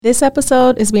This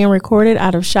episode is being recorded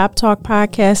out of Shop Talk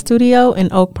Podcast Studio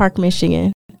in Oak Park,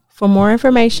 Michigan. For more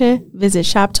information, visit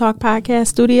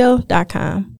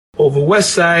shoptalkpodcaststudio.com. Over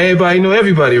West Side, everybody know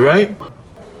everybody, right?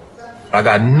 I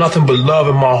got nothing but love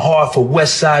in my heart for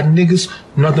West Side niggas,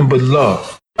 nothing but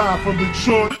love. Live from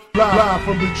Detroit, live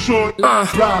from Detroit, live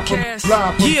from Detroit.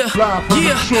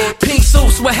 Pink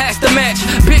suits with hats to match,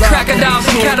 big crocodiles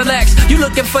and Cadillacs. You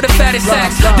looking for the fattest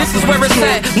sacks? This is where it's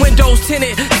at. Windows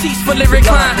tinted, seats fully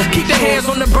reclined. Keep your hands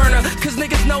on the burner, cause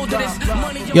niggas know that it's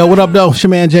money. Yo, what up, though? It's your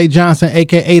man Jay Johnson,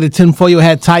 aka the tinfoil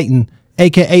hat titan,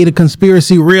 aka the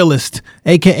conspiracy realist,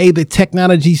 aka the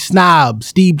technology snob,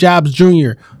 Steve Jobs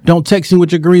Jr. Don't text me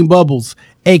with your green bubbles,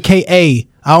 aka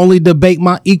I only debate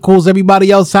my equals,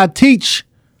 everybody else I teach.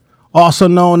 Also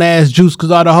known as Juice, cause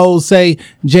all the hoes say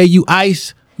J.U.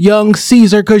 Ice, Young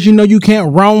Caesar, cause you know you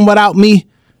can't roam without me.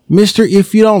 Mister,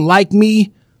 if you don't like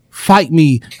me, fight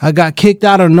me. I got kicked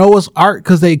out of Noah's Ark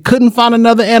cause they couldn't find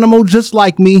another animal just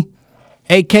like me.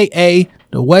 AKA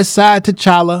the West Side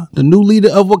T'Challa, the new leader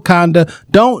of Wakanda.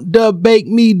 Don't debate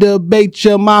me, debate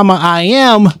your mama. I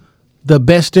am the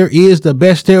best there is, the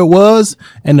best there was,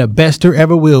 and the best there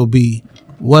ever will be.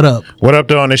 What up? What up,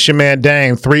 though? It's your man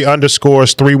Dame,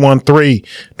 3_313,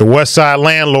 the West Side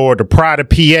Landlord, the Pride of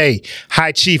PA,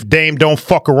 High Chief Dame Don't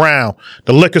Fuck Around,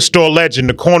 the Liquor Store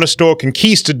Legend, the Corner Store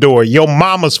Conquistador, your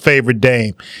mama's favorite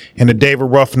Dame, and the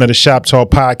David Ruffin of the Shop Talk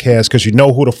Podcast, because you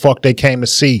know who the fuck they came to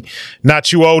see.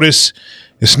 Not you, Otis.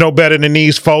 It's no better than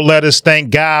these 4 letters.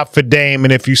 Thank God for Dame.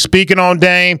 And if you speaking on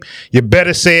Dame, you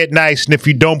better say it nice. And if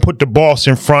you don't put the boss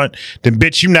in front, then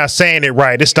bitch, you not saying it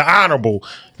right. It's the Honorable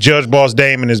Judge Boss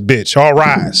Dame and his bitch. All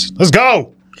rise. Let's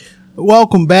go.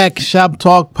 Welcome back. Shop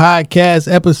Talk Podcast,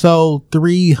 episode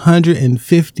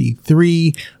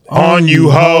 353. On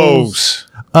you hoes.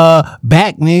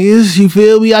 Back, niggas. You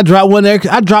feel me? I dropped one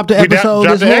extra. I dropped the episode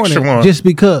dropped this the morning. extra one. Just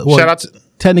because. Well, Shout out to...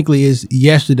 Technically, it's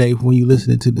yesterday when you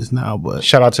listening to this now, but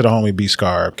shout out to the homie B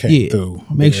Scarb came through.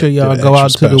 Make sure y'all go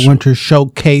out to the Winter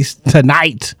Showcase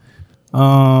tonight,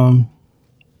 from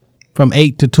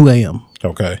 8 to 2 a.m.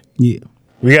 Okay. Yeah.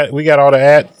 We got all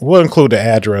the we'll include the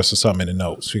address or something in the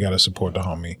notes. We got to support the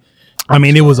homie. I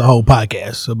mean, it was a whole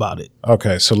podcast about it.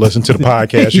 Okay, so listen to the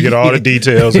podcast. You get all the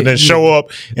details, and then show up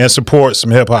and support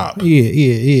some hip hop.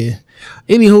 Yeah.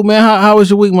 Anywho, man, how was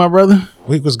your week, my brother?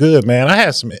 Week was good, man. I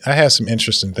had some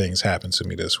interesting things happen to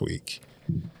me this week.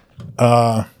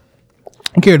 Care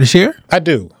to share? I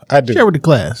do. Share with the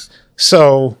class.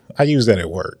 So I use that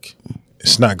at work.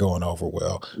 It's not going over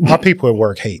well. My people at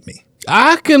work hate me.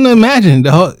 I can imagine.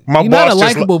 You're not a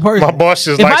likable person. My boss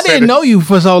just if I didn't know you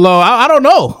for so long, I don't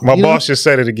know. My boss just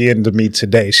said it again to me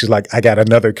today. She's like, I got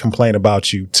another complaint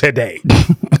about you today.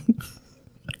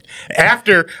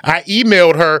 After I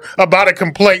emailed her about a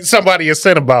complaint somebody has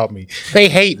sent about me. They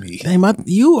hate me. Damn,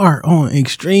 you are on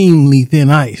extremely thin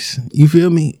ice. You feel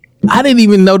me? I didn't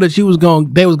even know that they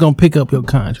was gonna pick up your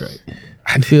contract.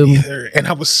 You feel me? And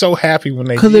I was so happy when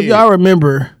they did. Because if y'all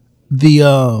remember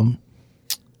the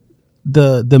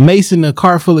Mason, a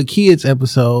car full of kids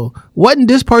episode, wasn't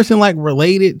this person like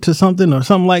related to something or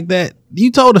something like that?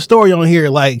 You told a story on here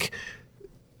like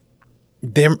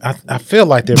I feel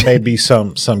like there may be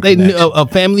some they knew a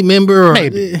family member or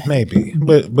maybe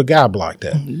but God blocked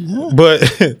that. Yeah. But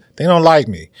they don't like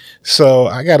me, so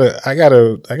I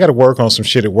gotta work on some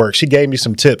shit at work. She gave me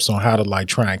some tips on how to like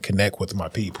try and connect with my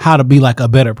people, how to be like a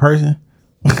better person.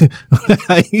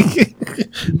 Like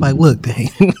look,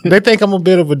 dang. They think I'm a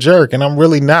bit of a jerk, and I'm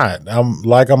really not. I'm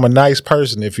a nice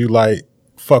person if you like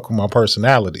fuck with my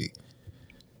personality.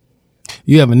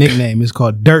 You have a nickname. It's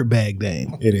called Dirtbag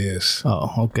Dame. It is.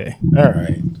 Oh, okay. All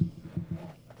right.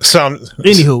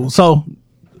 Anywho, so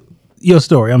your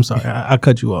story. I'm sorry, I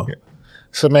cut you off.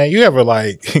 So, man, you ever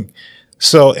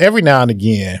so every now and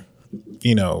again,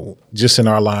 you know, just in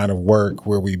our line of work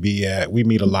where we be at, we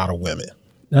meet a lot of women.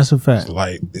 That's a fact. So,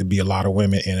 it'd be a lot of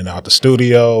women in and out the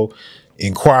studio,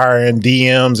 inquiring,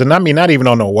 DMs, and I mean, not even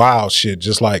on no wild shit,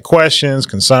 just like questions,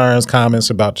 concerns,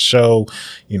 comments about the show,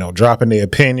 you know, dropping their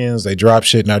opinions. They drop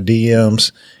shit in our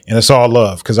DMs, and it's all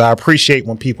love because I appreciate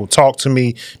when people talk to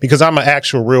me because I'm an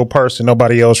actual real person.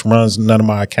 Nobody else runs none of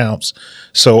my accounts.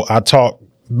 So I talk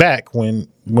back when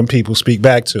people speak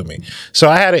back to me. So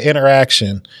I had an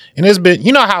interaction, and it's been,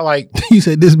 you know how you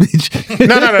said this bitch.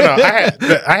 No.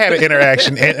 I had an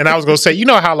interaction, and I was gonna say, you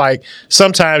know how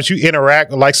sometimes you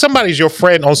interact somebody's your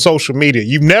friend on social media.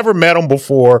 You've never met them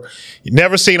before, you've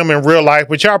never seen them in real life,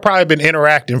 but y'all probably been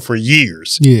interacting for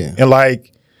years. Yeah, and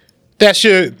that's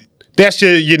your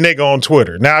nigga on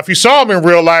Twitter. Now, if you saw him in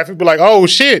real life, you'd be like, oh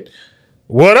shit,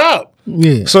 what up?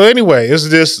 Yeah. So anyway, it's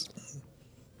this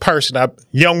person,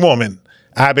 young woman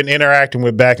I've been interacting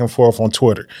with back and forth on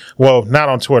Twitter. Well, not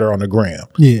on Twitter, on the gram.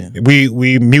 Yeah.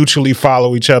 We mutually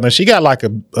follow each other. She got like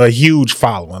a huge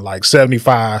following, like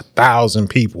 75,000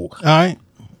 people. All right.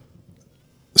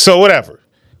 So whatever.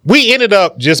 We ended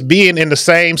up just being in the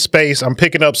same space. I'm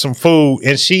picking up some food,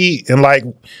 and like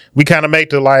we kind of make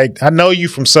the like, I know you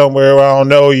from somewhere, or I don't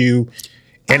know you.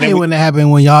 And then when that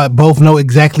happened, when y'all both know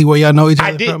exactly where y'all know each other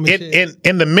I did from.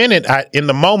 in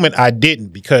the moment I didn't,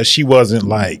 because she wasn't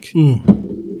like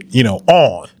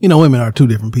on. Women are two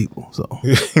different people. So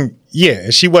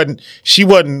Yeah, she wasn't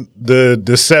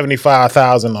the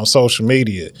 75,000 on social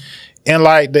media, and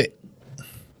like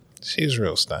she's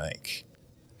real stank.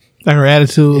 Like her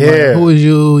attitude, Yeah. like, who is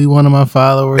you? You one of my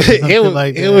followers?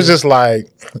 It was just like,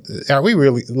 are we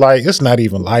really like? It's not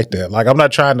even like that. Like I'm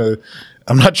not trying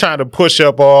to push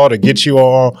up all to get you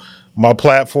on my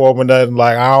platform or nothing.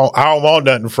 Like I don't want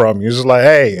nothing from you. It's just like,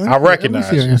 hey, I recognize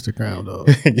Let me see you. her Instagram though.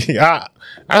 Yeah,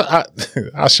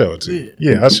 I'll show it to you.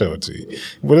 Yeah, I'll show it to you.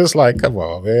 But it's like, come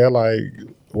on, man. Like,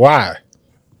 why?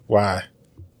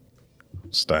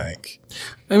 Stank.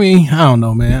 I mean, I don't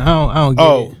know, man. I don't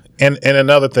get it. And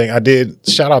another thing, I did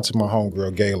shout out to my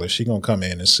homegirl Gayla. She gonna come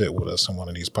in and sit with us on one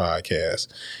of these podcasts.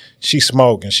 She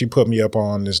smoked and she put me up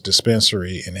on this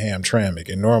dispensary in Hamtramck.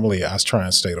 And normally I was trying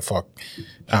to stay the fuck.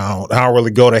 I don't really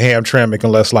go to Hamtramck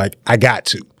unless like I got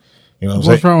to. You know what I'm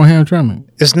What's saying? wrong with Hamtramck?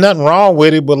 There's nothing wrong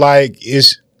with it, but like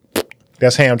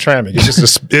that's Hamtramck. It's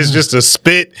just a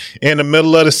spit in the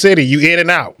middle of the city. You in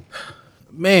and out.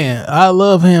 Man, I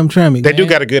love Hamtramck. They do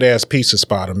got a good ass pizza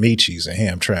spot, Amici's in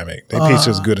Hamtramck. Their pizza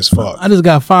is good as fuck. I just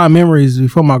got fond memories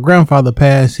before my grandfather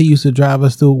passed. He used to drive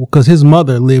us through because his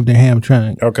mother lived in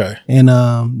Hamtramck. Okay.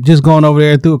 And just going over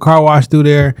there through a car wash through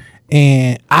there,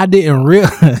 and I didn't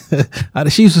realize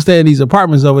she used to stay in these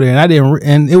apartments over there,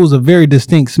 and it was a very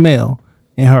distinct smell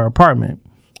in her apartment.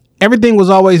 Everything was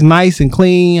always nice and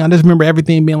clean. I just remember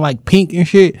everything being like pink and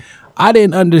shit. I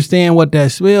didn't understand what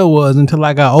that smell was until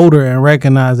I got older and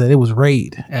recognized that it was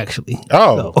Raid, actually.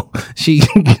 Oh. So she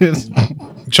just,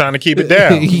 Trying to keep it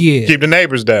down. Yeah. Keep the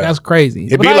neighbors down. that's crazy.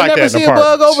 It'd But be I like never that in see a bug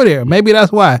apartments. over there. Maybe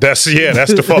that's why. That's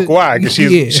the fuck why, because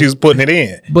she's putting it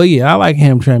in. But yeah, I like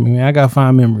Hamtramck, man. I got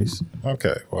fond memories.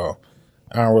 Okay, well,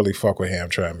 I don't really fuck with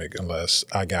Hamtramck unless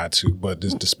I got to, but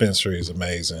this dispensary is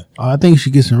amazing. I think you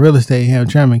should get some real estate in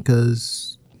Hamtramck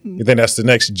because You think that's the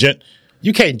next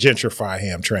you can't gentrify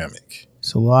Hamtramck.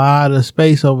 it's a lot of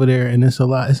space over there, and it's a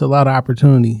lot of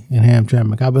opportunity in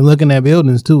Hamtramck. I've been looking at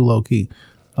buildings too, low key.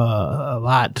 A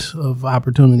lot of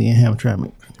opportunity in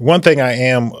Hamtramck. One thing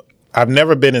I've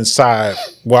never been inside.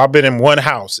 Well, I've been in one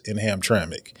house in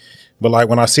Hamtramck, but like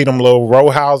when I see them little row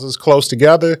houses close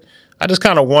together, I just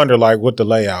kind of wonder like what the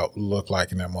layout look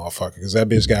like in that motherfucker, because that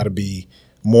bitch got to be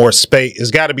more space.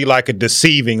 It's got to be like a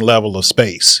deceiving level of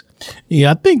space. Yeah,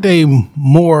 I think they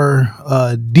more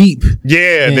deep.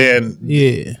 Yeah,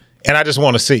 Yeah. and I just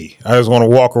want to see. I just want to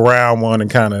walk around one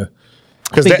and kind of,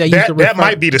 because think they used to that refer-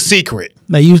 might be the secret.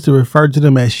 They used to refer to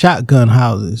them as shotgun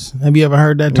houses. Have you ever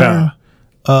heard that term?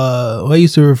 They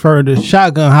used to refer to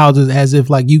shotgun houses as if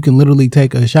like you can literally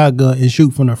take a shotgun and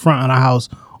shoot from the front of the house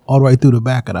all the way through the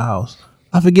back of the house.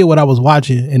 I forget what I was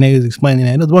watching, and they was explaining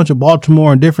that. There's a bunch of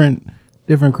Baltimore and different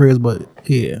cribs, but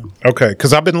yeah. Okay,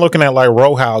 because I've been looking at like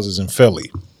row houses in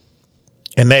Philly,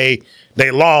 and they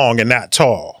long and not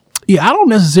tall. Yeah, I don't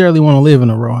necessarily want to live in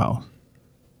a row house.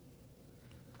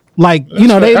 Like,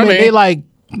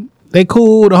 they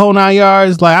cool, the whole 9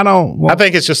 yards. Like, I don't. I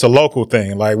think it's just a local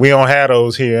thing. Like we don't have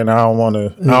those here, and I don't want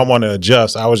to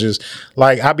adjust. I was just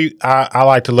like I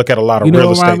like to look at a lot of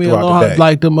real estate throughout the day.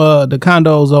 Like them the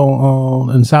condos on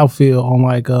in Southfield on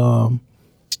like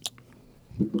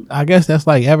I guess that's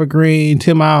like Evergreen,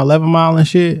 10 Mile, 11 Mile and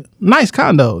shit. Nice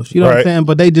condos, you know what I'm saying?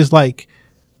 But they just like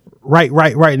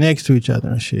right next to each other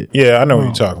and shit. Yeah, I know what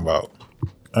you're talking about.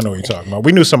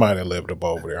 We knew somebody that lived up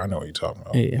over there. I know what you're talking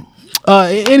about. Yeah.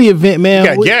 In any event,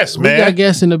 man, We got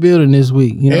guests in the building this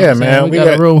week. You know Yeah, what I'm saying? man, We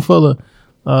got a room full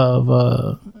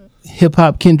of hip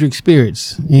hop kindred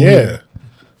spirits. Yeah.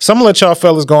 So I'm gonna let y'all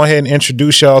fellas go ahead and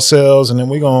introduce yourselves, and then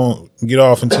we're gonna get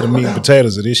off into the meat and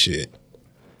potatoes of this shit.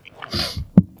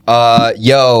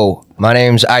 Yo, my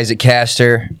name's Isaac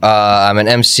Castor. I'm an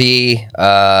MC,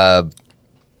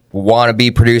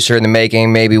 wannabe producer in the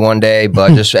making, maybe one day,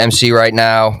 but just MC right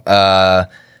now.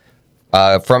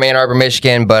 From Ann Arbor,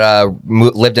 Michigan, but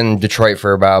lived in Detroit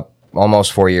for about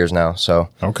almost 4 years now. So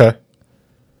Okay.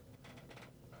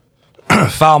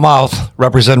 Foul Mouth,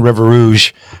 represent River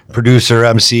Rouge, producer,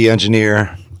 MC,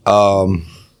 engineer.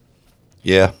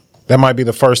 Yeah. That might be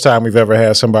the first time we've ever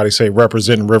had somebody say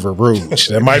representing River Rouge.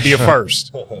 That might be a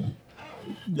first. I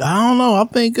don't know. I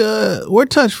think where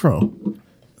Touch from?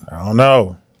 I don't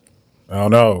know.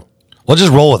 We'll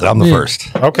just roll with it. I'm the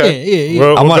first. Okay. Yeah. I'm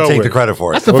We'll going to go take with the it. credit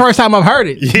for it. That's the first time I've heard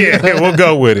it. Yeah, we'll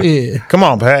go with it. Yeah. Come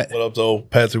on, Pat. What up, though?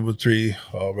 Patrick Woodtree,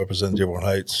 representing Dearborn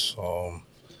Heights.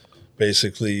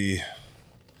 Basically,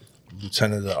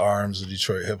 Lieutenant at Arms of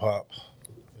Detroit hip hop.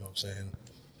 You know what I'm saying?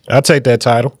 I'll take that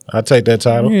title.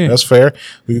 Yeah. That's fair.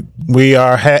 We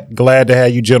are glad to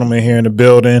have you gentlemen here in the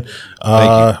building.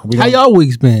 How y'all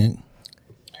weeks been?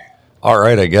 All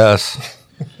right, I guess.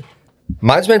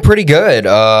 Mine's been pretty good.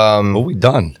 What we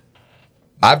done?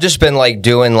 I've just been like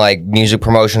doing like music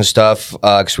promotion stuff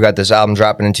because we got this album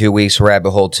dropping in 2 weeks, Rabbit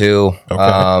Hole 2.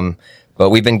 Okay. But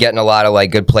we've been getting a lot of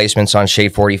like good placements on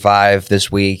Shade 45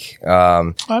 this week.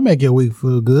 I make your week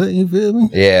feel good. You feel me?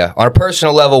 Yeah, on a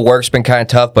personal level, work's been kind of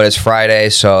tough, but it's Friday,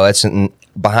 so that's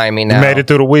behind me now. You made it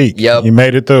through the week. Yep. You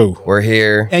made it through. We're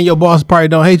here. And your boss probably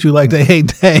don't hate you like they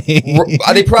hate Dane.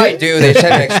 They probably do. They just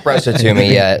haven't expressed it to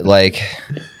me yet. Like,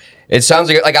 it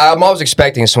sounds like I'm always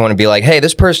expecting someone to be like, "Hey,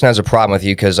 this person has a problem with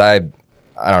you," because I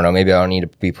don't know. Maybe I don't need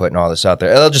to be putting all this out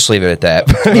there. I'll just leave it at that.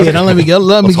 Yeah, don't let me get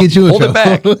you in Hold it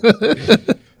trouble.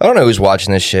 back. I don't know who's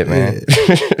watching this shit, man.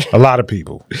 A lot of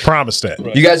people. Promise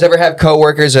that. You guys ever have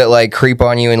coworkers that like creep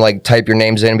on you and like type your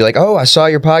names in and be like, "Oh, I saw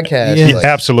your podcast." Yeah. Like,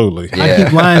 Absolutely. I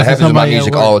keep lying that to happens with my somebody at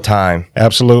music work. all the time.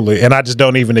 Absolutely. And I just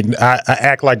don't even, I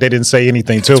act like they didn't say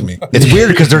anything to me. It's weird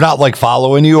because they're not like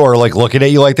following you or like looking at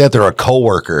you like that. They're a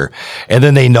coworker, and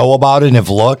then they know about it and have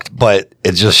looked, but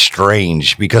it's just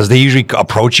strange because they usually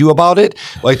approach you about it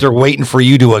like they're waiting for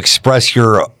you to express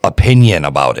your opinion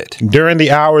about it. During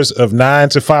the hours of 9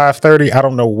 to 5:30, I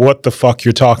don't know what the fuck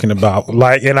you're talking about.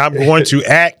 Like, and I'm going to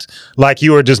act like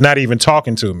you are just not even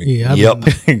talking to me. Yeah, I've Yep.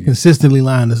 been consistently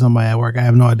lying to somebody at work. I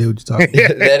have no idea what you're talking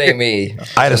about. That ain't me.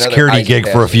 I had a Another security Isaac gig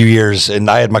for a Ash. few years,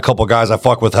 and I had my couple guys I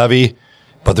fuck with heavy,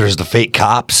 but there's the fake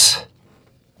cops.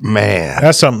 Man.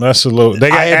 That's something. That's a little. They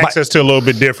got I had my- access to a little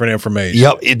bit different information.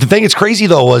 Yep. The thing that's crazy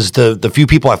though was the few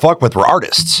people I fucked with were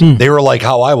artists. They were like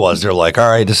how I was. They're like, all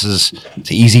right, it's an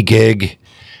easy gig.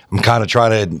 I'm kind of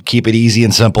trying to keep it easy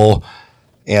and simple.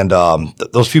 And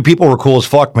those few people were cool as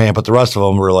fuck, man. But the rest of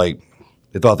them were like,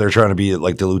 they thought they were trying to be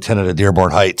like the lieutenant of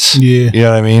Dearborn Heights. Yeah. You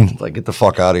know what I mean? Like, get the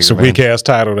fuck out of here. It's a man. weak ass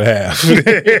title to have.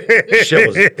 Shit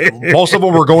was, most of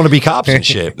them were going to be cops and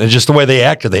shit. And just the way they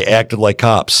acted like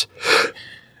cops.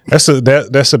 That's a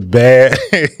bad that's a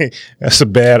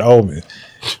bad omen.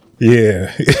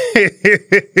 Yeah.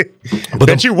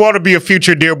 That you want to be a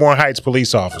future Dearborn Heights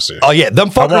police officer. Oh yeah, them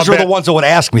I want fuckers are the that- ones that would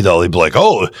ask me though. They'd be like,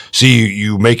 "Oh, see,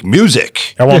 you make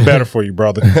music." I want better for you,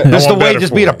 brother. That's the way.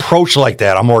 Just being approached like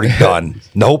that, I'm already done.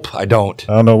 Nope, I don't.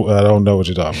 I don't know what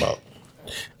you're talking about.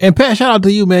 And Pat, shout out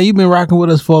to you, man. You've been rocking with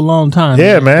us for a long time.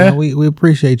 Yeah, man. We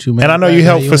appreciate you, man. And I know Glad you to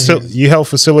help have in here.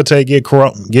 facilitate getting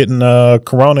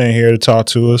Corona in here to talk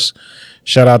to us.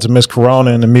 Shout out to Miss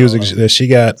Corona and the music that she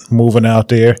got moving out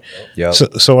there. Yep.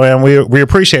 So and we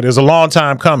appreciate it. It's a long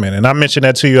time coming, and I mentioned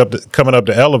that to you coming up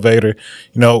the elevator.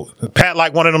 You know, Pat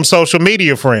like one of them social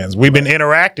media friends. We've been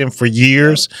interacting for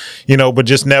years, you know, but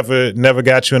just never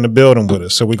got you in the building with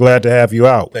us. So we're glad to have you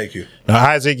out. Thank you. Now,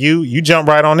 Isaac, you jump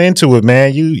right on into it,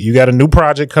 man. You got a new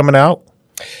project coming out.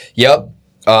 Yep.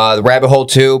 The Rabbit Hole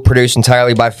 2, produced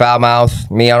entirely by Foulmouth.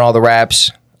 Me on all the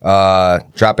raps.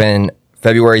 Dropping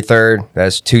February 3rd.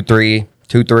 That's 2-3.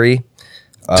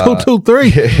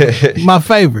 223. My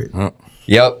favorite.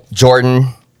 Yep. Jordan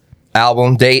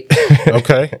album date.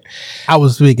 Okay. I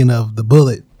was speaking of the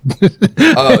Bullet.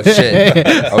 Oh, shit.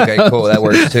 Okay, cool. That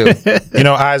works too. You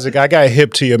know, Isaac, I got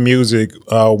hip to your music.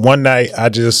 One night, I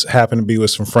just happened to be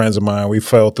with some friends of mine. We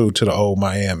fell through to the old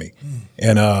Miami.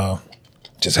 And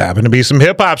just happened to be some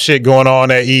hip hop shit going on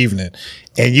that evening.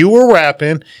 And you were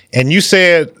rapping, and you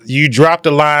said you dropped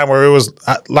a line where it was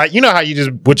like, you know how you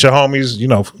just with your homies, you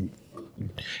know,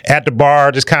 at the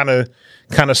bar, just kind of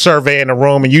surveying the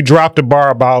room, and you dropped a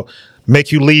bar about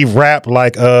make you leave rap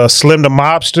like Slim the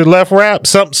Mobster left rap,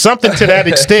 something to that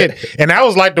extent. And I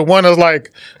was like the one that was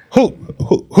like,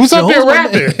 who's up there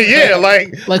rapping? Yeah,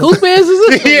 like whose bands is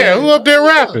this? yeah, who up there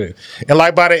rapping? And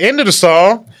like by the end of the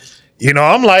song, you know,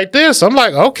 I'm like this. I'm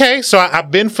like, okay. So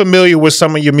I've been familiar with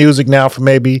some of your music now for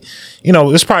maybe, you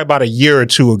know, it's probably about a year or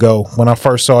two ago when I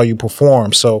first saw you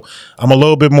perform. So I'm a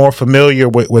little bit more familiar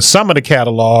with some of the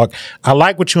catalog. I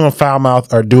like what you and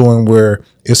Foulmouth are doing where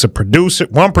it's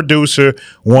one producer,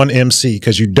 one MC,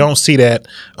 because you don't see that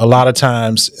a lot of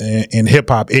times in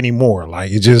hip hop anymore. Like,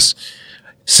 you just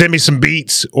send me some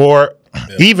beats, or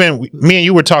Even me and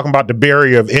you were talking about the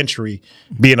barrier of entry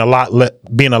being a lot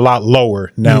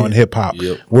lower now in hip hop.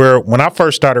 Where when I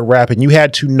first started rapping, you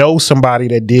had to know somebody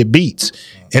that did beats,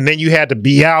 and then you had to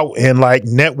be out and like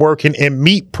networking and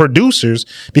meet producers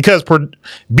because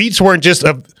beats weren't just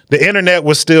the internet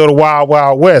was still the wild,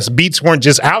 wild west. Beats weren't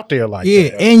just out there like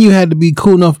that. And you had to be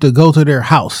cool enough to go to their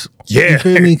house. Yeah. You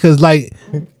feel me? Because like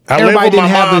I live with my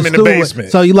mom in the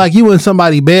basement. So you in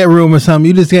somebody's bedroom or something.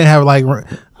 You just can't have like.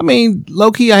 I mean,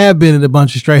 low key, I have been in a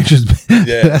bunch of strangers.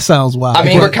 That sounds wild. I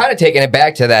mean, we're kind of taking it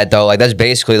back to that though. Like that's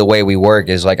basically the way we work.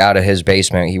 Is like out of his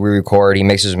basement. We record. He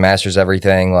mixes, masters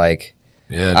everything. Like.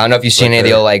 Yeah, I don't know if you've seen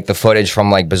any of the footage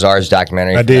from like Bizarre's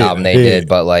documentary album they did,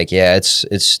 but like it's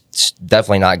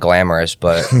definitely not glamorous,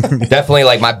 but definitely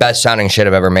like my best sounding shit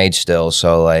I've ever made still.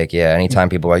 So like anytime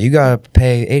people are like, you gotta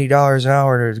pay $80 an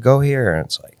hour to go here, and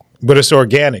it's like. But it's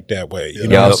organic that way. You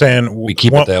know what I'm saying? We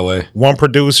keep it that way. One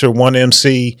producer, one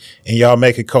MC, and y'all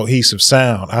make a cohesive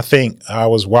sound. I think I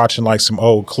was watching like some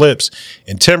old clips,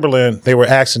 and Timberland, they were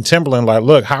asking Timberland, like,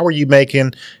 look, how are you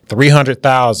making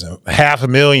 $300,000,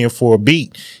 $500,000 for a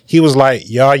beat? He was like,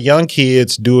 y'all young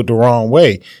kids do it the wrong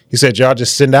way. He said, y'all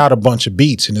just send out a bunch of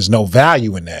beats and there's no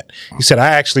value in that. He said, I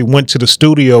actually went to the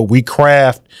studio. We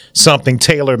craft something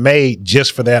tailor-made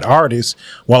just for that artist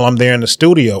while I'm there in the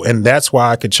studio. And that's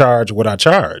why I could charge what I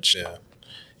charge. Yeah.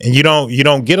 And you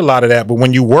don't get a lot of that. But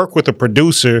when you work with a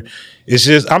producer, it's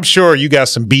just, I'm sure you got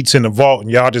some beats in the vault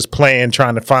and y'all just playing,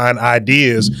 trying to find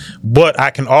ideas. But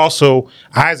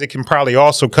Isaac can probably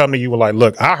also come to you with like,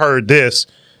 look, I heard this,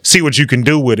 see what you can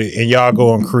do with it. And y'all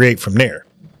go and create from there.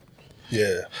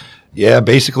 Yeah. Yeah,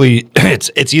 basically,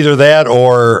 it's either that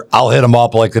or I'll hit him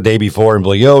up like the day before and be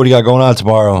like, yo, what do you got going on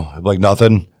tomorrow? I'm like,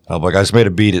 nothing. I'm like, I just made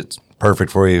a beat. It's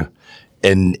perfect for you.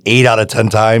 And 8 out of 10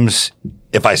 times,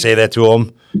 if I say that to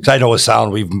him, because I know his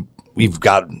sound, we've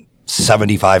got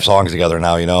 75 songs together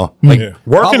now, you know? Like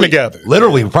working together.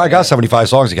 Literally, we probably got 75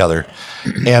 songs together.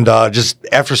 And just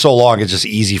after so long, it's just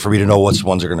easy for me to know which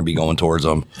ones are going to be going towards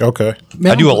them. Okay.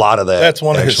 I do a lot of that. That's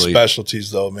one of his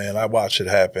specialties, though, man. I watch it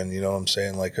happen. You know what I'm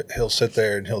saying? Like, he'll sit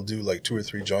there and he'll do like 2 or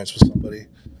 3 joints with somebody.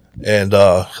 And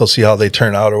he'll see how they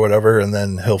turn out or whatever. And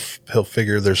then he'll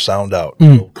figure their sound out.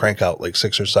 He'll crank out like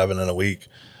 6 or 7 in a week.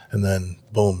 And then,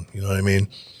 boom. You know what I mean?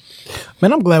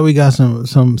 Man, I'm glad we got some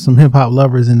hip hop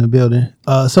lovers in the building.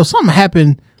 So something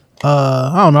happened.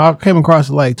 I don't know. I came across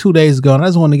it like 2 days ago, and I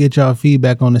just want to get y'all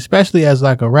feedback on it, especially as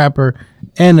like a rapper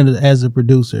and as a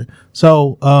producer.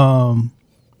 So,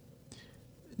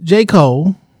 J.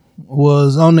 Cole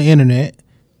was on the internet,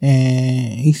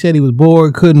 and he said he was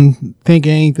bored, couldn't think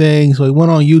of anything, so he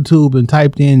went on YouTube and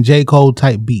typed in J. Cole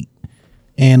type beat.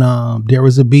 And there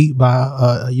was a beat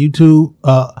by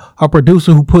a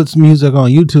producer who puts music on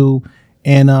YouTube,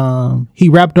 and he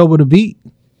rapped over the beat,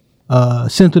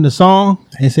 sent him the song,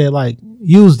 and said like,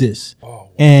 use this.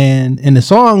 And the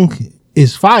song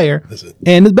is fire,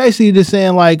 and it's basically just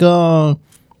saying like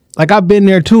I've been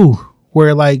there too,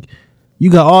 where like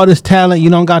you got all this talent, you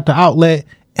don't got the outlet,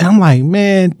 and I'm like,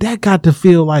 man, that got to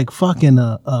feel like fucking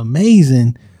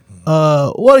amazing.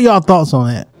 What are y'all thoughts on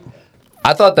that?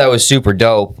 I thought that was super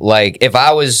dope. Like, if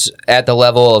I was at the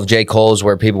level of J. Cole's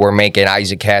where people were making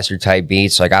Isaac Castor type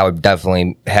beats, like, I would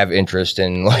definitely have interest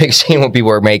in, like, seeing what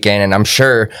people were making. And I'm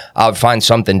sure I would find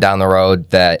something down the road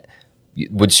that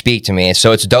would speak to me.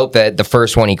 So it's dope that the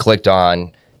first one he clicked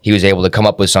on, he was able to come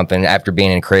up with something after being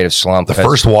in a creative slump. The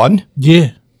first one?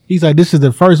 Yeah. He's like, this is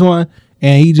the first one.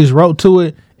 And he just wrote to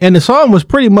it. And the song was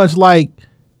pretty much like,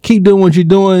 keep doing what you're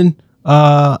doing.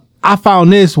 I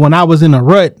found this when I was in a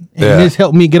rut, and this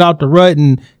helped me get out the rut,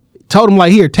 and told him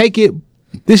like, here, take it.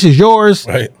 This is yours.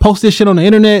 Right. Post this shit on the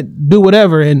internet, do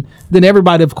whatever. And then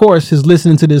everybody, of course, is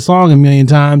listening to this song a million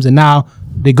times, and now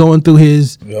they're going through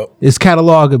his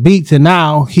catalog of beats, and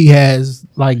now he has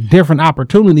like different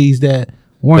opportunities that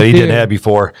weren't that he there. didn't have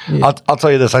before. Yeah. I'll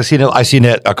tell you this. I seen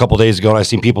it a couple days ago, and I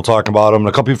seen people talking about him. And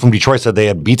a couple people from Detroit said they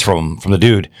had beats from the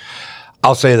dude.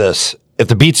 I'll say this: if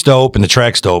the beat's dope and the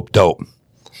track's dope.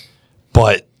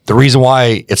 But the reason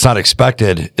why it's not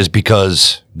expected is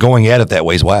because going at it that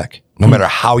way is whack. No matter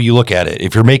how you look at it.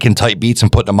 If you're making tight beats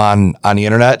and putting them on the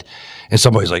internet and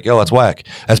somebody's like, yo, that's whack.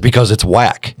 That's because it's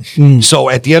whack. So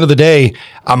at the end of the day,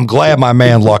 I'm glad my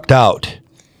man lucked out.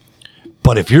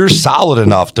 But if you're solid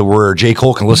enough to where J.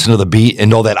 Cole can listen to the beat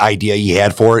and know that idea he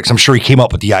had for it, because I'm sure he came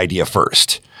up with the idea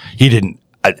first. He didn't,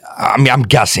 I mean, I'm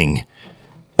guessing.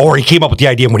 Or he came up with the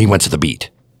idea when he went to the beat.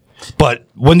 But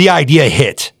when the idea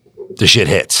hit, the shit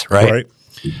hits, right?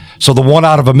 So the 1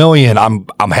 out of a million,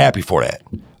 I'm happy for that.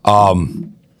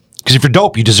 Because if you're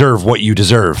dope, you deserve what you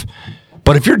deserve.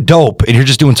 But if you're dope and you're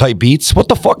just doing tight beats, what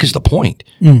the fuck is the point?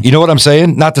 You know what I'm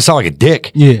saying? Not to sound like a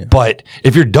dick. Yeah. But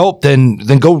if you're dope, then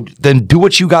do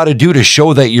what you got to do to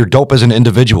show that you're dope as an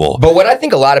individual. But what I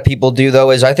think a lot of people do, though,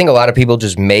 is I think a lot of people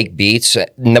just make beats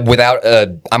without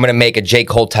I'm going to make a J.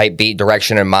 Cole type beat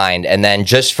direction in mind. And then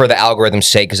just for the algorithm's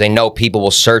sake, because they know people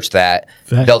will search that,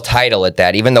 they'll title it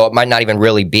that, even though it might not even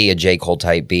really be a J. Cole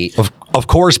type beat. Of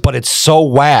course, but it's so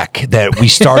whack that we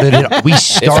started it. We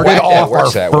started off our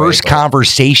first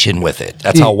conversation with it.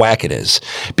 That's how whack it is,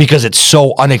 because it's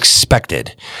so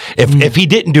unexpected. If he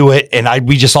didn't do it and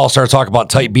we just all started talking about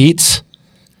tight beats,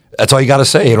 that's all you got to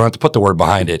say. You don't have to put the word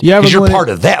behind it. Because you're part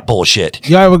of that bullshit.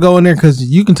 You ever go in there because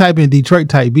you can type in Detroit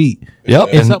type beat. Yep.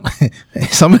 And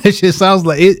some of that shit sounds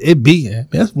like it beat.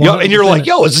 That's and you're like,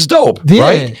 yo, this is dope,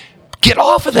 right? Get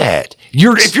off of that.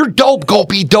 If you're dope, go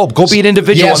be dope. Go be an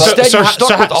individual. Yeah, Instead, you're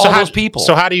stuck with all those people.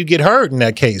 So how do you get hurt in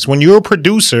that case? When you're a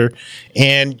producer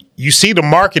and you see the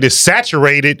market is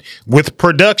saturated with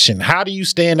production, how do you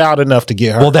stand out enough to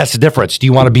get hurt? Well, that's the difference. Do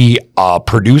you want to be a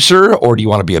producer or do you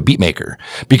want to be a beat maker?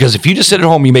 Because if you just sit at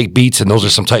home, you make beats, and those are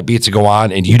some type beats that go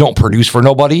on, and you don't produce for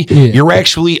nobody, you're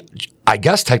actually, I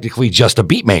guess, technically just a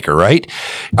beat maker, right?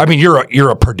 I mean, you're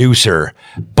a producer,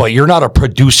 but you're not a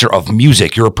producer of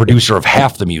music. You're a producer of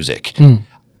half the music.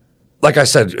 Like I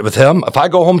said, with him, if I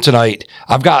go home tonight,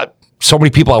 I've got so many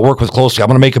people I work with closely. I'm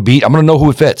going to make a beat. I'm going to know who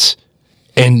it fits.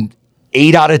 And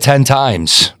 8 out of 10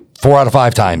 times, 4 out of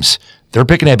 5 times, they're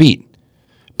picking that beat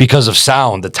because of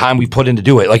sound, the time we put in to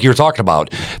do it. Like you were talking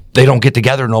about, they don't get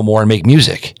together no more and make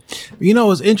music. You know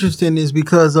what's interesting is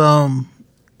because I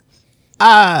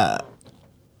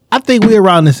think we're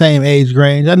around the same age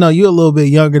range. I know you're a little bit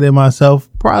younger than myself,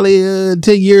 probably 10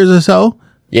 years or so.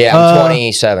 Yeah, I'm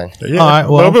 27. Yeah, all right,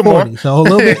 well, a little bit 40, more. so a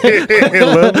little bit.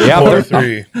 Yeah, I'm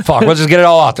 3. Fuck, let's just get it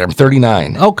all out there. I'm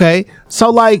 39. Okay, so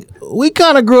like we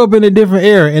kind of grew up in a different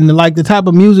era, and like the type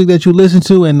of music that you listen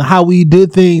to and how we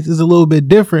did things is a little bit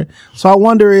different. So I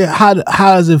wonder how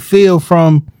does it feel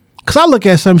from? Because I look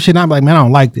at some shit and I'm like, man, I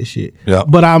don't like this shit. Yeah.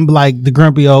 But I'm like the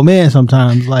grumpy old man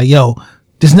sometimes, like, yo.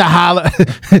 This not how this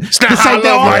ain't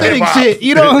that authentic shit.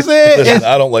 You know what I'm saying? Listen,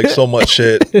 I don't like so much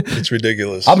shit. It's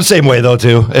ridiculous. I'm the same way though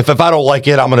too. If I don't like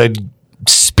it, I'm gonna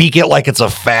speak it like it's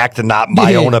a fact and not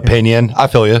my own opinion. I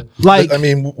feel you. Like, I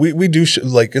mean, we do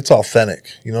like it's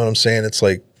authentic. You know what I'm saying? It's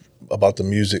like about the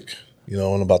music, you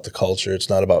know, and about the culture. It's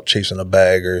not about chasing a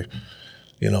bag or,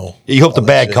 you know. You hope the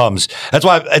bag comes. That's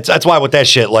why with that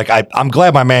shit, like I'm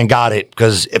glad my man got it,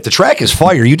 because if the track is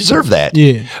fire, you deserve that.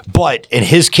 Yeah. But in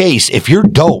his case, if you're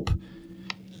dope,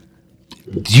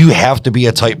 you have to be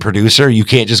a tight producer. You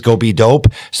can't just go be dope.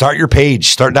 Start your page.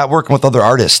 Start networking with other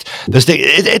artists. This thing,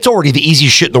 it's already the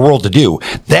easiest shit in the world to do.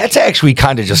 That's actually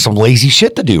kind of just some lazy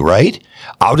shit to do, right?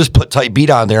 I'll just put tight beat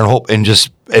on there and hope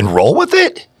and roll with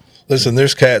it. Listen,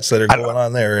 there's cats that are going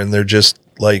on there and they're just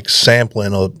like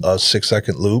sampling a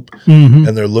 6-second loop, Mm-hmm.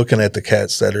 and they're looking at the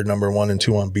cats that are number 1 and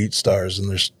 2 on BeatStars,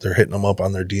 and they're hitting them up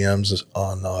on their DMs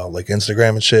on like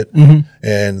Instagram and shit,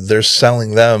 and they're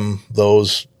selling them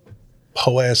those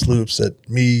po-ass loops that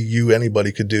me, you,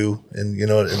 anybody could do, and you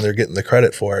know, and they're getting the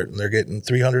credit for it, and they're getting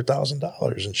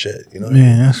 $300,000 and shit. You know,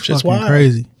 man, that's just fucking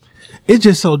crazy. It's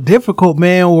just so difficult,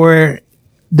 man. Where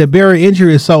the barrier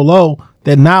entry is so low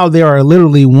that now there are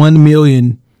literally 1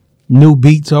 million new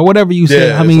beats or whatever you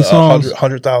say. How many songs?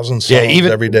 100,000 songs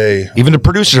every day. Even the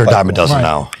producers are a dime a dozen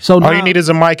now. So all you need is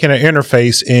a mic and an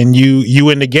interface, and you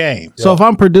in the game. So if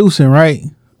I'm producing, right,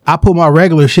 I put my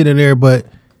regular shit in there, but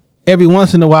every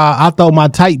once in a while I throw my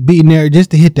tight beat in there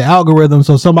just to hit the algorithm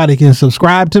so somebody can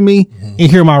subscribe to me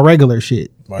and hear my regular shit.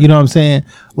 You know what I'm saying?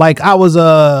 Like I was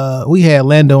we had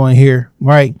Lando in here,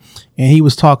 right? And he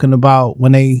was talking about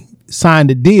when they signed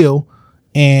the deal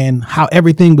and how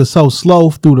everything was so slow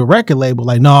through the record label.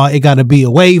 Like, no, it got to be a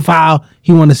WAV file.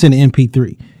 He want to send an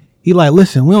MP3. He like,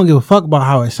 listen, we don't give a fuck about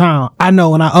how it sound. I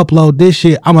know when I upload this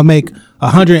shit, I'm gonna make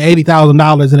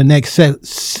 $180,000 in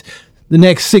the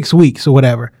next 6 weeks or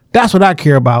whatever. That's what I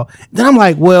care about. Then I'm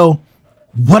like, well,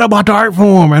 what about the art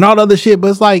form and all the other shit? But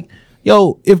it's like,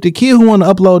 yo, if the kid who want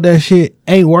to upload that shit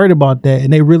ain't worried about that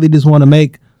and they really just want to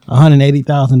make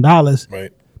 $180,000,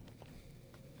 right?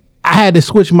 I had to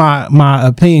switch my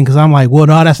opinion because I'm like, well,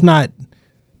 no, that's not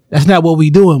what we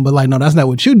doing. But like, no, that's not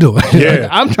what you doing. Yeah. Like,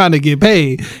 I'm trying to get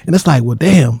paid, and it's like, well,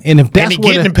 damn. And if that's and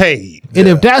getting paid, and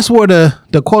if that's where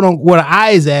the quote unquote where the eye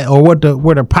is at, or where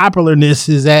the popularness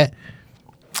is at,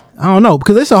 I don't know,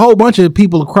 because there's a whole bunch of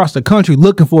people across the country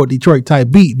looking for a Detroit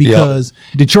type beat because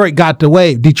Detroit got the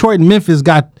wave. Detroit and Memphis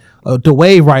got the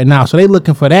wave right now, so they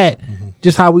looking for that.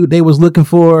 Just how they was looking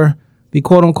for the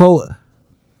quote unquote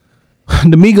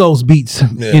the Migos beats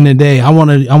in the day. I want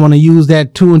to use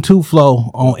that 2 and 2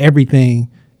 flow on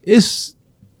everything. It's,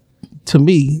 to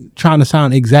me, trying to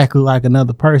sound exactly like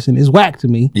another person is whack to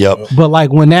me. Yep. But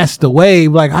like when that's the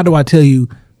wave, like how do I tell you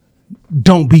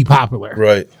don't be popular?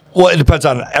 Right. Well, it depends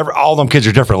on all them kids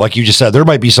are different. Like you just said, there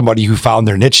might be somebody who found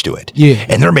their niche to it. Yeah.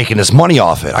 And they're making this money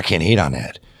off it. I can't hate on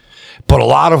that. But a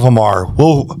lot of them are,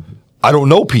 well, I don't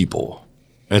know people.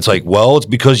 And it's like, well, it's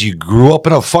because you grew up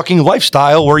in a fucking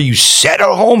lifestyle where you sat at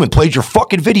home and played your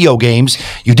fucking video games.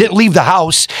 You didn't leave the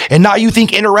house. And now you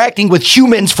think interacting with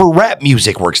humans for rap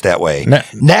music works that way.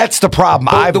 That's the problem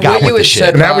I've got with the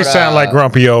shit. Now we sound like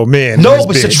grumpy old men. No,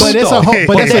 but it's But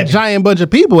it's a giant bunch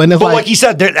of people. And it's but like he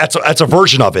said, that's a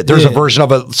version of it. There's a version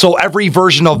of it. So every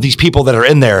version of these people that are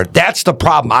in there, that's the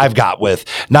problem I've got with.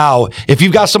 Now, if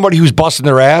you've got somebody who's busting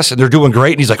their ass and they're doing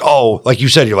great, and he's like, oh, like you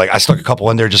said, you're like, I stuck a couple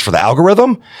in there just for the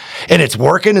algorithm, and it's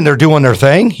working and they're doing their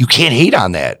thing, you can't hate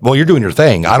on that. Well, you're doing your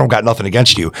thing. I don't got nothing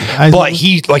against you. But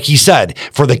he, like he said,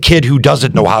 for the kid who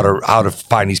doesn't know how to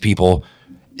find these people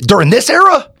during this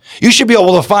era, you should be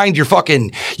able to find your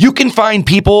fucking. You can find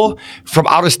people from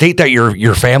out of state that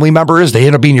your family member is. They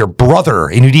end up being your brother,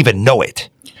 and you'd even know it.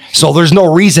 So there's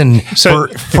no reason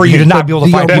for you to not be able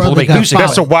to find people to make music.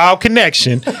 That's a wild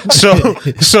connection.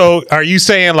 So are you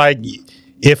saying like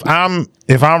if I'm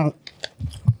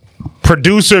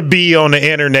producer B on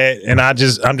the internet and I'm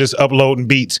just uploading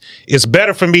beats, it's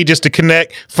better for me just to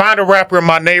connect, find a rapper in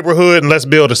my neighborhood, and let's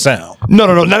build a sound? No,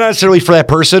 not necessarily for that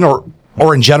person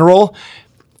or in general.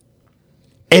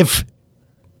 If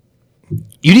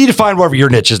you need to find whatever your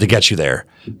niche is to get you there.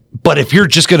 But if you're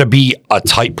just going to be a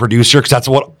tight producer, because that's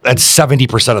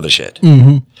 70% of the shit,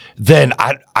 then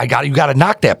you got to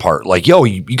knock that part. Like, yo,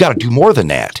 you got to do more than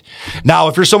that. Now,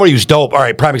 if you're somebody who's dope, all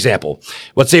right, prime example.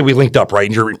 Let's say we linked up, right?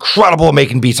 And you're incredible at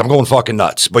making beats. I'm going fucking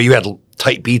nuts. But you had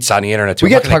tight beats on the internet too. We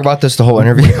got to talk about this the whole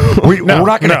interview. We're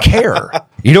not going to care.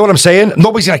 You know what I'm saying?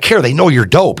 Nobody's going to care. They know you're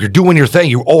dope. You're doing your thing.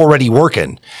 You're already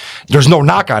working. There's no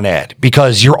knock on that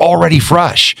because you're already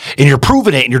fresh and you're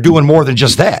proving it and you're doing more than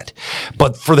just that.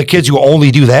 But for the kids who only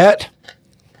do that,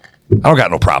 I don't got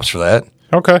no props for that.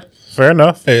 Okay. Fair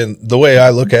enough. And the way I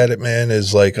look at it, man,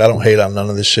 is like, I don't hate on none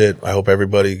of this shit. I hope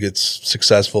everybody gets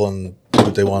successful and do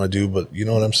what they want to do. But you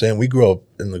know what I'm saying? We grew up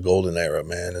in the golden era,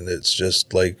 man. And it's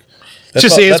just like, That's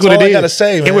just is what it is. I gotta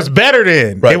say, man. It was better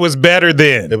then. Right. It was better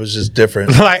then. It was just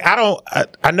different. Like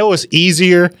I know it's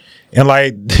easier and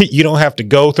like you don't have to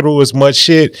go through as much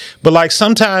shit, but like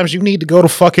sometimes you need to go to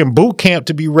fucking boot camp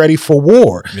to be ready for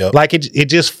war. Yep. Like it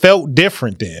just felt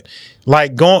different then.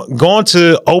 Like going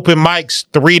to open mics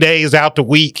 3 days out the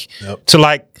week to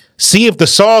like see if the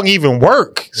song even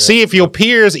work. Yeah. See if your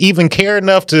peers even care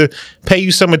enough to pay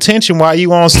you some attention while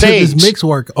you on stage. This mix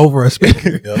work over a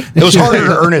speaker. It was harder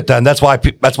to earn it then. That's why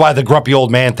the grumpy old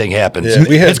man thing happens. Yeah,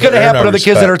 it's going to happen to the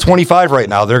kids that are 25 right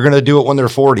now. They're going to do it when they're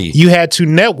 40. You had to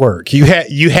network. You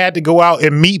had to go out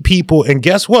and meet people, and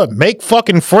guess what? Make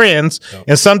fucking friends,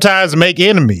 and sometimes make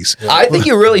enemies. I think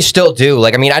you really still do.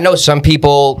 Like, I mean, I know some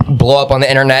people blow up on the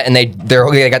internet, and they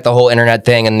got the whole internet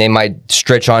thing, and they might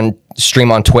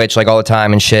stream on Twitch like all the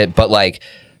time and shit. But like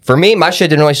for me, my shit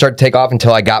didn't really start to take off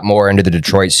until I got more into the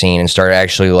Detroit scene and started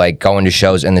actually like going to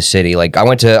shows in the city. Like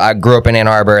I grew up in Ann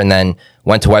Arbor and then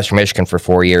went to Western Michigan for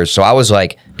 4 years. So I was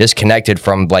like disconnected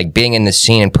from like being in the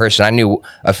scene in person. I knew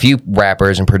a few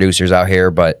rappers and producers out here,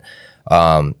 but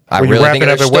I really think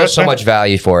there's still so much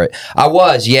value for it. I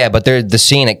was, yeah, but the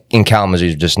scene in Kalamazoo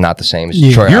is just not the same as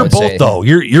Detroit. You're both though.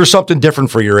 You're something different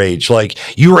for your age. Like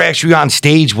you were actually on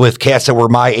stage with cats that were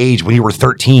my age when you were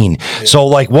 13. Yeah. So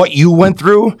like what you went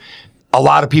through, a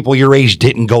lot of people your age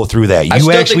didn't go through that.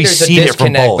 You actually see it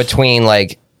from both. Between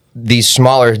like these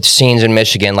smaller scenes in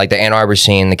Michigan, like the Ann Arbor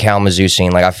scene, the Kalamazoo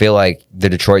scene. Like I feel like the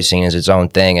Detroit scene is its own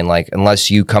thing, and like unless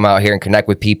you come out here and connect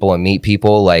with people and meet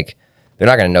people, like they're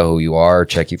not going to know who you are or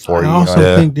check you for you. I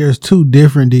also think there's two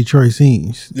different Detroit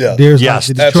scenes. Yeah. There's yes, like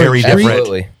the that's Detroit very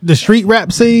different. The street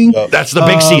rap scene. That's the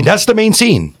big scene. That's the main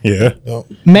scene. Yeah.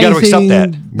 Main you got to accept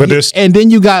that. But there's and then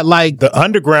you got like the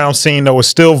underground scene though is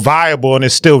still viable and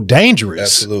it's still dangerous.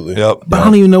 Absolutely. Yep. But I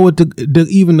don't even know what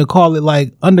to call it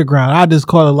like underground. I just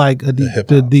call it like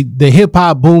the hip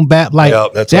hop boom bap like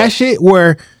that shit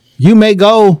where you may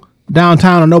go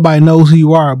downtown and nobody knows who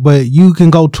you are, but you can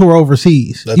go tour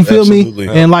overseas. You feel me?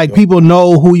 And like people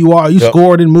know who you are. You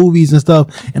scored in movies and stuff.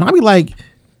 And I'll be like,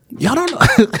 y'all don't know.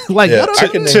 Like y'all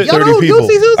don't know.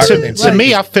 To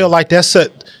me, I feel like that's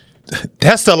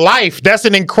the life. That's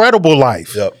an incredible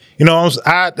life. Yep. You know,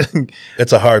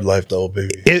 it's a hard life though,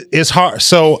 baby. It's hard.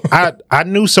 So I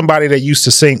knew somebody that used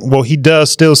to sing. Well, he does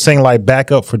still sing like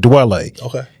backup for Dwelle.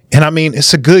 Okay. And I mean,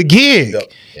 it's a good gig. Yep.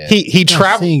 Yeah. He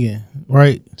traveled.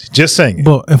 right? Just singing.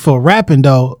 But and for rapping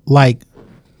though, like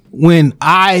when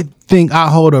I think I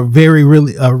hold a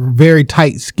very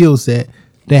tight skill set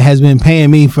that has been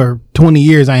paying me for 20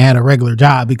 years, I ain't had a regular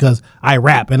job because I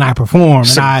rap and I perform.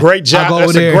 It's and a great job.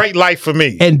 That's a great life for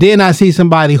me. And then I see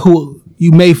somebody who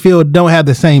you may feel don't have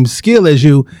the same skill as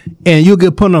you, and you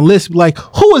get put on a list like,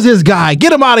 who is this guy?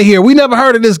 Get him out of here. We never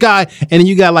heard of this guy. And then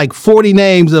you got like 40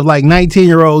 names of like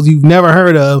 19-year-olds you've never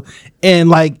heard of, and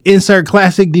like insert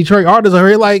classic Detroit artists are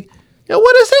here like, yo,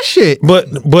 what is this shit? But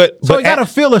so you gotta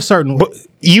feel a certain way.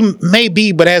 You may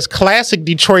be, but as classic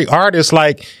Detroit artists,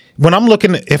 like when I'm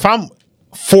looking, if I'm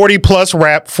 40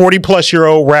 plus year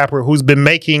old rapper who's been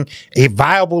making a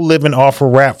viable living off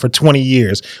of rap for 20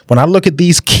 years. When I look at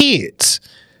these kids,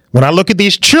 when I look at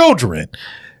these children,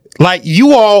 like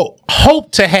you all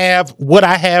hope to have what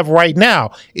I have right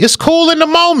now. It's cool in the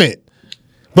moment.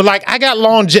 But like I got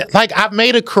like I've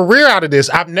made a career out of this.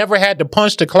 I've never had to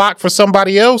punch the clock for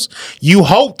somebody else. You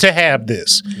hope to have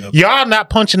this. Yep. Y'all not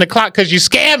punching the clock because you're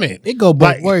scamming. It go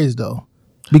both ways though.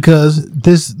 Because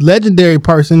this legendary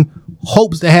person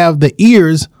hopes to have the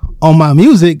ears on my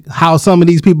music, how some of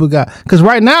these people got. Because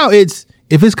right now, if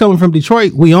it's coming from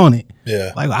Detroit, we own it.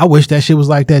 Yeah. Like, I wish that shit was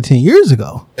like that 10 years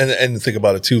ago. And think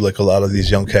about it, too. Like, a lot of these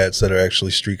young cats that are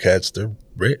actually street cats, they're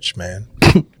rich, man.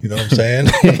 You know what I'm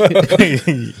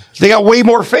saying? They got way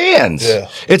more fans. Yeah.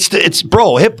 It's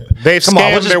bro, hip. They've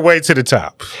scammed their way to the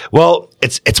top. Well,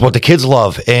 it's what the kids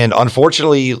love. And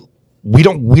unfortunately, we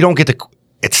don't get to,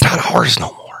 it's not ours no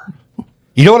more.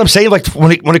 You know what I'm saying? Like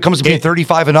when it comes to being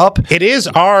 35 and up, it is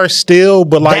ours still,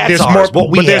 but like that's there's ours. more.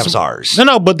 What we have is ours.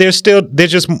 No, but there's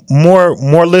just more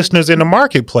listeners in the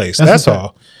marketplace. That's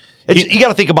all. You got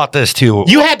to think about this too.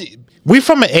 We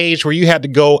from an age where you had to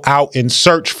go out and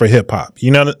search for hip hop.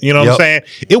 You know what I'm saying?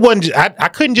 It wasn't. I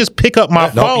couldn't just pick up my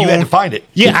phone. You had to find it.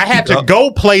 Yeah, I had to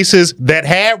go places that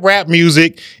had rap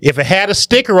music. If it had a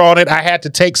sticker on it, I had to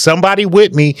take somebody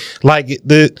with me. Like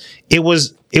it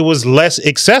was less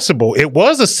accessible. It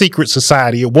was a secret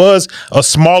society. It was a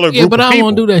smaller group of people. Yeah, but I don't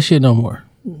want to do that shit no more.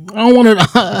 I don't want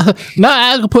to.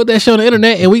 Now I can put that shit on the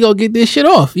internet and we go get this shit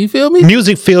off. You feel me?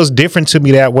 Music feels different to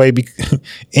me that way.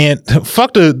 And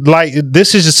fuck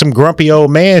this is just some grumpy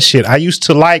old man shit. I used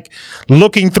to like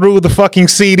looking through the fucking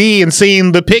CD and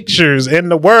seeing the pictures and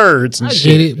the words and I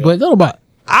shit. get it, but nobody.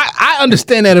 I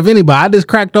understand that of anybody. I just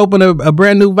cracked open a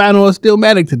brand new vinyl of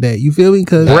Stillmatic today. You feel me?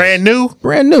 Brand new?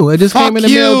 Brand new. It just came in the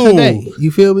mail today. You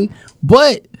feel me?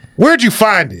 But where'd you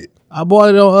find it? I bought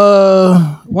it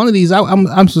on one of these.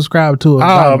 I'm subscribed to it.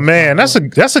 Oh man, that's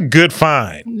a good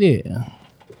find. Yeah,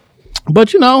 but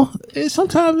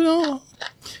sometimes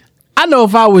I know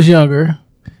if I was younger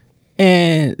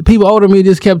and people older than me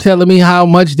just kept telling me how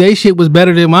much they shit was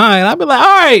better than mine, I'd be like,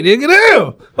 all right, nigga,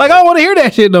 damn. Like I don't want to hear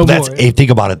that shit no more. Hey, think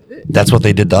about it. That's what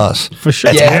they did to us. For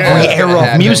sure. That's every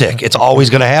era of music. It's always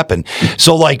going to happen.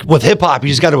 So like with hip hop, you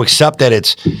just got to accept that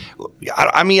it's.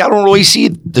 I mean, I don't really see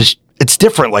this. It's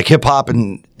different, like hip hop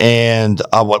and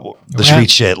what the street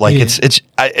shit. Like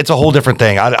it's a whole different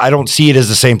thing. I don't see it as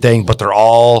the same thing, but they're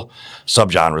all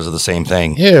subgenres of the same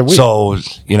thing. Yeah. Still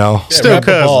rap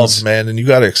evolves, man, and you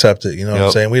got to accept it. You know what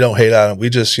I'm saying? We don't hate on it.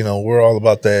 We just, we're all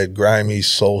about that grimy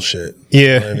soul shit. Yeah. You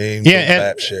know what I mean? Yeah.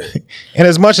 Rap shit. And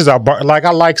as much as I like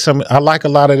a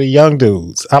lot of the young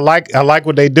dudes. I like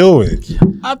what they doing.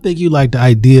 I think you like the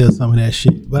idea of some of that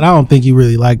shit, but I don't think you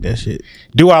really like that shit.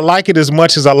 Do I like it as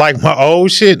much as I like my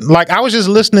old shit? Like I was just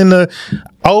listening to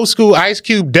old school Ice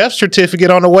Cube Death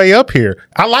Certificate on the way up here.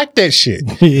 I like that shit.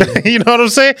 Yeah. You know what I'm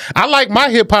saying? I like my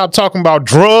hip hop talking about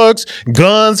drugs,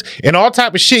 guns, and all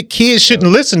type of shit kids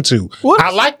shouldn't listen to.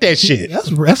 I like that shit.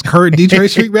 That's current Detroit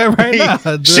street rap right now.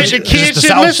 Shit the kids should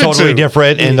sound's listen totally to.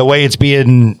 different, and the way it's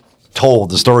being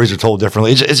told, the stories are told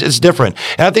differently. It's different,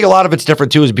 and I think a lot of it's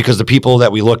different too, is because the people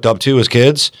that we looked up to as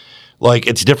kids. Like,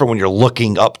 it's different when you're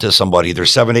looking up to somebody. They're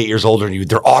 7, 8 years older than you.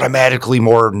 They're automatically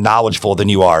more knowledgeable than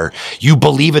you are. You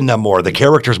believe in them more. The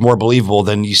character's more believable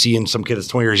than you see in some kid that's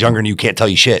 20 years younger and you can't tell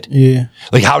you shit. Yeah.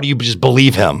 Like, how do you just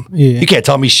believe him? Yeah. You can't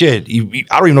tell me shit.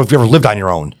 I don't even know if you ever lived on your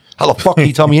own. How the fuck can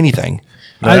you tell me anything?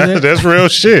 That's real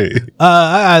shit.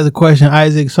 I have a question,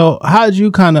 Isaac. So, how did you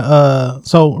kind of,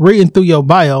 reading through your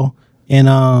bio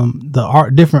and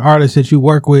different artists that you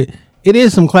work with, it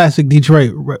is some classic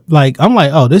Detroit. Like I'm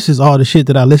like, oh, this is all the shit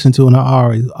that I listen to and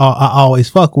I always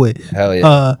fuck with. Hell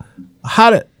yeah.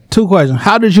 Two questions.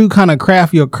 How did you kind of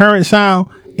craft your current sound?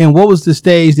 And what was the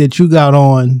stage that you got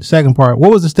on? Second part. What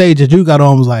was the stage that you got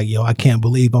on? Was like, yo, I can't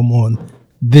believe I'm on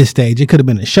this stage. It could have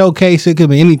been a showcase. It could have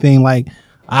been anything. Like,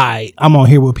 I'm on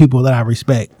here with people that I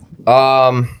respect.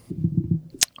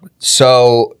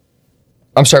 So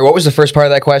I'm sorry, what was the first part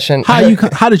of that question? How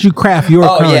did you craft your?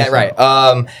 Oh current yeah, song?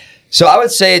 right. So I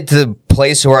would say the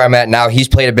place where I'm at now, he's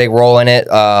played a big role in it.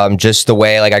 Just the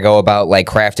way like I go about like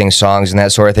crafting songs and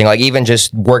that sort of thing. Like even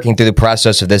just working through the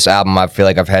process of this album, I feel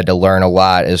like I've had to learn a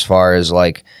lot as far as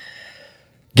like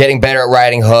getting better at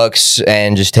writing hooks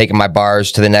and just taking my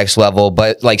bars to the next level.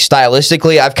 But like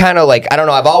stylistically, I've kind of like, I don't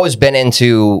know, I've always been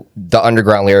into the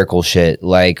underground lyrical shit.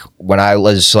 Like when I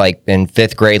was like in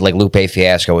 5th grade, like Lupe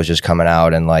Fiasco was just coming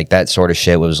out and like that sort of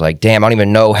shit was like, damn, I don't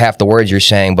even know half the words you're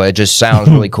saying, but it just sounds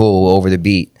really cool over the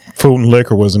beat. Food and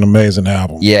Liquor was an amazing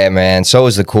album. Yeah, man. So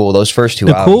is The Cool. Those first 2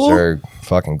 albums are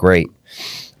fucking great.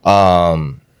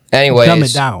 Anyways, Dumb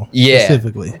It Down,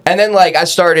 specifically. And then like I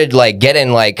started like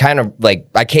getting like kind of like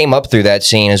I came up through that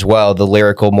scene as well, the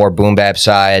lyrical, more boom bap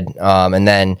side, and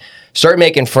then started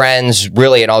making friends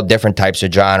really in all different types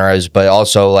of genres, but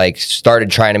also like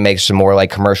started trying to make some more like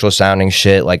commercial sounding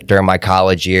shit like during my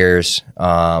college years,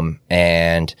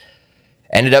 and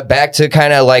ended up back to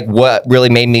kind of like what really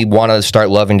made me want to start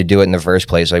loving to do it in the first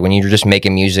place. Like when you're just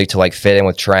making music to like fit in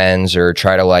with trends or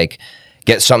try to like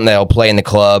get something that'll play in the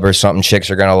club or something chicks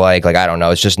are gonna like I don't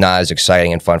know, it's just not as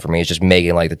exciting and fun for me. It's just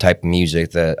making like the type of music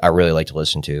that I really like to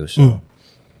listen to. So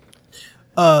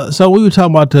So we were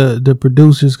talking about the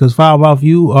producers, because Foul Mouth,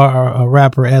 you are a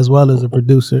rapper as well as a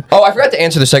producer. Oh, I forgot to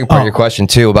answer the second part of your question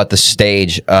too about the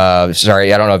stage.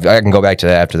 Sorry, I don't know if I can go back to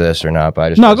that after this or not, but I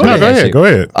just Go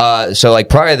ahead. So like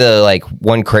probably the like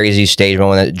one crazy stage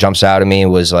moment that jumps out at me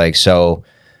was like, so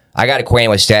I got acquainted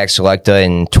with Static Selecta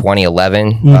in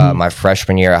 2011, my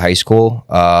freshman year of high school.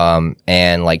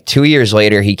 And like 2 years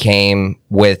later, he came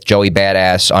with Joey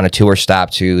Badass on a tour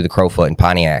stop to the Crowfoot in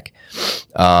Pontiac.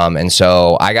 And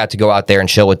so I got to go out there and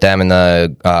chill with them in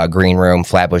the green room,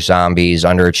 Flatbush Zombies,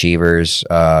 Underachievers,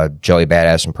 Joey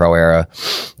Badass and Pro Era.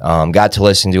 Got to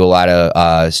listen to a lot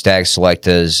of Static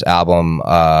Selecta's album.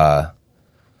 What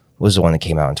was the one that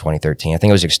came out in 2013? I think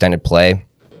it was Extended Play.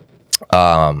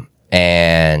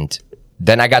 And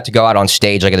then I got to go out on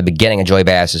stage, like at the beginning of Joey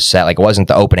Badass's set. Like it wasn't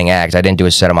the opening act. I didn't do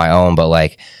a set of my own, but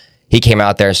like he came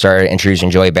out there and started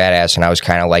introducing Joey Badass, and I was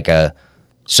kind of like a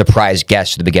surprise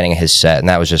guest at the beginning of his set, and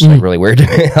that was just like really weird to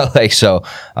me. Like, so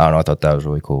I don't know. I thought that was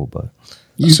really cool, but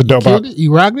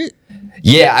You rocked it?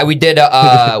 Yeah, we did.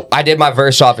 I did my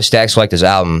verse off of Static Selecta's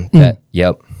album.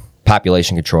 Yep,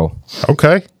 Population Control.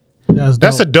 Okay.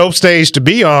 That's a dope stage to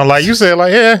be on. Like you said,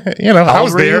 like, yeah, you know, I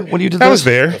was there. When you did I was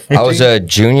there. I was a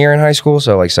junior in high school,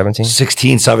 so like 17.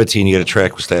 16, 17, you get a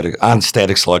track with Static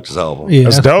Selecta's album. Yeah,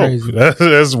 That's dope. crazy.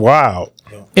 That's wild.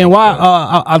 And why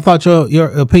I thought your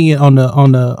opinion on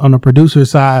the producer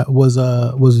side was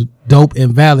dope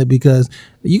and valid, because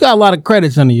you got a lot of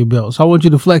credits under your belt. So I want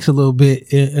you to flex a little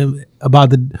bit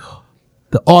about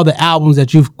all the albums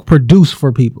that you've produced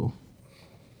for people.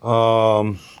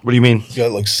 What do you mean? You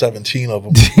got like 17 of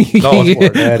them. No, it's more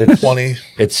than that. It's 20.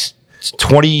 It's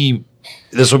 20.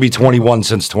 This will be 21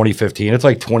 since 2015. It's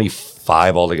like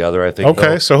 25 altogether, I think. Okay,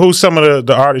 though. so who's some of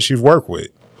the artists you've worked with?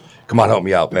 Come on, help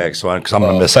me out, Pax, because I'm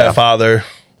going to miss Fat that. Father,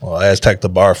 Aztec the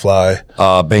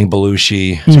Barfly. Bang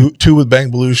Belushi. Two with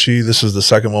Bang Belushi. This is the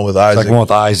second one with Isaac. Second one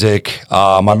with Isaac.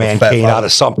 My man Fat Kane Father. out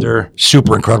of Sumter.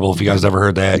 Super incredible if you guys ever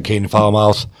heard that. Kane and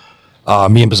Foulmouth.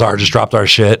 Me and Bizarre just dropped our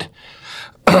shit.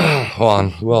 Hold on.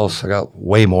 Who else? I got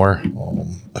way more.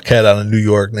 A cat out of New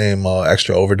York named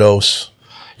Extra Overdose.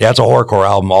 Yeah, it's a horrorcore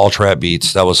album, all trap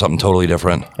beats. That was something totally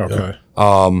different. Okay.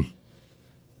 Well,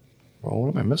 what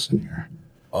am I missing here?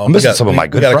 I'm missing some of my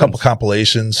good We got friends. a couple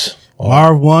compilations.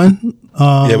 Marv one.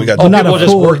 Yeah, we got people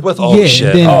just worked with? Oh, yeah,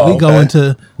 shit. Then we go okay.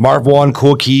 into Marv One,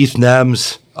 Cool Keith,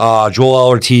 Nems, Joel L.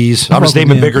 Ortiz. I'm just fuck with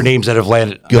naming Nems. bigger names that have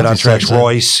landed good Guilty on tracks. Simpson.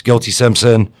 Royce, Guilty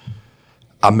Simpson.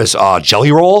 I miss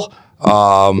Jelly Roll.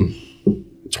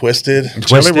 Twisted.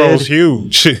 Jelly Roll's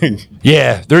huge.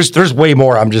 Yeah, there's way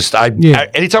more.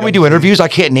 Anytime we do interviews, I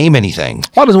can't name anything.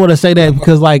 I just want to say that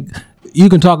because like you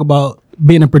can talk about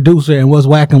being a producer and what's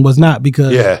whack and what's not,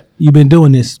 because you've been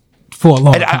doing this for a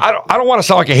long And time. I don't want to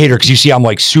sound like a hater, because you see I'm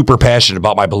like super passionate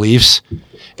about my beliefs.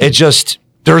 It just,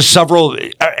 there's several,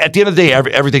 at the end of the day,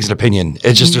 everything's an opinion.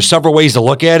 It's just, there's several ways to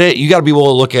look at it. You got to be able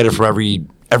to look at it from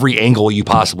every angle you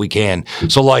possibly can.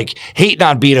 So like hating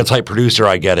on being a type producer,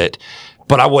 I get it.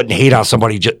 But I wouldn't hate on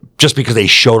somebody just because they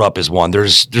showed up as one.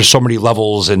 There's so many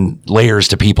levels and layers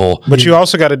to people. But you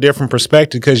also got a different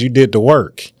perspective because you did the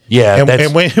work. Yeah,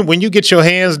 and when you get your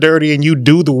hands dirty and you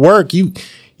do the work,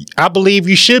 I believe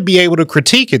you should be able to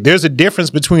critique it. There's a difference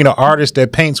between an artist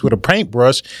that paints with a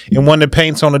paintbrush and one that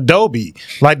paints on Adobe.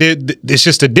 Like it's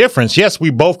just a difference. Yes,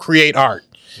 we both create art.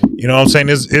 You know what I'm saying?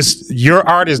 It's your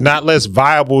art is not less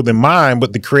viable than mine,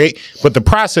 but the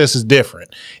process is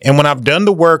different. And when I've done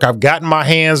the work, I've gotten my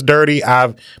hands dirty,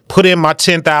 I've put in my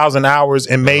 10,000 hours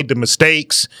and made the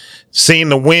mistakes, seen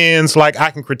the wins, like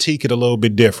I can critique it a little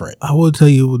bit different. I will tell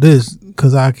you this,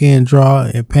 because I can draw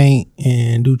and paint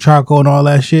and do charcoal and all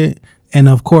that shit. And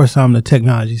of course, I'm the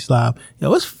technology slob.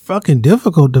 Yo, it's fucking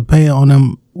difficult to paint on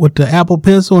them with the Apple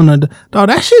Pencil and dog.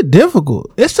 That shit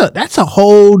difficult. That's a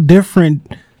whole different.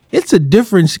 It's a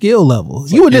different skill level.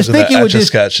 You would just think it would just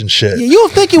sketch and shit. You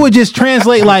would think it would just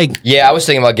translate like. Yeah, I was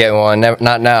thinking about getting one.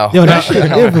 Not now. Yo, that shit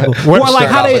difficult. Or like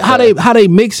how they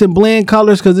mix and blend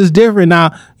colors, because it's different.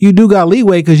 Now you do got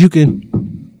leeway because you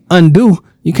can undo.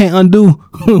 You can't undo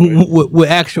with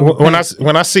actual. When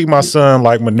I see my son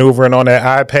like maneuvering on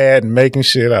that iPad and making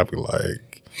shit, I'll be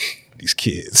like, these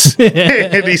kids,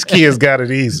 these kids got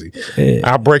it easy. Yeah.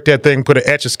 I'll break that thing, put an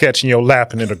Etch-a-Sketch in your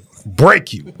lap, and it'll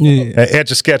break you. Yeah. An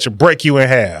Etch-a-Sketch will break you in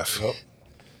half.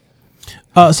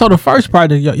 So the first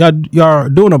project, y'all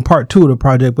doing a part 2 of the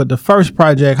project, but the first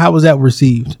project, how was that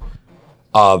received?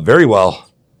 Very well,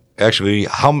 actually.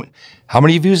 How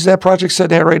many views is that project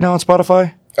sitting at right now on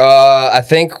Spotify? I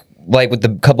think like with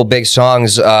the couple big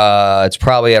songs, it's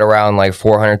probably at around like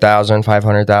 400,000,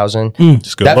 500,000.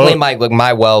 Definitely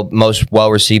my most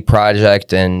well received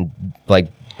project and like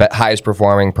highest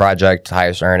performing project,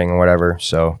 highest earning or whatever.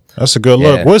 So that's a good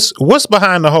look. What's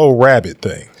behind the whole rabbit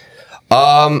thing?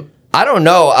 I don't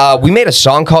know. We made a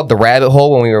song called The Rabbit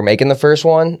Hole when we were making the first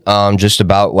one. Just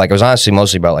about like, it was honestly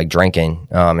mostly about like drinking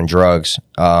and drugs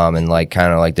and like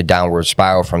kind of like the downward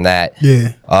spiral from that.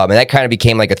 Yeah. And that kind of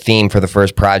became like a theme for the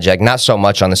first project. Not so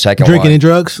much on the second one. Drinking and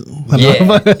drugs?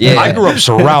 Yeah. I grew up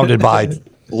surrounded by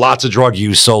lots of drug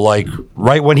use. So like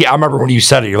right when I remember when you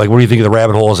said it, you're like, what do you think of The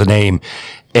Rabbit Hole as a name?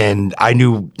 And I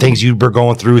knew things you were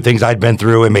going through, things I'd been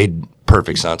through. It made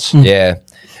perfect sense. Yeah.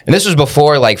 And this was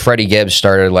before like Freddie Gibbs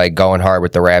started like going hard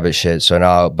with the rabbit shit. So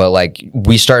now, but like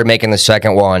we started making the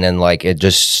second one and like it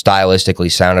just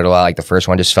stylistically sounded a lot like the first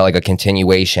one. Just felt like a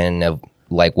continuation of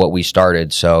like what we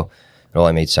started. So it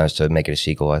only made sense to make it a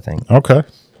sequel, I think. Okay.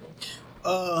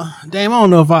 Dame, I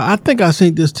don't know if I think I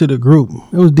sent this to the group.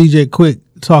 It was DJ Quick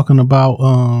talking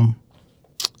about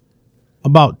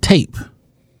tape.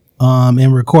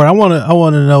 And record. I want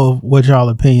to know what y'all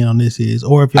opinion on this is,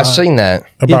 or if y'all, I've seen that.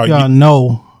 If y'all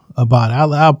know about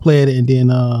it, I'll play it and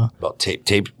then about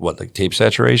tape. What, like tape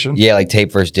saturation? Yeah, like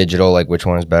tape versus digital. Like which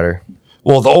one is better?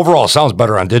 Well, the overall sounds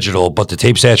better on digital, but the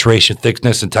tape saturation,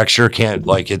 thickness, and texture can't.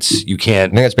 You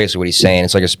can't. I think that's basically what he's saying.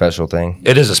 It's like a special thing.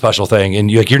 It is a special thing, and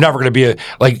you're never going to be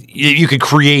you could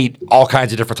create all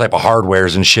kinds of different type of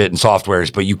hardwares and shit and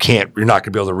softwares, but you're not going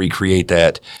to be able to recreate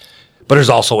that. But there's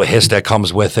also a hiss that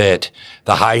comes with it.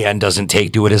 The high end doesn't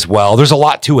do it as well. There's a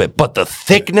lot to it, but the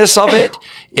thickness of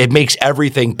it makes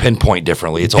everything pinpoint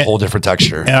differently. It's a whole different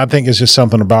texture. And I think it's just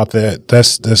something about that.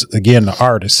 That's again the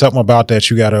art. It's something about that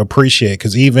you got to appreciate,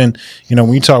 because even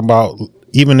when you talk about.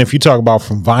 Even if you talk about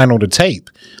from vinyl to tape,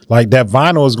 like that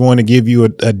vinyl is going to give you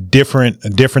a different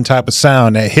type of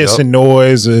sound, that hissing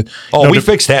noise. We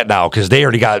fixed that now because they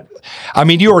already got. I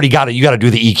mean, you already got it. You got to do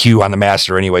the EQ on the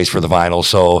master anyways for the vinyl.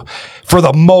 So for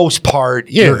the most part,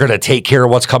 you're going to take care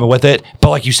of what's coming with it.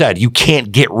 But like you said, you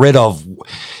can't get rid of. And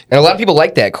a lot of people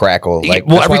like that crackle. Like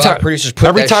every time producers put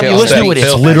every time you listen to it,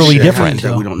 it's literally different.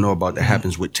 That we don't know about that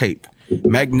happens with tape.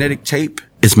 Magnetic tape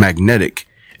is magnetic.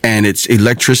 And it's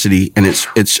electricity, and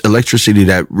it's electricity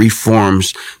that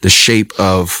reforms the shape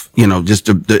of,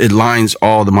 it lines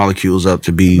all the molecules up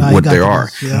to be what they are.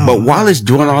 Yeah. But while it's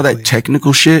doing all that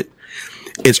technical shit,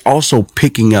 it's also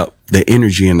picking up the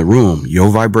energy in the room,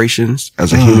 your vibrations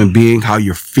as a human being, how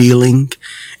you're feeling,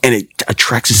 and it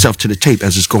attracts itself to the tape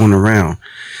as it's going around.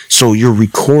 So you're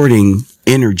recording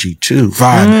energy too,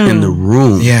 vibe in the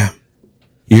room. Yeah.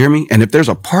 You hear me? And if there's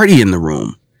a party in the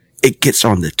room, it gets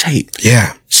on the tape.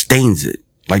 Yeah. Stains it.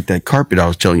 Like that carpet I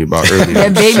was telling you about earlier.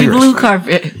 That baby blue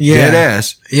carpet. Yeah. Dead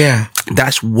ass. Yeah.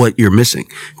 That's what you're missing.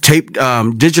 Tape,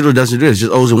 digital doesn't do it. It's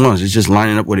just O's and ones. It's just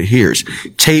lining up what it hears.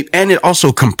 Tape, and it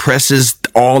also compresses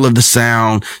all of the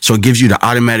sound. So it gives you the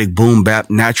automatic boom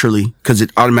bap naturally, because it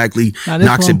automatically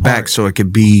knocks it back so it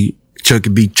could be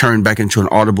turned back into an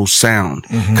audible sound.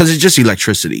 Because it's just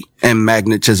electricity and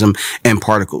magnetism and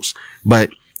particles.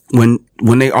 But when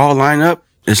they all line up,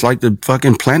 it's like the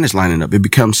fucking planets lining up. It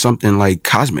becomes something like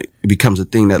cosmic. It becomes a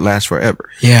thing that lasts forever.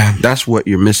 Yeah. That's what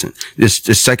you're missing. This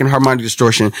second harmonic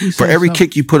distortion, for every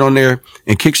kick you put on there,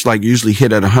 and kicks like usually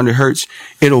hit at 100 hertz,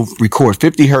 it'll record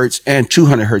 50 hertz and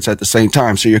 200 hertz at the same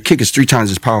time. So your kick is 3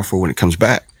 times as powerful when it comes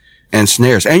back. And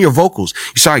snares. And your vocals.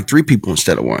 You sound like 3 people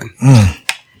instead of 1.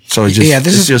 So it's just,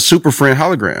 it's just Super Friend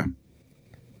hologram.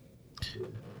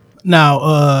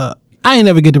 Now, I ain't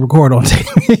never get to record on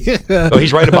tape. No,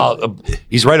 he's right about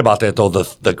that though.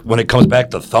 The when it comes back,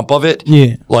 the thump of it.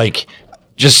 Yeah. Like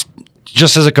just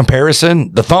as a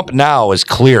comparison, the thump now is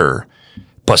clearer,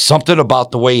 but something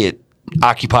about the way it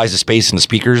occupies the space in the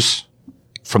speakers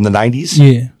from the 90s.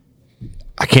 Yeah.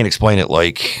 I can't explain it.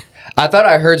 Like I thought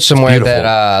I heard somewhere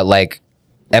that like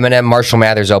Eminem Marshall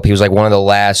Mathers LP was like one of the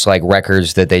last like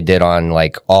records that they did on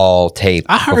like all tape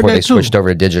before they switched over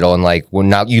to digital. And like when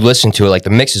now you listen to it, like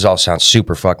the mixes all sound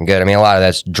super fucking good. I mean, a lot of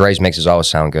that's Dre's mixes always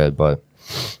sound good, but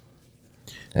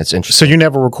it's interesting. So you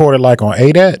never recorded like on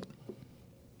ADAT?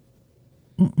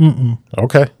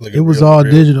 Okay. It was all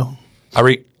digital.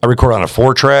 I record on a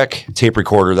 4-track tape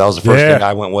recorder. That was the first thing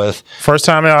I went with. First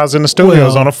time I was in the studio, I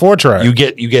was on a 4-track. You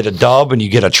get a dub and you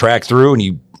get a track through and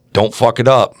you don't fuck it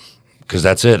up because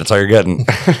that's it. That's all you're getting.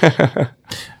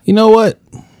 You know what?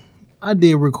 I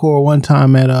did record one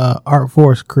time at Art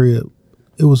Force crib.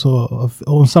 It was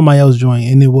on somebody else's joint,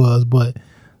 and it was, but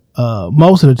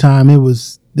most of the time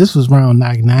this was around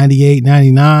like 98,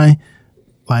 99.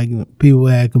 Like people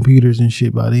had computers and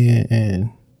shit by then, and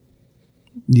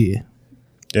yeah.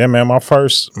 Yeah, man. My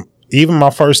first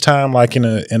time, like in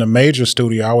a major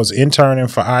studio, I was interning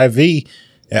for IV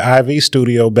at IV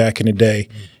Studio back in the day,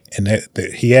 and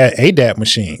he had ADAT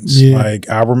machines. Yeah. Like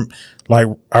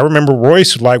I remember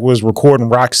Royce was recording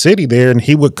Rock City there, and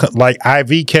he would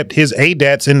IV kept his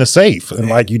ADATs in the safe, and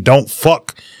like you don't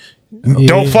fuck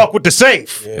with the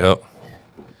safe. Yep.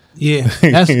 Yeah,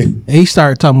 he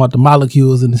started talking about the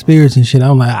molecules and the spirits and shit.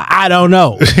 I'm like, I don't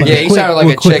know. Yeah, he sounded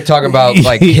like a chick talking about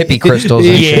like hippie crystals.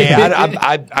 And shit.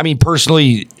 Yeah, I mean,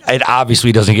 personally, it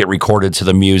obviously doesn't get recorded to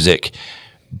the music.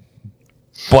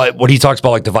 But when he talks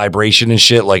about like the vibration and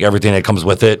shit, like everything that comes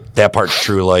with it, that part's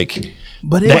true. Like,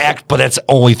 but that's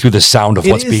only through the sound of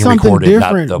what's being recorded. It's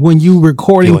something different when you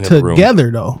recording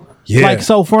together, though. Yeah. Like,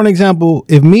 so for an example,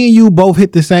 if me and you both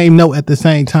hit the same note at the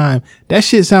same time, that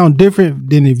shit sound different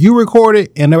than if you record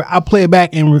it and I play it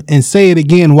back and say it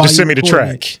again while you send me the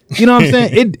track. You know what I'm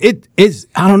saying? It's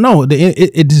I don't know.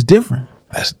 It is different.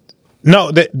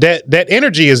 No, that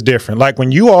energy is different. Like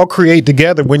when you all create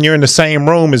together, when you're in the same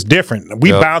room, is different.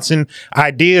 We bouncing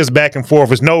ideas back and forth.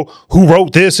 There's no who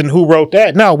wrote this and who wrote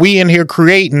that. No, we in here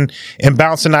creating and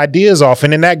bouncing ideas off.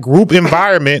 And in that group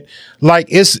environment, like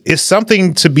it's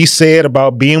something to be said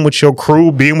about being with your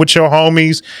crew, being with your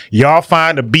homies. Y'all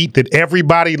find a beat that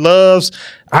everybody loves.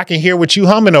 I can hear what you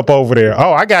humming up over there.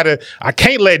 Oh, I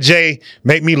can't let Jay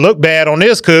make me look bad on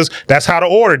this because that's how the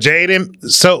order. Jay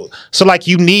didn't. So like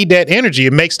you need that energy.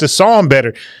 It makes the song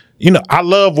better. You know, I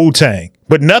love Wu-Tang,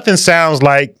 but nothing sounds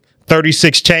like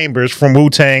 36 Chambers from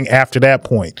Wu-Tang after that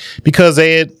point because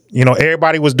they had,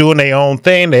 everybody was doing their own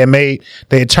thing. They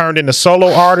had turned into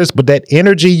solo artists, but that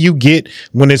energy you get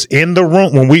when it's in the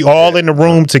room, when we all in the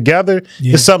room together,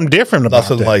 it's something different about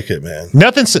Nothing that. like it,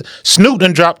 man. Snoop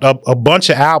done dropped a bunch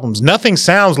of albums. Nothing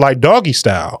sounds like Doggy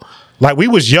Style. Like we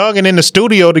was young and in the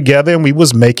studio together and we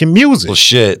was making music. Well,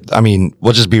 shit. I mean,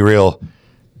 we'll just be real.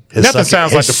 Nothing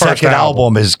sounds like the first second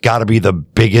album has got to be the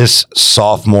biggest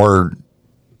sophomore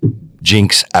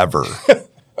jinx ever.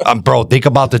 Bro, think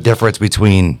about the difference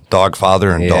between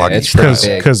Dogfather and Doggy Style.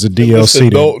 Because the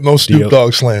DLC. No Snoop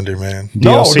Dogg slander, man.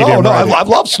 No. I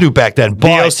love Snoop back then. But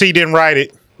DLC didn't write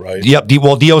it. Right. Yep.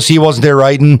 Well, DOC wasn't there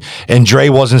writing, and Dre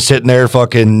wasn't sitting there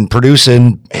fucking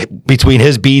producing between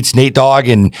his beats, Nate Dogg,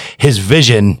 and his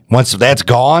vision. Once that's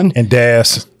gone, and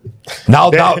Daz.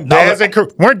 Now, weren't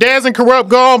Daz and Corrupt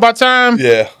gone by time?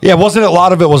 Yeah. Wasn't it a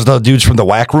lot of it was the dudes from the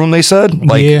Whack Room? They said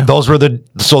those were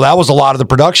so that was a lot of the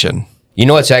production. You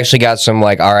know what's actually got some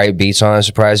like alright beats on it,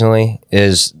 surprisingly,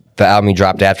 is the album he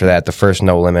dropped after that, the first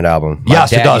No Limit album.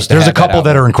 Yes, it does. There's a couple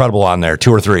that are incredible on there,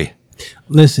 2 or 3.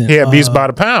 Listen, he had beats by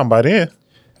the pound by then.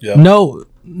 Yeah. No,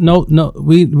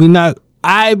 we not.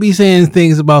 I be saying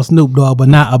things about Snoop Dogg, but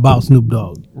not about Snoop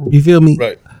Dogg. You feel me?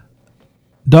 Right.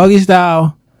 Doggy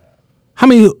Style. How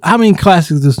many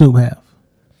classics does Snoop have?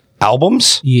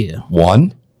 Albums? Yeah.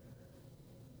 One.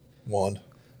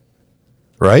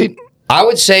 Right? I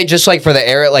would say just like for the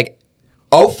era, like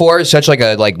 04 is such like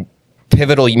a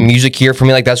pivotal music year for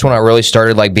me. Like that's when I really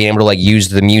started like being able to like use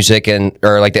the music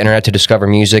or like the internet to discover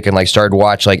music and like started to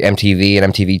watch like MTV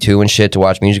and MTV2 and shit to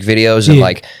watch music videos and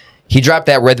like he dropped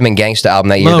that Rhythm and Gangsta album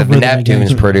that year that the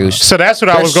Neptunes produced. So that's what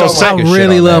I was going to say. I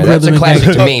really love Rhythm and Gangsta. That's a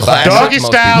classic to me. Doggy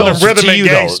Style and Rhythm and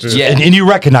Gangsta. Yeah. And you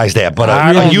recognize that, but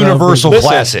a universal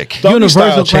classic.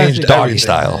 Universal changed Doggy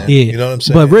Style. Yeah. You know what I'm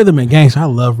saying? But Rhythm and Gangsta, I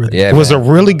love Rhythm. Yeah, it was a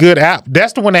really good app.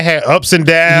 That's the one that had ups and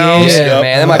downs. Yeah,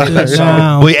 man. That might be the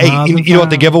song. Well, hey, you know what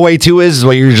the giveaway too is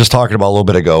what you were just talking about a little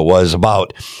bit ago was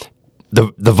about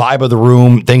the vibe of the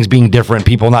room, things being different,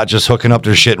 people not just hooking up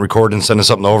their shit and recording and sending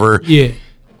something over. Yeah.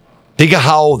 Think of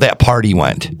how that party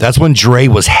went. That's when Dre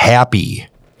was happy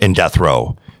in Death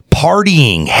Row.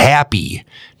 Partying, happy,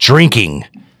 drinking,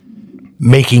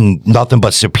 making nothing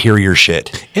but superior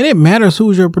shit. And it matters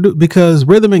who's your producer because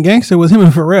Rhythm and Gangster was him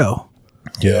and Pharrell.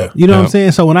 Yeah. You know what I'm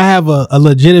saying? So when I have a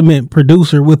legitimate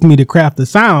producer with me to craft the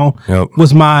sound,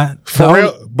 was my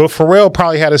But Pharrell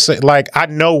probably had to say, like, I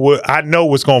know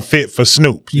what's gonna fit for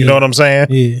Snoop. You know what I'm saying?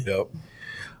 Yeah. Yep.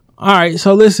 All right.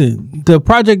 So listen, the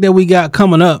project that we got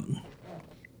coming up,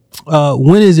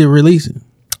 when is it releasing?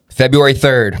 February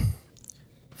 3rd.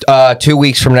 2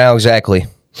 weeks from now, exactly.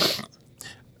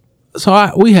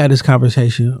 So we had this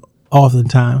conversation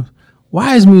oftentimes.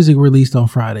 Why is music released on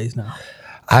Fridays now?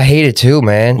 I hate it too,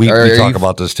 man. We talk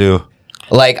about this too.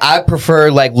 Like, I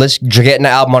prefer, like, getting the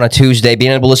album on a Tuesday,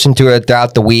 being able to listen to it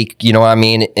throughout the week, you know what I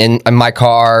mean, in my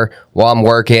car while I'm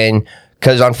working.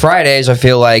 Because on Fridays, I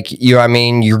feel like, you know what I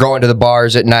mean, you're going to the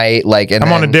bars at night. Like, and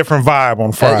I'm on a different vibe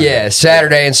on Friday. Yeah,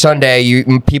 Saturday and Sunday,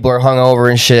 people are hungover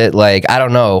and shit. Like, I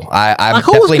don't know. I Like,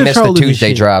 definitely miss the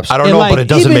Tuesday drops. I don't And know, like, but it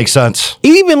doesn't even- make sense.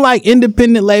 Even like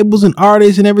independent labels and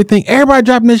artists and everything, everybody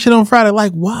dropping this shit on Friday.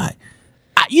 Like, why?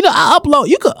 You could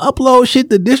upload shit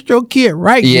to DistroKid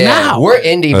right now. We're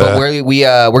indie, but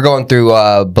we're going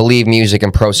through Believe Music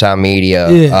and Pro Sound Media.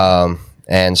 Yeah.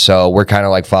 And so we're kind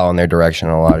of like following their direction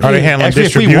on a lot of Are shit. they handling Actually,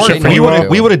 if we distribution weren't, for you?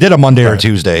 we would have did a Monday or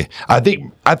Tuesday. I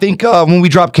think when we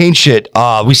dropped Kane shit,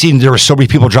 we seen there were so many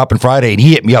people dropping Friday, and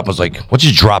he hit me up and was like, "Let's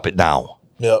just drop it now."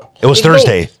 Yep. It was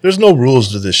Thursday. There's no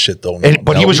rules to this shit though.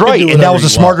 But he was right, and that was a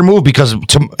smarter move because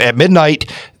at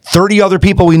midnight, 30 other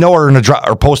people we know are going to drop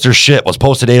or post their shit was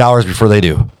posted 8 hours before they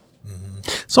do.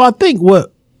 So I think it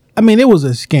was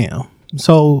a scam.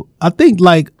 So I think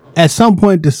like at some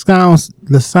point the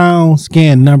sound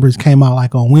scan numbers came out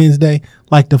like on Wednesday,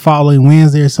 like the following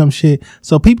Wednesday or some shit.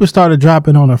 So people started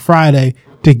dropping on a Friday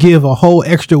to give a whole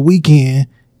extra weekend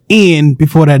in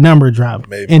before that number dropped.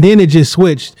 Maybe. And then it just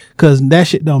switched because that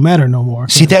shit don't matter no more.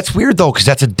 See, that's weird though, because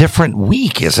that's a different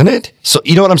week, isn't it? So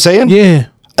you know what I'm saying? Yeah.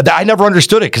 I never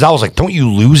understood it because I was like, don't you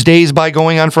lose days by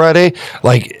going on Friday?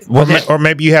 Like, Or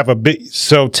maybe you have a big,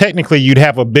 so technically you'd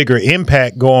have a bigger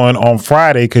impact going on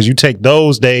Friday because you take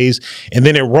those days and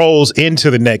then it rolls into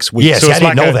the next week. Yeah, so see, it's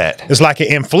I didn't know that. It's like an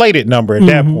inflated number at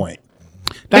that point.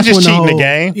 They're just cheating the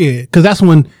game. Yeah, because that's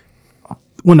when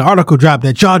the article dropped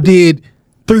that y'all did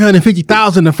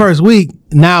 350,000 the first week.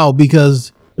 Now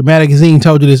because the magazine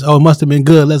told you this, it must have been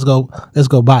good. Let's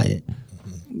go buy it.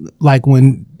 Like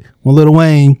when Lil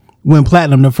Wayne went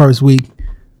platinum the first week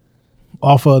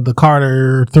off of the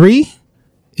Carter 3,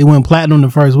 it went platinum the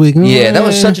first week. Yeah, that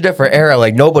was such a different era.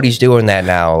 Like, nobody's doing that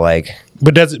now. Like,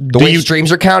 but the way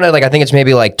streams are counted, like, I think it's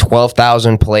maybe like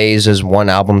 12,000 plays as one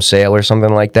album sale or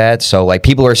something like that. So, like,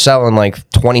 people are selling like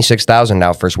 26,000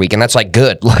 now first week, and that's like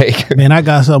good. Like, man, I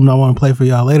got something I want to play for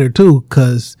y'all later too,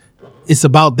 because it's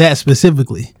about that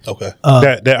specifically. Okay.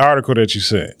 That article that you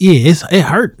said. Yeah,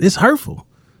 it's hurtful.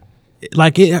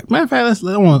 Like, matter of fact,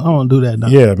 I want to do that now.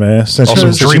 Yeah, man. Since some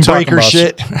you're Dream talking Breaker about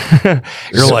shit.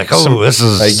 You're like, this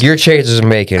is like, your chances of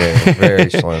making it very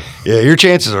slim. Yeah, your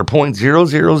chances are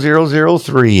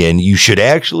 0.00003, and you should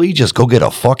actually just go get a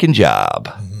fucking job.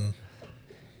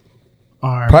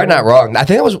 All right. Probably not wrong. I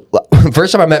think that was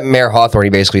first time I met Mayor Hawthorne.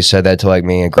 He basically said that to like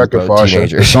me and a group of The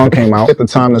teenagers. song came out. At the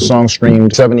time, the song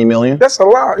streamed 70 million. That's a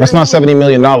lot. That's not $70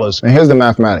 million. And here's the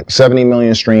mathematics. 70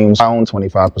 million streams. I own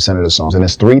 25% of the songs. And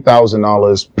it's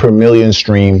 $3,000 per million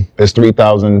stream. It's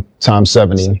 3,000 times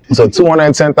 70. So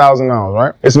 $210,000,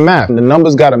 right? It's math. The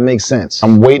numbers got to make sense.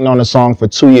 I'm waiting on the song for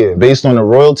 2 years. Based on the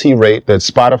royalty rate that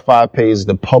Spotify pays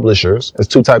the publishers, there's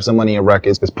two types of money in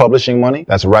records. There's publishing money,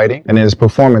 that's writing, and there's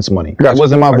performance money. That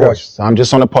wasn't my voice. So I'm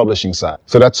just on the publishing side.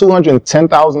 So that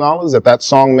 $210,000 that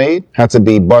song made had to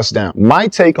be bust down. My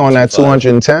take on that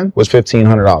 210 was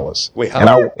 $1,500. Wait,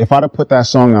 how? And if I'd have put that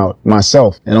song out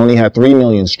myself and only had 3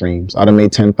 million streams, I'd have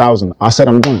made 10,000. I said,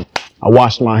 I'm done. I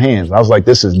washed my hands. I was like,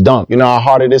 this is dumb. You know how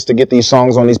hard it is to get these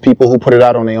songs on these people who put it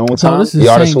out on their own time? this is The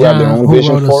artists St. who have their John own who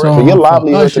vision wrote a for it. song For your for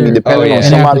livelihood to be Usher. dependent on And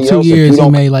somebody after else. 2 if years, you he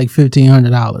don't made like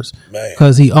 $1,500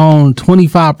 because he owned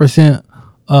 25%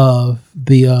 of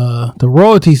the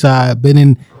royalty side. But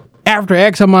then after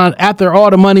X amount, after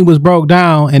all the money was broke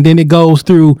down, and then it goes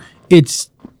through this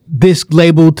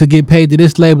label to get paid to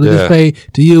this label to get paid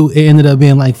to you, it ended up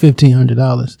being like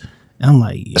 $1,500. I'm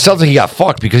like, It sounds like he got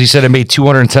fucked because he said it made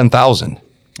 210,000.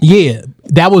 yeah,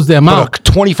 that was the amount. But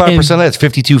 25% of that's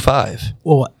 52.5.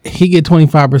 Well, he get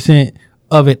 25%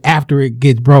 of it after it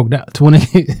gets broke down.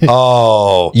 20.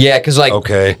 Oh, Yeah, because like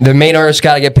Okay. the main artist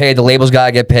got to get paid, the label's got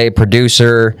to get paid,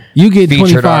 producer, You get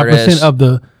featured 25% artist. of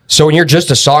the So when you're just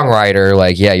a songwriter,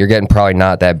 like, yeah, you're getting probably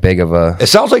not that big of a. It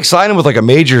sounds like signing with like a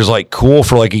major is like cool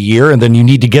for like a year, and then you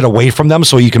need to get away from them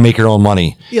so you can make your own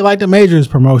money. Yeah, like the majors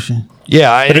promotion.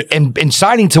 Yeah, and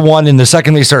signing to one, and the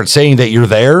second they start saying that you're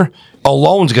there,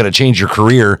 alone's going to change your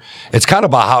career. It's kind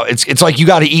of about how it's like you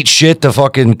got to eat shit to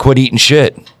fucking quit eating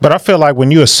shit. But I feel like when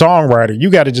you're a songwriter, you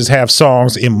got to just have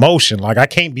songs in motion. Like I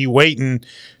can't be waiting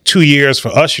 2 years for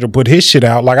Usher to put his shit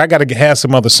out. Like I got to have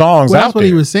some other songs Well, out that's what there.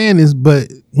 he was saying is,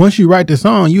 but once you write the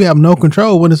song, you have no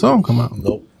control when the song come out.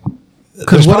 Nope.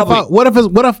 Because what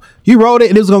if you wrote it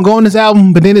and it was gonna go on this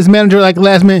album, but then this manager like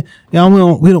last minute, yeah,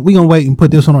 we gonna wait and put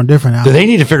this one on a different album. They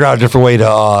need to figure out a different way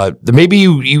to maybe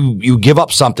you give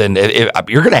up something.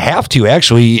 You're going to have to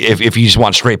actually if you just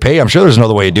want straight pay. I'm sure there's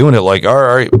another way of doing it. Like, all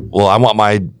right, well, I want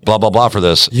my blah blah blah for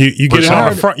this. You get it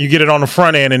on the front. You get it on the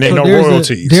front end, and then no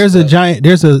royalties. There's a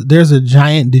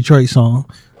giant Detroit song.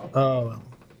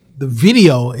 The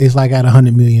video is like at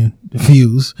 100 million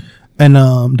views. And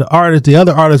the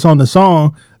other artists on the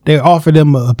song, they offered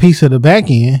them a piece of the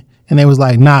back end, and they was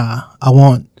like, "Nah, I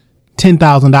want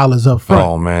 $10,000 up front."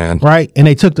 Oh man, right? And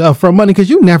they took the upfront money because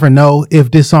you never know if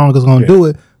this song is going to do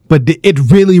it. But it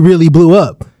really, really blew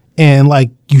up, and like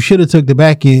you should have took the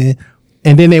back end.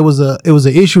 And then it was an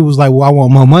issue. It was like, well, I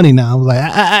want more money now. I was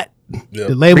like,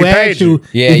 the label asked you,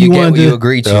 if you get wanted what you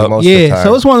agree to most of the time.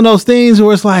 So it's one of those things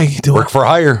where it's like, work for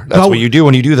hire. That's what you do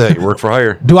when you do that. You work for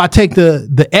hire. Do I take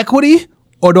the equity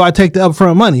or do I take the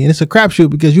upfront money? And it's a crapshoot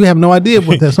because you have no idea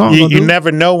what that song. You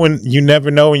never know when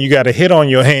you got a hit on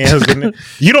your hands, and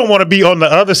you don't want to be on the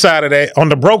other side of that, on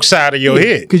the broke side of your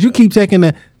hit, because you keep taking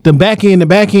the back end, the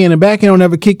back end will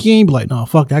never kick you in. Be like, no,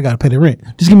 fuck that, I gotta pay the rent.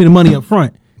 Just give me the money up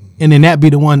front, and then that be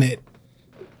the one that.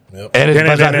 Yep. And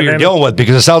that's what you're dealing with,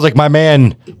 because it sounds like my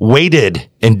man waited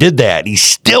and did that. He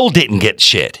still didn't get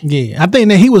shit. Yeah, I think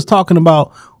that he was talking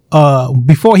about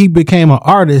before he became an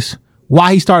artist,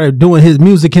 why he started doing his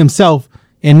music himself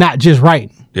and not just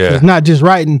writing. Yeah, it's not just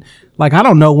writing. Like, I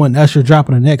don't know when Usher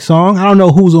dropping the next song. I don't know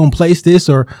who's gonna place this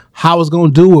or how it's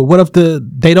gonna do, or what if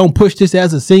they don't push this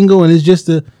as a single and it's just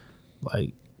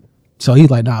like. So he's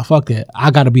like, nah, fuck that.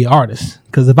 I gotta be an artist,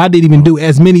 because if I didn't even do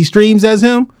as many streams as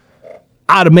him,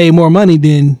 I'd have made more money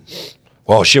than.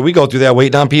 Well, shit, we go through that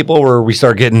waiting on people where we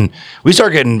start getting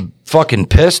fucking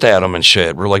pissed at them and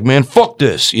shit. We're like, man, fuck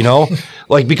this, you know?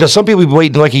 Like, because some people be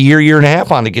waiting like a year and a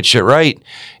half on to get shit right.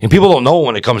 And people don't know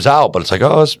when it comes out, but it's like,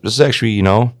 oh, this is actually,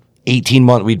 18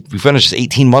 months. We finished this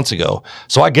 18 months ago.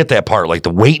 So I get that part. Like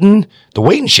the waiting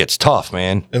shit's tough,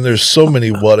 man. And there's so many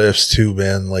what ifs too,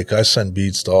 man. Like I send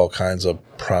beats to all kinds of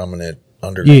prominent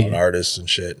underground artists and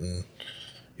shit. And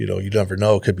you never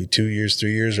know. It could be 2 years,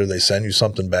 3 years, or they send you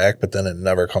something back, but then it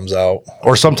never comes out.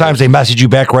 Or sometimes they message you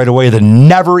back right away that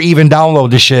never even download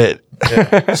the shit.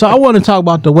 Yeah. So I want to talk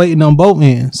about the waiting on both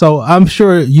ends. So I'm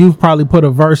sure you've probably put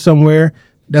a verse somewhere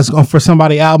that's going for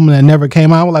somebody's album that never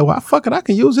came out. We're like, well, fuck it, I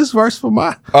can use this verse for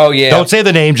my. Oh yeah. Don't say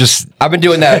the name. Just I've been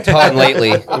doing that a ton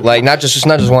lately. Like not just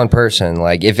one person.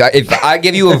 Like if I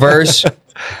give you a verse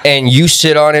and you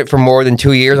sit on it for more than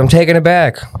 2 years, I'm taking it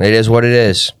back. It is what it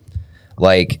is.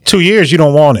 Like 2 years, you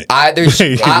don't want it.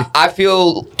 I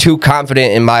feel too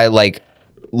confident in my like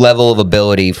level of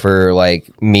ability for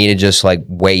like me to just like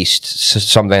waste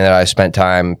something that I spent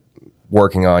time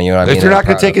working on. You know what I mean? If you're not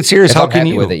going to take it serious, how can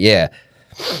you? With it, yeah.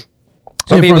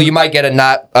 Some people you might get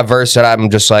a verse that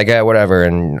I'm just like, whatever,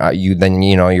 and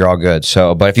you're all good.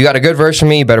 So, but if you got a good verse from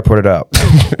me, you better put it up.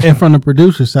 And from the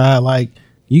producer side, like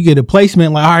you get a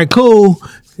placement, like all right, cool,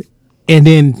 and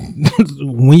then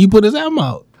when you put his album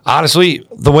out. Honestly,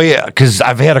 the way, because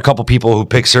I've had a couple people who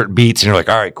pick certain beats and you're like,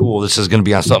 all right, cool, this is going to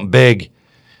be on something big.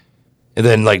 And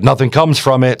then like nothing comes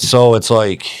from it. So it's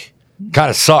like, kind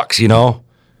of sucks, Do you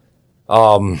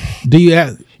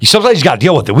have, sometimes you got to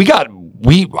deal with it.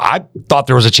 I thought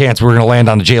there was a chance we were going to land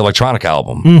on the Jay Electronica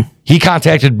album. He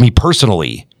contacted me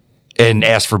personally and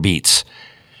asked for beats.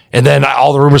 And then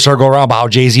all the rumors started going around about how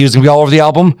Jay-Z was going to be all over the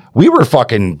album. We're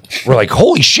like,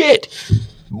 holy shit.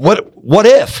 What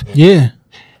if? Yeah.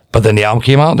 But then the album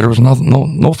came out, there was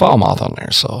no foul mouth on there.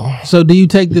 So do you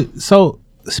take the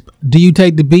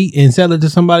beat and sell it to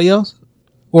somebody else,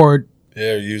 or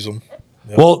use them?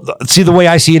 Yep. Well, see, the way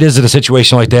I see it is in a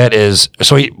situation like that is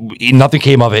so he nothing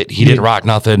came of it. He didn't rock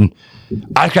nothing.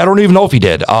 I don't even know if he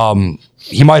did.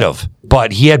 He might have,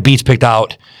 but he had beats picked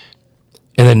out,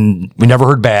 and then we never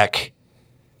heard back.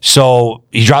 So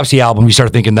he drops the album. You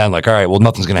start thinking then like, all right, well,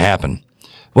 nothing's gonna happen.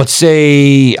 Let's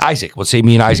say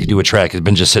me and Isaac do a track. It's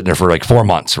been just sitting there for like 4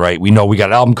 months, right? We know we got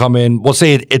an album coming. We'll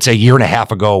say it's a year and a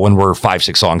half ago when we're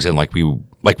 5-6 songs in, like we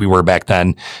were back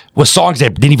then, with songs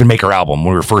that didn't even make our album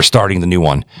when we were first starting the new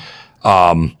one.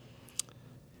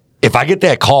 if I get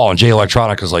that call and Jay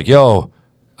Electronica's like, yo,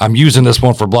 I'm using this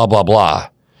one for blah, blah, blah.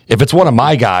 If it's one of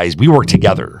my guys, we work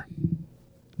together,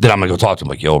 then I'm going to go talk to him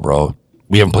like, yo, bro,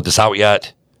 we haven't put this out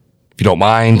yet. If you don't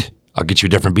mind, I'll get you a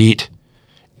different beat.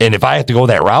 And if I have to go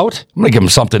that route, I'm going to give him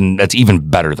something that's even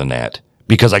better than that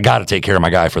because I got to take care of my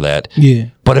guy for that. Yeah.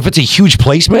 But if it's a huge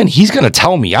placement, he's going to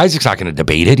tell me. Isaac's not going to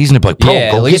debate it. He's going to be like, bro,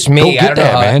 Yeah, go at least get, me. go I get don't know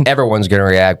that, how man. everyone's gonna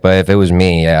react, but if it was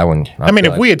me, I wouldn't. I mean,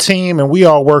 if we a team and we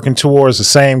all working towards the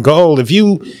same goal, if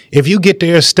you get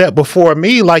there a step before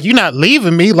me, like you're not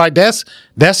leaving me, like that's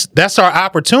our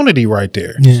opportunity right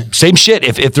there. Yeah. Same shit.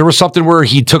 If there was something where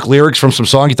he took lyrics from some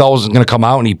song he thought was going to come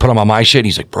out and he put them on my shit, and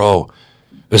he's like, bro,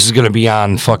 this is going to be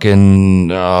on fucking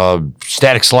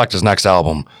Static Selecta's next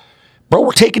album. Bro,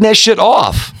 we're taking that shit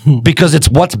off because it's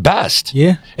what's best.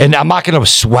 Yeah. And I'm not going to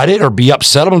sweat it or be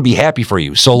upset. I'm going to be happy for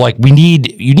you. So like you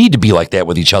need to be like that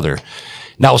with each other.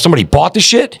 Now, if somebody bought the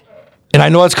shit and I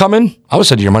know it's coming, I would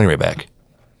send you your money right back.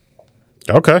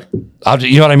 Okay.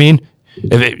 You know what I mean?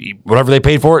 Whatever they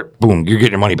paid for it, boom, you're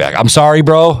getting your money back. I'm sorry,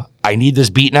 bro. I need this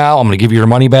beat now. I'm going to give you your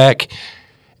money back.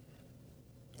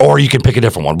 Or you can pick a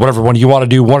different one. Whatever one you want to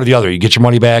do, one or the other. You get your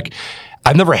money back.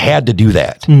 I've never had to do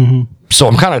that. Mm-hmm. So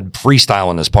I'm kind of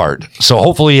freestyling this part. So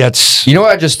hopefully that's... You know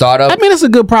what I just thought of? I mean, it's a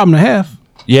good problem to have.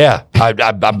 Yeah.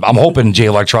 I'm hoping Jay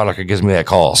Electronica gives me that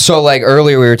call. So like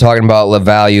earlier we were talking about the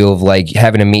value of like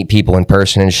having to meet people in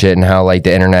person and shit and how like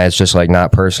the internet is just like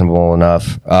not personable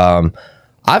enough.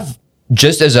 I've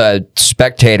just as a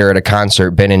spectator at a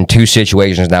concert been in two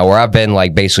situations now where I've been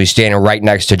like basically standing right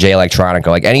next to Jay Electronica.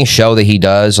 Like any show that he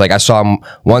does, like I saw him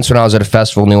once when I was at a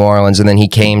festival in New Orleans, and then he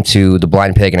came to the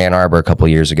Blind Pig in Ann Arbor a couple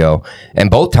years ago.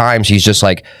 And both times he's just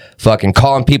like fucking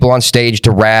calling people on stage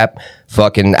to rap,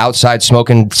 fucking outside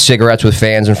smoking cigarettes with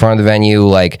fans in front of the venue.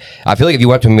 Like I feel like if you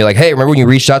went to him and be like, hey, remember when you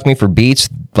reached out to me for beats?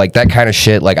 Like that kind of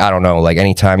shit. Like I don't know. Like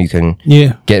anytime you can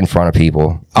get in front of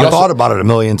people. I thought about it a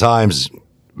million times.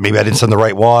 Maybe I didn't send the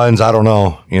right ones. I don't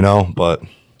know, but.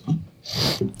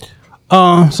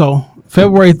 So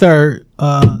February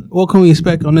 3rd, what can we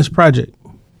expect on this project?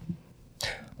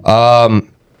 A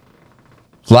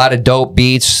lot of dope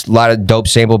beats, a lot of dope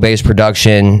sample-based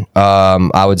production.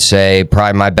 I would say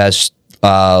probably my best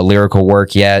lyrical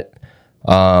work yet.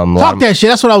 Talk that shit.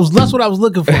 That's what I was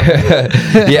looking for.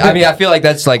 Yeah, I mean, I feel like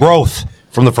that's like growth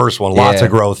from the first one. Lots of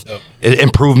growth,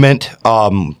 improvement.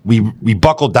 We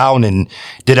buckled down and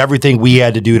did everything we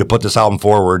had to do to put this album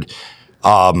forward.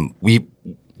 We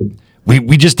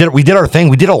just did our thing.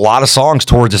 We did a lot of songs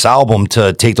towards this album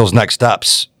to take those next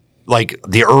steps. Like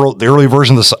the early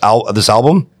version of this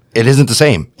album, it isn't the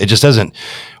same. It just isn't.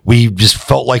 We just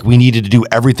felt like we needed to do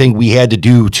everything we had to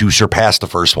do to surpass the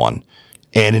first one.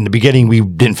 And in the beginning, we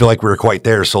didn't feel like we were quite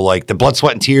there. So like the blood,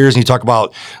 sweat, and tears, and you talk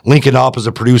about linking up as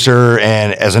a producer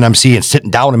and as an MC and sitting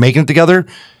down and making it together.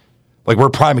 Like we're a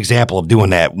prime example of doing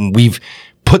that. We've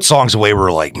put songs away where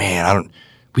we're like, man,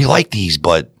 we like these,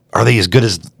 but are they as good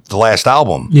as the last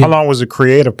album? Yeah. How long was the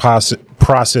creative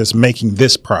process making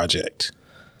this project?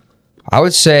 I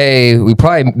would say we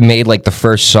probably made like the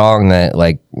first song that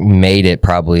like made it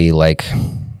probably like...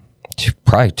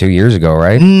 Probably 2 years ago,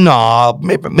 right? Nah,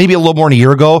 maybe a little more than a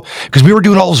year ago, because we were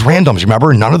doing all those randoms,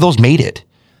 remember? None of those made it.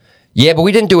 Yeah, but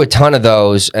we didn't do a ton of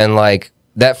those, and like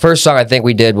that first song I think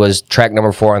we did was track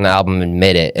number 4 on the album,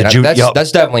 Admit It. And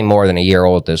that's definitely more than a year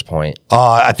old at this point.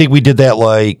 I think we did that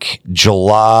like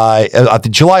July,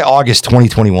 August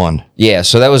 2021. Yeah,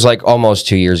 so that was like almost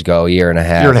 2 years ago, a year and a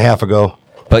half ago.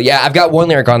 But yeah, I've got one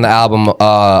lyric on the album,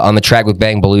 on the track with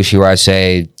Bang Belushi, where I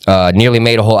say, nearly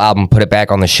made a whole album, put it back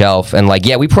on the shelf. And like,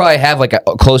 yeah, we probably have like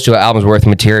close to an album's worth of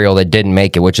material that didn't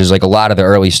make it, which is like a lot of the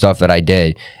early stuff that I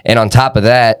did. And on top of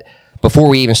that, before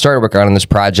we even started working on this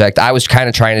project, I was kind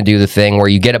of trying to do the thing where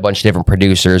you get a bunch of different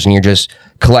producers and you're just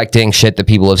collecting shit that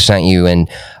people have sent you. And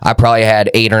I probably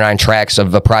had 8 or 9 tracks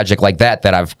of a project like that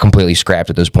I've completely scrapped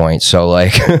at this point. So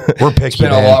like, we're picky, it's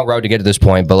been a long road to get to this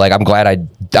point, but like, I'm glad I'd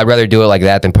rather do it like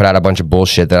that than put out a bunch of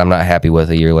bullshit that I'm not happy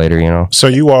with a year later, you know? So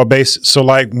you all so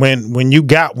like when you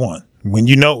got one, when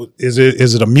you know, is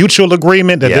it a mutual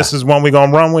agreement that this is one we're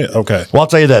going to run with? Okay. Well, I'll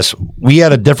tell you this. We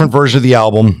had a different version of the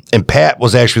album, and Pat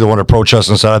was actually the one to approach us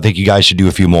and said, I think you guys should do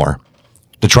a few more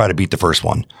to try to beat the first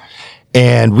one.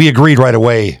 And we agreed right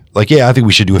away, like, yeah, I think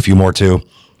we should do a few more too.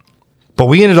 But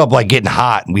we ended up like getting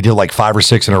hot, and we did like 5 or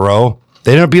 6 in a row.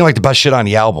 They ended up being like the best shit on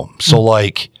the album. So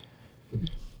like,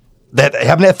 that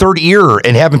having that third ear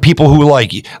and having people who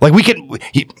like we can,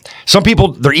 some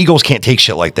people, their egos can't take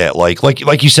shit like that.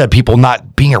 Like you said, people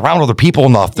not being around other people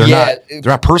enough. They're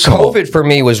not personal. COVID for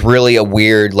me was really a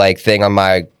weird like thing on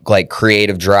my like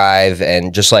creative drive,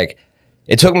 and just like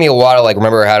it took me a while to like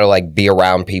remember how to like be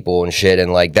around people and shit,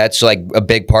 and like that's like a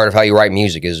big part of how you write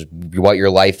music is what your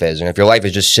life is. And if your life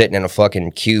is just sitting in a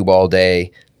fucking cube all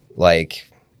day,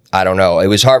 like I don't know, it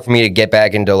was hard for me to get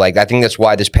back into like, I think that's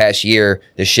why this past year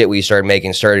the shit we started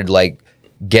making started like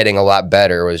getting a lot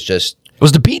better. Was just It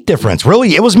was the beat difference.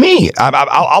 Really, it was me.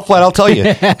 I'll flat out tell you.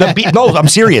 The beat. No, I'm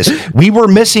serious. We were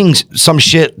missing some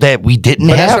shit that we didn't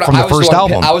have from the first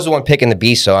album. I was the one picking the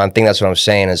beat, so I think that's what I'm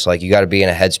saying. Is like you got to be in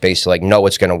a headspace to like know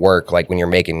what's going to work. Like when you're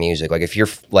making music, like if you're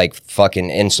like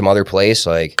fucking in some other place,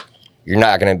 like you're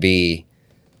not going to be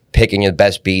picking your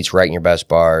best beats, writing your best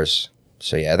bars.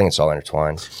 So yeah, I think it's all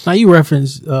intertwined. Now you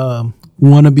referenced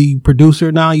wannabe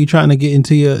producer. Now you trying to get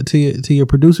into your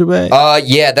producer bag?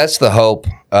 Yeah, that's the hope.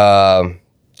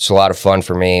 It's a lot of fun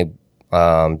for me.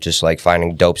 Just like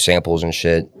finding dope samples and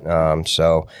shit. Like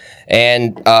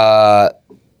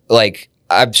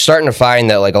I'm starting to find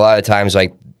that like a lot of times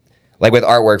like with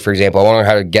artwork, for example, I want to learn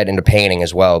how to get into painting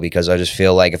as well, because I just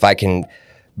feel like if I can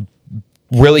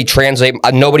really translate,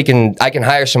 I can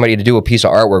hire somebody to do a piece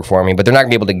of artwork for me, but they're not gonna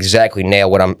be able to exactly nail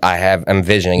what I'm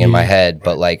envisioning in my head.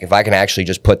 But like if I can actually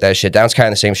just put that shit down, it's kind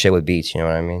of the same shit with beats, you know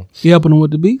what I mean? You helping him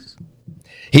with the beats?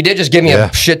 He did just give me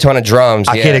a shit ton of drums.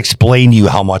 I can't explain to you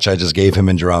how much I just gave him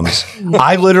in drums.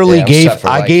 I literally gave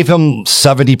him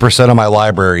 70% of my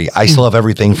library. I still have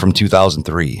everything from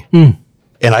 2003. And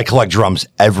I collect drums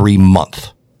every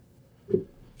month.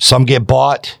 Some get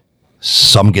bought,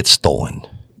 some get stolen.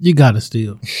 You gotta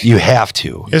steal. You have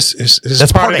to.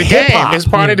 That's part of the game. It's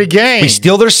part of the game. We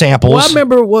steal their samples. Well, I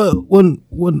remember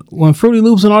when Fruity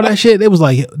Loops and all that shit, they was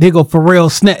like, they go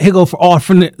Pharrell snap, he go for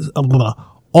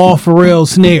all Pharrell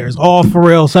snares, all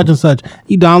Pharrell such and such.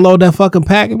 You download that fucking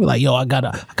pack and be like, yo, I got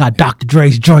Dr.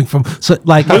 Dre's joint from, so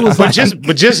like it was like,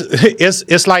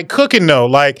 it's like cooking though.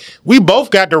 Like we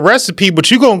both got the recipe, but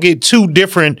you're gonna get two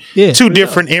different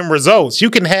end results. You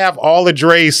can have all the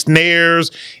Dre's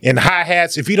snares and hi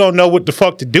hats. If you don't know what the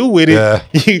fuck to do with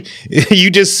it,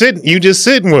 you just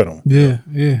sitting with them. Yeah.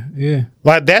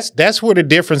 Like that's where the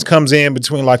difference comes in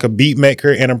between like a beat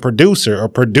maker and a producer. A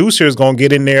producer is gonna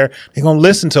get in there, they're gonna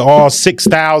listen to all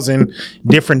 6,000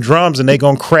 different drums and they're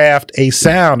gonna craft a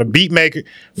sound. A beat maker,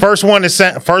 first one is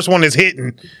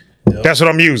hitting. Yep. That's what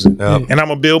I'm using, and I'm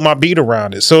gonna build my beat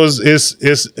around it. So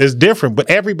it's different. But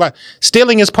everybody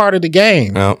stealing is part of the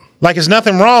game. Yep. Like there's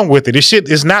nothing wrong with it. This shit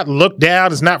is not looked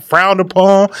down. It's not frowned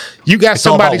upon. You got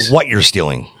somebody. It's all about what you're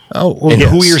stealing. And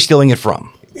who you're stealing it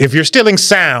from. If you're stealing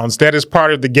sounds, that is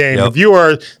part of the game. Yep. If you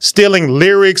are stealing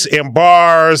lyrics and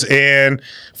bars and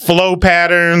flow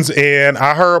patterns, and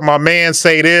I heard my man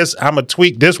say this, I'm going to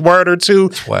tweak this word or two,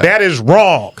 that is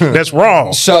wrong. That's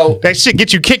wrong. So that shit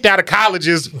get you kicked out of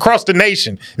colleges across the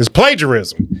nation. It's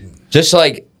plagiarism. Just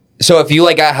like, so if you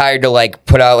like got hired to like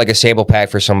put out like a sample pack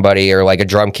for somebody or like a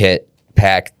drum kit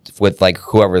pack with like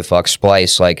whoever the fuck,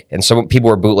 Splice, like, and some people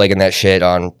were bootlegging that shit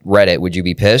on Reddit, would you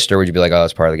be pissed or would you be like, oh,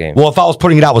 it's part of the game? Well, if I was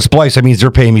putting it out with Splice, that means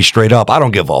they're paying me straight up. I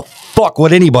don't give a fuck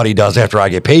what anybody does after I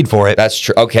get paid for it. That's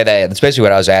true. Okay, that's basically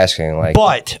what I was asking. Like,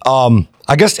 but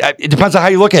I guess it depends on how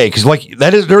you look at it, because like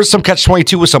there's some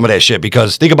catch-22 with some of that shit.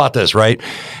 Because think about this, right?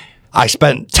 I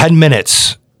spent 10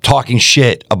 minutes talking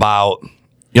shit about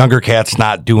younger cats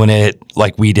not doing it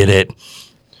like we did it,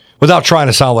 without trying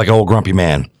to sound like an old grumpy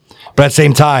man. But at the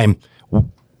same time,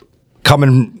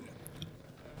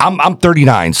 I'm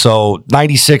 39, so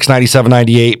 96, 97,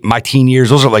 98, my teen years,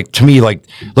 those are like, to me, like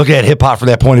looking at hip hop from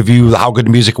that point of view, how good the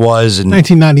music was. And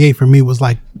 1998 for me was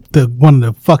like one of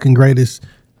the fucking greatest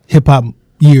hip hop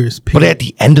years. But at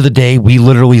the end of the day, we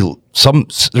literally,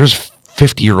 there's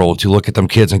 50-year-olds who look at them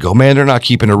kids and go, man, they're not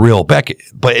keeping it real. But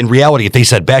in reality, if they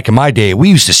said back in my day, we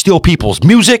used to steal people's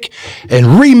music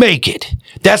and remake it,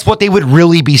 that's what they would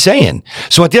really be saying.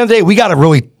 So at the end of the day, we got to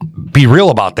really be real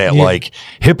about that. Yeah. Like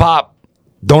hip-hop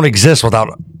don't exist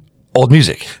without old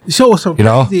music. So what's so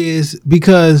crazy is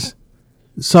because,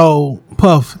 so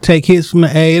Puff take hits from the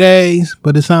 80s,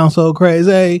 but it sounds so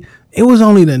crazy. It was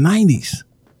only the 90s.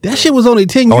 That shit was only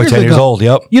 10 years ago. 10 years old,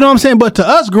 yep. You know what I'm saying? But to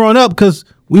us growing up, because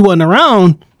we wasn't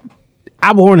around,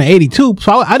 I was born in 82,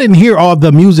 so I didn't hear all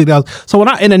the music. So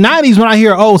in the 90s, when I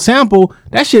hear an old sample,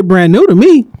 that shit brand new to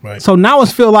me. Right. So now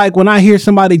it's feel like when I hear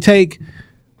somebody take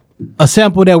a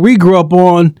sample that we grew up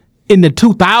on in the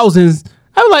 2000s,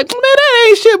 I was like, man, that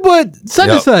ain't shit but such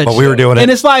and such. But we were doing it. And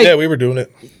it's like, yeah, we were doing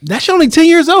it. That's only 10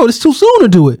 years old. It's too soon to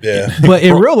do it. Yeah. But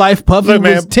in real life, Puffy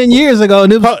was 10 years ago.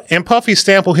 And Puffy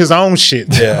sampled his own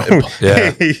shit. Yeah.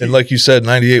 And like you said,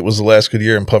 98 was the last good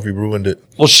year and Puffy ruined it.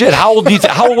 Well, shit, how old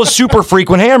was Super Freak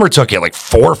when Hammer took it? Like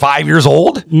 4 or 5 years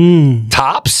old?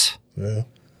 Tops? Yeah.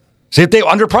 See, if they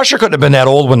Under Pressure couldn't have been that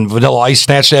old when Vanilla Ice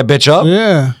snatched that bitch up.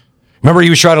 Yeah. Remember, he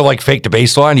was trying to like fake the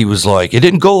bass line. He was like, it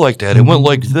didn't go like that. It went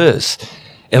like this.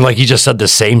 And like he just said the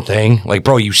same thing. Like,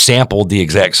 bro, you sampled the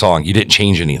exact song. You didn't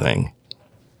change anything.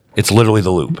 It's literally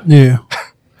the loop. Yeah.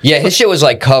 Yeah, his shit was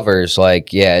like covers.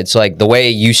 Like, yeah, it's like the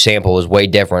way you sample is way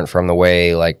different from the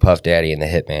way like Puff Daddy and the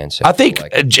Hitman sample. I think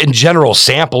in general,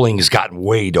 sampling has gotten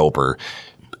way doper.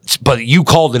 But you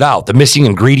called it out. The missing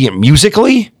ingredient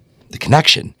musically, the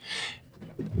connection.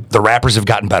 The rappers have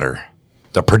gotten better.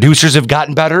 The producers have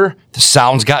gotten better. The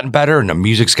sound's gotten better, and the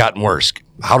music's gotten worse.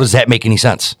 How does that make any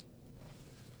sense?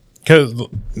 Because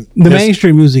the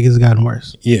mainstream music has gotten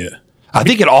worse. Yeah. I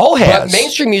think it all has. But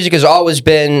mainstream music has always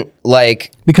been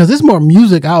like... Because there's more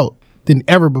music out than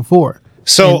ever before.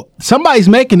 So and somebody's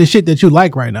making the shit that you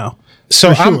like right now.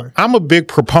 So I'm a big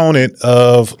proponent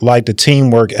of like the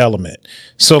teamwork element.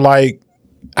 So like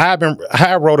I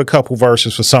wrote a couple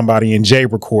verses for somebody and Jay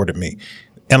recorded me.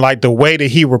 And like the way that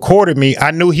he recorded me,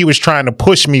 I knew he was trying to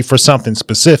push me for something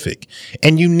specific.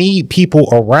 And you need people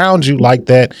around you like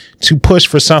that to push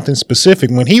for something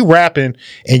specific. When he rapping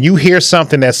and you hear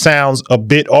something that sounds a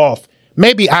bit off,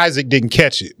 maybe Isaac didn't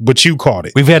catch it, but you caught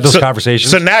it. We've had those conversations.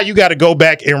 So now you got to go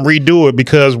back and redo it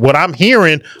because what I'm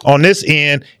hearing on this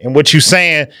end and what you're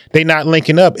saying, they not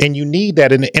linking up, and you need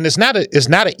that. And it's not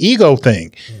an ego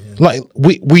thing. Like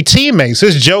we teammates.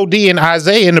 It's Joe D and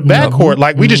Isaiah in the backcourt.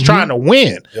 Like we just trying to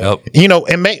win. Yep. You know,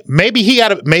 and maybe he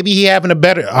having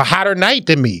a hotter night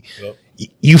than me. Yep.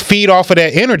 You feed off of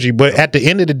that energy, but at the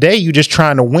end of the day, you just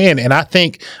trying to win. And I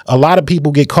think a lot of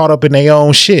people get caught up in their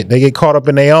own shit. They get caught up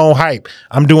in their own hype.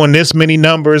 I'm doing this many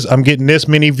numbers. I'm getting this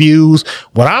many views.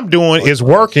 What I'm doing is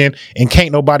working and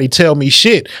can't nobody tell me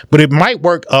shit. But it might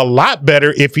work a lot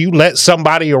better if you let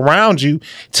somebody around you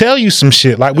tell you some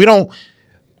shit. Like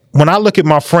when I look at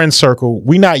my friend circle,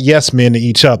 we not yes men to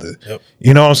each other. Yep.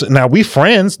 You know what I'm saying? Now we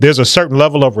friends, there's a certain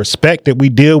level of respect that we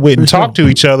deal with and talk to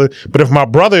each other. But if my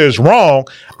brother is wrong,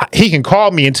 he can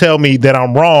call me and tell me that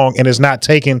I'm wrong and it's not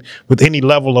taken with any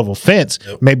level of offense.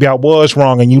 Yep. Maybe I was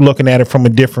wrong and you looking at it from a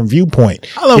different viewpoint.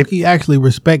 I low-key actually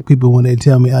respect people when they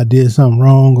tell me I did something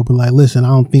wrong or be like, listen, I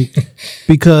don't think,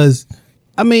 because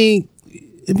I mean,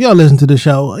 if y'all listen to the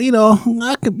show, you know,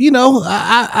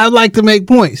 I like to make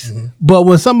points. Mm-hmm. But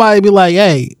when somebody be like,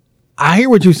 hey, I hear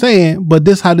what you're saying, but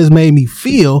this how this made me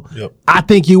feel, yep. I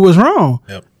think you was wrong.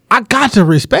 Yep. I got to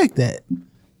respect that.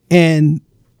 And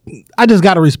I just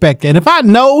got to respect that. And if I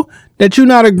know that you're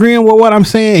not agreeing with what I'm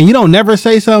saying and you don't never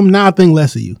say something, now I think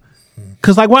less of you.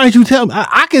 Because, like, why don't you tell me?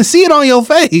 I can see it on your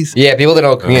face. Yeah, people that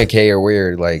don't communicate are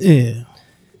weird. Like, yeah.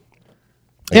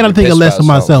 And I'm thinking less of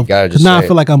myself. Because now I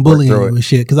feel like I'm bullying you and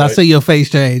shit. Because I see your face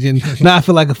change, and now I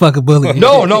feel like a fucking bully.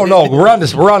 No. We're on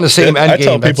the same end game.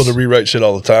 I tell people to rewrite shit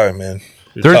all the time, man.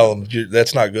 Tell them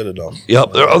that's not good enough.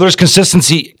 Yep. There's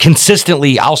consistency.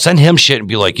 Consistently, I'll send him shit and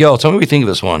be like, yo, tell me what you think of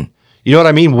this one. You know what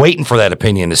I mean? Waiting for that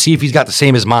opinion to see if he's got the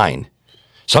same as mine.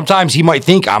 Sometimes he might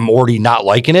think I'm already not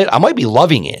liking it. I might be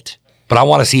loving it. But I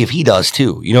want to see if he does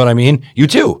too. You know what I mean? You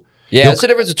too. Yeah, that's the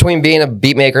difference between being a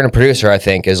beat maker and a producer, I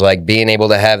think, is like being able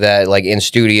to have that like in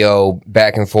studio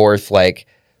back and forth. Like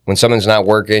when someone's not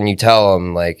working, you tell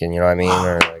them, like, and you know what I mean?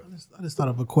 Or like, I just thought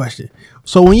of a question.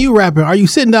 So when you rapping, are you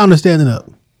sitting down or standing up?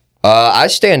 I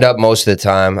stand up most of the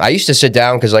time. I used to sit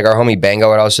down because like our homie Bango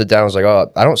would always sit down. I was like,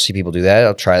 oh, I don't see people do that.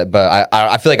 I'll try it. But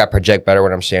I feel like I project better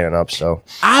when I'm standing up. So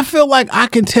I feel like I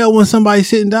can tell when somebody's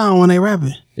sitting down when they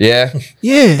rapping. Yeah.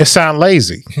 Yeah. It sounds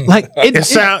lazy. Like it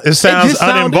sounds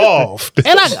uninvolved.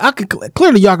 And I could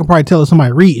clearly y'all can probably tell if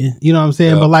somebody reading, you know what I'm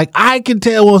saying? But like I can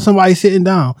tell when somebody's sitting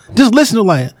down. Just listen to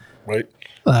like right.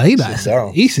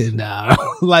 He's sitting down.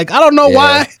 Like I don't know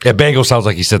why. Yeah, Bango sounds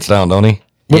like he sits down, don't he?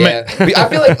 Yeah. I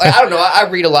feel like I don't know. I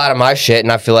read a lot of my shit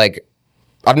and I feel like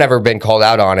I've never been called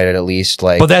out on it at least.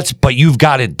 Like, but you've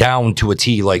got it down to a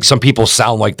T. Like some people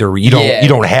sound like you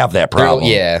don't have that problem.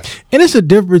 Yeah. And it's a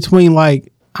difference between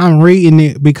like I'm reading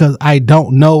it because I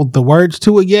don't know the words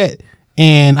to it yet,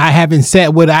 and I haven't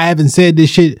said this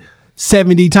shit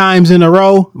 70 times in a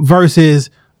row versus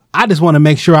I just want to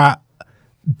make sure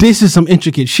this is some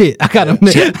intricate shit. I gotta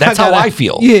make. See, that's how I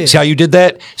feel. Yeah. See how you did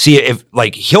that? See, if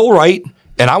like he'll write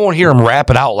and I won't hear him rap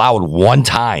it out loud one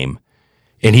time,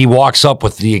 and he walks up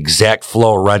with the exact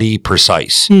flow ready,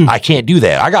 precise. I can't do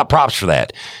that. I got props for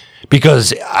that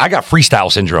because I got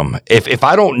freestyle syndrome. If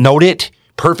I don't note it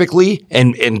perfectly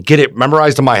and get it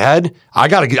memorized in my head, I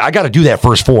gotta do that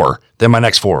first four, then my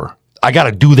next four. I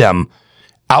gotta do them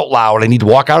out loud. I need to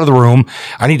walk out of the room.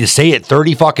 I need to say it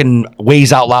 30 fucking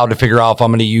ways out loud to figure out if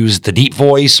I'm going to use the deep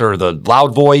voice or the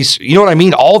loud voice. You know what I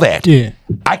mean? All that. Yeah.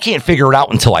 I can't figure it out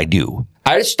until I do.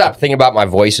 I just stopped thinking about my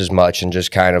voice as much and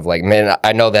just kind of like, man,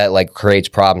 I know that like creates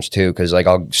problems too because like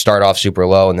I'll start off super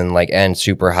low and then like end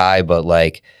super high, but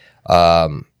like I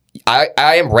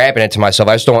am rapping it to myself.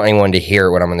 I just don't want anyone to hear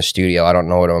it when I'm in the studio. I don't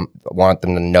know want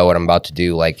them to know what I'm about to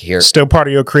do. Like here, Still part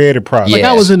of your creative process. Like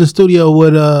I was in the studio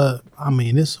with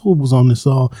who was on this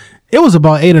song? It was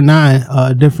about 8 or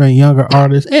 9 different younger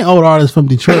artists and old artists from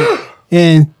Detroit,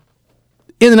 and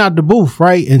in and out the booth,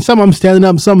 right? And some of them standing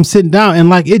up, some sitting down, and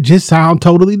like it just sound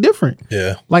totally different.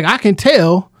 Yeah, like I can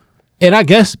tell, and I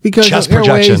guess because Chest the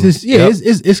airways projection.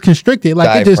 is it's constricted.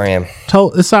 Like Diaphragm.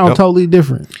 it sounds totally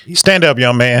different. Stand up,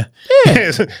 young man.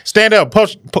 Yeah. Stand up.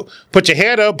 Put your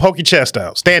head up. Poke your chest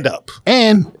out. Stand up.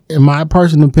 And in my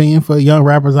personal opinion, for young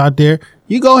rappers out there,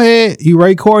 you go ahead, you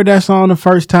record that song the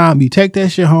first time, you take that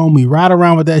shit home, you ride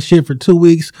around with that shit for 2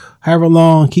 weeks, however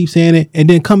long, keep saying it, and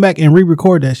then come back and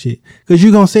re-record that shit. Because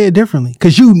you're going to say it differently.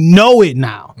 Because you know it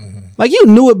now. Like you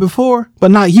knew it before, but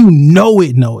now you know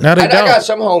it. I got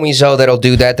some homies though that'll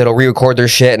do that, that'll re-record their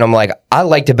shit, and I'm like, I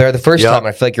liked it better the first time, and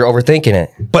I feel like you're overthinking it.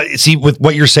 But see, with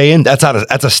what you're saying, that's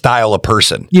a style of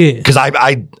person. Yeah. Because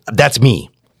I that's me.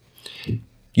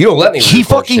 You don't let me. He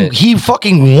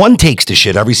fucking one takes the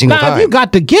shit every single time. If you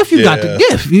got the gift, you got the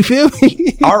gift. You feel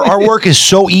me? Our work is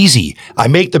so easy. I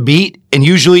make the beat, and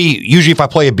usually if I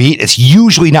play a beat, it's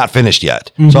usually not finished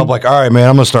yet. So I'm like, all right, man,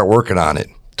 I'm gonna start working on it.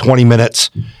 20 minutes.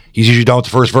 He's usually done with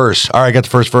the first verse. All right, I got the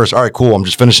first verse. All right, cool. I'm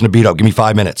just finishing the beat up. Give me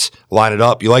 5 minutes. Line it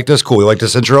up. You like this? Cool. You like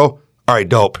this intro? All right,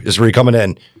 dope. This is where you're coming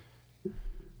in.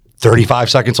 35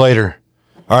 seconds later.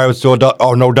 All right, let's do a dub.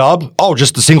 Oh, no dub? Oh,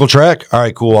 just the single track? All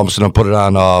right, cool. I'm just going to put it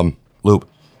on loop.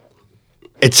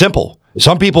 It's simple.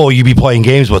 Some people you be playing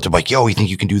games with, they're like, yo, you think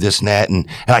you can do this and that? And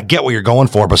I get what you're going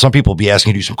for, but some people be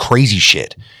asking you to do some crazy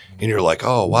shit. And you're like,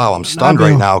 oh, wow, I'm stunned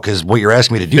right now because what you're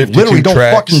asking me to do literally don't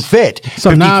fucking fit.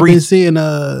 So now I've been seeing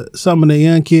some of the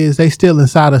young kids, they still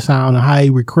inside of sound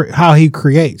and how he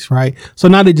creates, right? So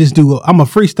now they just do, I'm a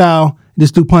freestyle,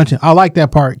 just do punching. I like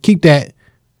that part. Keep that.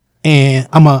 And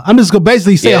I'm just gonna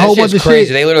basically say a whole bunch of crazy.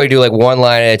 shit. They literally do like one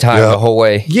line at a time the whole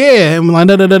way. Yeah, I'm like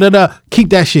da. Keep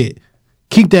that shit.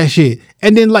 Keep that shit.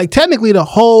 And then like technically the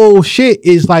whole shit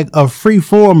is like a free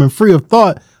form and free of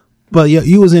thought. But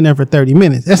you was in there for 30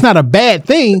 minutes. That's not a bad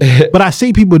thing, but I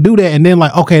see people do that and then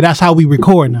like, okay, that's how we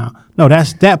record now. No,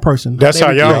 that's that person. That's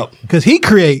how y'all. Because he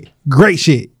create great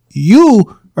shit.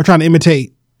 You are trying to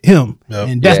imitate him,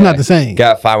 and that's not the same.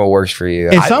 Gotta find what works for you.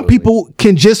 And some people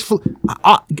can just,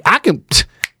 I can,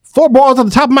 4 balls on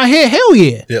the top of my head, hell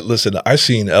yeah. Yeah, listen, I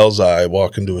seen Elzhi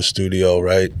walk into a studio,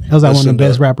 right? Elzhi, one of the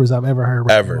best rappers I've ever heard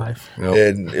in my life.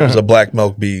 And it was a Black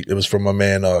Milk beat. It was from my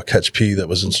man Catch P that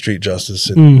was in Street Justice.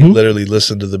 And he literally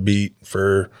listened to the beat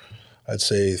for, I'd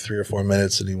say 3 or 4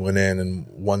 minutes, and he went in and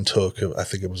one took, I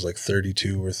think it was like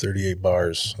 32 or 38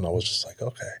 bars. And I was just like,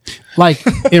 okay. Like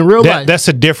in real life. That's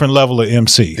a different level of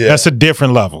MC. Yeah. That's a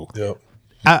different level. Yep.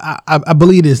 I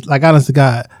believe this, like honest to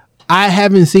God, I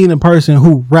haven't seen a person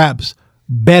who raps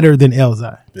better than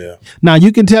Elzhi. Yeah. Now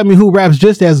you can tell me who raps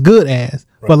just as good as,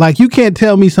 but like you can't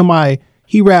tell me somebody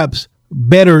he raps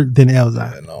better than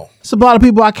Elzhi. Yeah, no. It's a lot of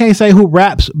people I can't say who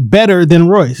raps better than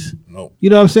Royce. No. You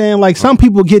know what I'm saying? Like some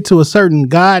people get to a certain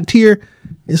God tier.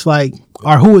 It's like,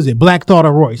 or who is it? Black Thought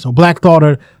or Royce? Or Black Thought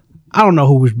or I don't know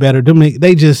who was better.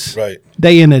 They just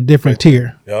they in a different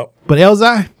tier. Yep. But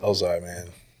Elzhi, man,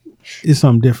 is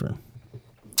something different.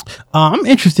 I'm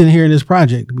interested in hearing this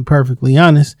project, to be perfectly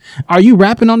honest. Are you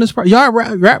rapping on this project? Y'all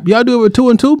rap? Y'all do it with 2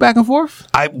 and 2 back and forth?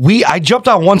 I jumped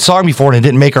on one song before and it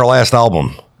didn't make our last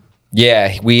album.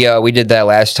 Yeah, we did that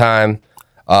last time.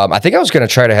 I think I was gonna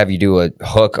try to have you do a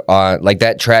hook on like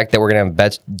that track that we're gonna have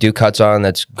Bets do cuts on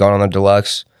that's gone on the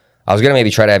deluxe. I was gonna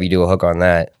maybe try to have you do a hook on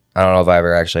that. I don't know if I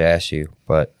ever actually asked you,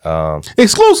 but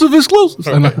exclusive.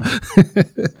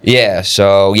 Yeah,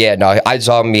 so yeah, no, I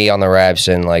saw me on the raps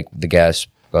and like the guests.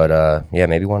 But yeah,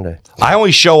 maybe one day. I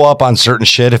only show up on certain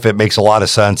shit if it makes a lot of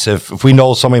sense. If we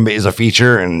know somebody is a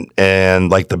feature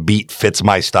and like the beat fits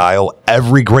my style,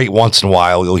 every great once in a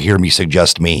while you'll hear me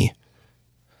suggest me.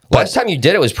 Last time you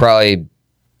did it was probably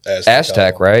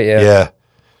Aztec, right? Yeah. Yeah.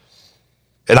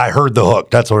 And I heard the hook.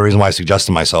 That's the reason why I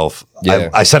suggested myself. Yeah.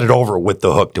 I sent it over with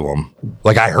the hook to him.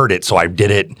 Like I heard it, so I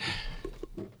did it.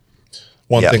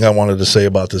 One thing I wanted to say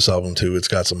about this album too, it's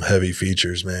got some heavy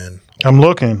features, man. I'm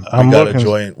looking. I got a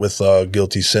joint with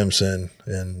Guilty Simpson,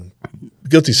 and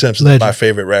Guilty Simpson is my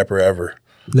favorite rapper ever.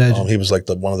 Legend. He was like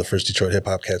one of the first Detroit hip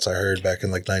hop cats I heard back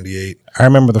in like '98. I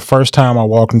remember the first time I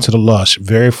walked into the Lush,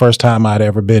 very first time I'd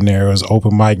ever been there, it was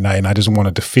open mic night, and I just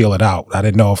wanted to feel it out. I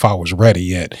didn't know if I was ready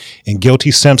yet. And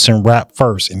Guilty Simpson rapped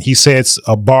first, and he said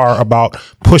a bar about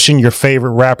pushing your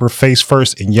favorite rapper face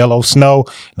first in Yellow Snow,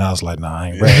 and I was like, nah, I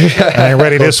ain't ready. I ain't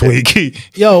ready this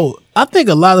week. Yo, I think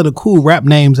a lot of the cool rap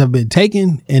names have been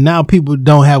taken, and now people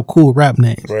don't have cool rap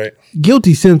names. Right.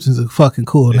 Guilty Simpson's a fucking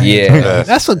cool name. Yeah.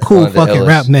 That's a cool fucking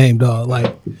rap name, dog.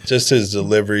 Like, just his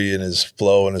delivery and his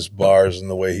flow and his bars and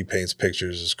the way he paints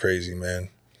pictures is crazy, man.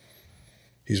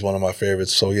 He's one of my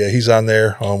favorites. So yeah, he's on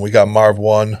there. We got Marv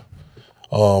One.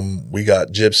 We got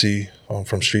Gypsy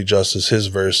from Street Justice. His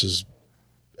verse is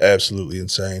absolutely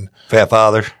insane. Fat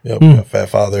Father. Yep, Fat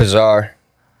Father. Bizarre.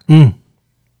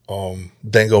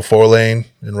 Dango 4Lane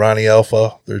and Ronnie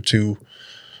Alpha. They're two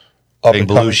up and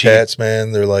coming cats,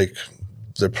 man.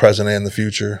 They're present and the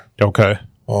future. Okay.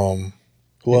 Who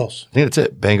else? I think that's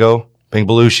it. Bang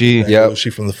Belushi.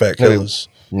 Belushi from the Fat Killers.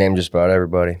 Name just about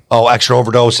everybody. Oh, Extra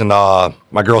Overdose and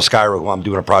my girl Skyra, who I'm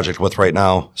doing a project with right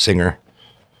now, singer.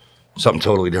 Something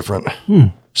totally different.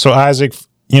 So Isaac,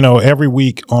 every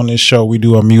week on this show we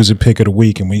do a music pick of the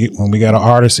week, and when we got an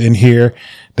artist in here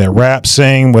that rap,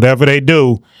 sing, whatever they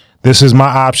do, this is my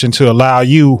option to allow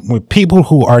you, with people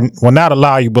who are, well, not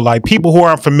allow you, but like people who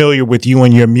aren't familiar with you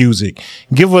and your music.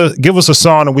 Give us a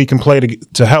song that we can play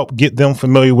to help get them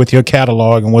familiar with your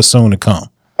catalog and what's soon to come.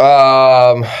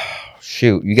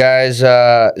 Shoot, you guys,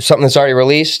 something that's already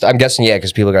released? I'm guessing, yeah,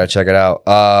 because people got to check it out.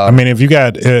 I mean, if you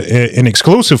got an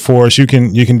exclusive for us, you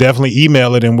can definitely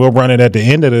email it, and we'll run it at the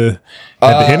end of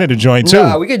the joint too.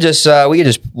 No, we could just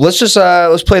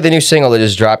let's play the new single that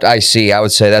just dropped. I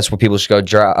would say that's what people should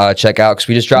go check out, because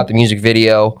we just dropped the music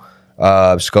video.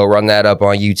 Just go run that up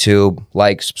on YouTube,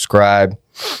 like, subscribe.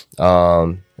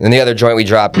 And the other joint we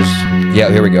dropped is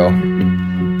here we go.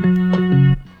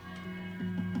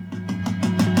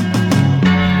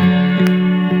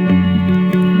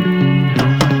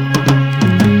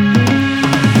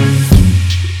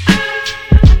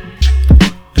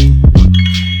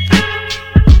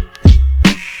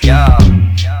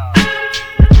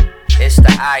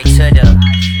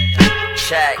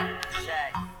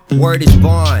 Word is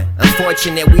born.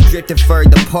 Unfortunate, we drifted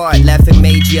further apart. Left and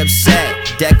made you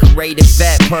upset. Decorated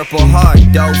vet, purple heart.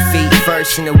 Dope feet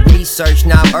first in the research.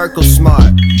 Now I'm Urkel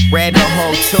smart. Rabbit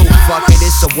hole too. Fuck it,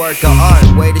 it's a work of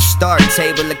art. Way to start,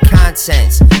 table of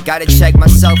contents. Gotta check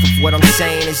myself if what I'm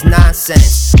saying is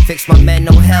nonsense. Fix my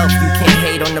mental health. You can't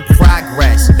hate on the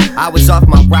progress. I was off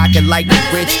my rocket like the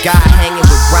rich guy hanging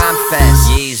with Rhyme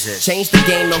Fest. Jesus. Change the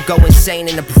game, don't go insane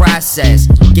in the process.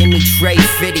 Give me Trey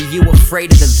Fitty, you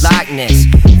afraid of the Loch Ness.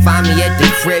 Find me at the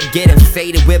crib, getting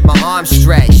faded with my arms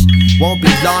stretched. Won't be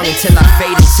long until I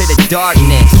fade into the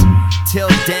darkness. Till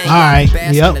then, alright,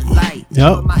 yep. In the light.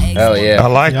 Hell yeah. I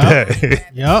like that.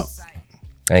 Yep.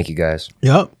 Thank you guys.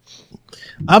 Yep.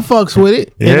 I fucks with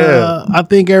it. Yeah. And, I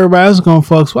think everybody else gonna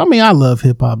fucks with. I mean, I love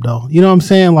hip hop though. You know what I'm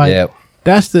saying? Like,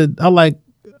 that's I like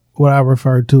what I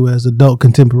refer to as adult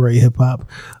contemporary hip hop.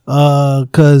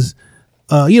 Cause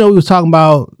we was talking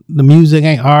about the music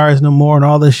ain't ours no more and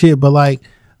all this shit, but like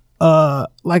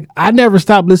I never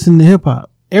stopped listening to hip hop.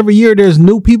 Every year there's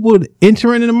new people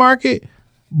entering in the market,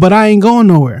 but I ain't going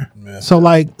nowhere. Yeah. So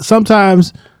like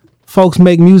sometimes folks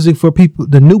make music for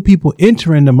the new people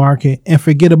entering the market and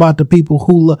forget about the people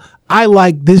who I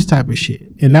like this type of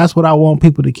shit. And that's what I want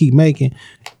people to keep making.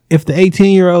 If the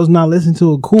 18-year-olds not listening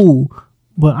to it, cool,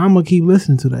 but I'm gonna keep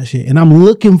listening to that shit. And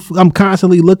I'm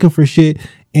constantly looking for shit.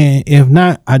 And if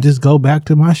not, I just go back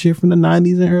to my shit from the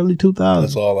 90s and early 2000s.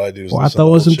 That's all I do. Or I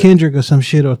throw in some Kendrick or some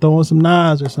shit, or throw in some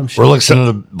Nas or some shit. We're listening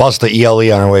to Bust the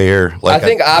ELE on our way here. Like, I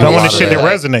think I want the shit that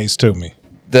resonates to me.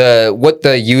 What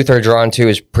the youth are drawn to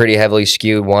is pretty heavily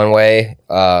skewed one way.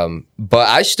 But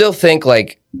I still think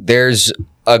like there's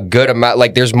a good amount,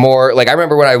 like there's more, like I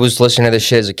remember when I was listening to this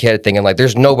shit as a kid thinking like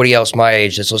there's nobody else my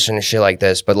age that's listening to shit like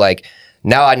this. But like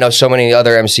now I know so many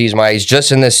other MCs my age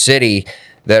just in this city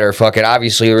that are fucking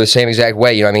obviously the same exact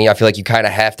way. You know what I mean? I feel like you kind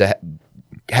of have to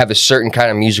have a certain kind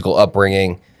of musical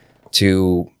upbringing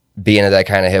to be into that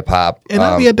kind of hip hop. And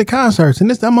I'll be at the concerts,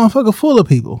 and that motherfucker full of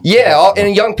people. Yeah,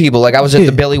 and young people. Like I was at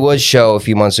the Billy Woods show a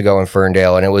few months ago in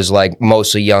Ferndale, and it was like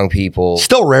mostly young people.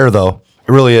 Still rare though.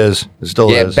 It really is. It still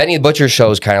is. Yeah, Benny the Butcher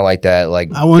show is kind of like that.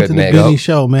 Like I went to the Benny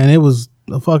show, man. It was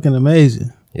fucking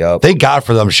amazing. Yep. Thank God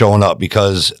for them showing up,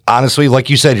 because honestly, like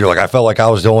you said, you're like, I felt like I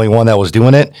was the only one that was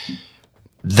doing it.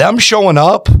 Them showing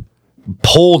up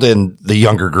pulled in the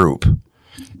younger group.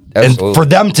 Absolutely. And for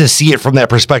them to see it from that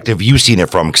perspective, you've seen it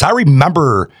from. Because I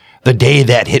remember the day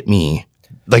that hit me,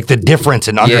 like the difference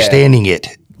in understanding it.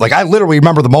 Like, I literally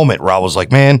remember the moment where I was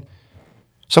like, man,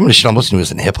 some of the shit I'm listening to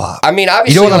isn't hip hop. I mean,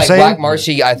 obviously, you know what like I'm saying? Black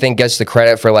Marcy, I think gets the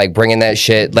credit for like bringing that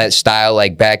shit, that style,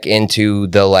 like back into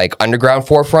the like underground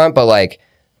forefront. But like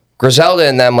Griselda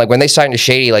and them, like when they signed to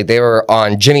Shady, like they were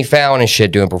on Jimmy Fallon and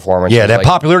shit doing performances. Yeah, that like,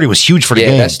 popularity was huge for the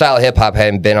game. That style of hip hop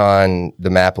hadn't been on the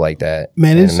map like that.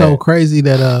 Man, it's so crazy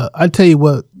that I tell you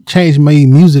what changed me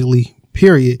musically.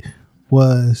 Period.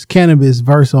 Was Cannabis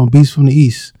verse on Beast from the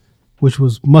East, which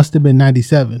must have been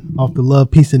 97 off the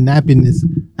Love, Peace, and Nappiness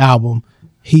album.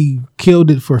 He killed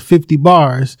it for 50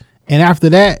 bars. And after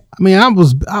that, I mean,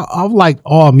 I liked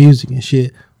all music and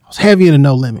shit. I was heavy into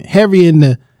No Limit, heavy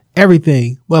into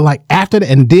everything. But like after that,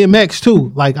 and DMX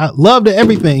too, like I loved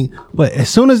everything. But as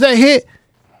soon as that hit,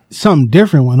 something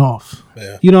different went off.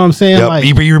 Yeah. You know what I'm saying? Yep. Like,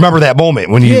 you remember that moment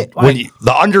when Yeah,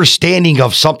 the understanding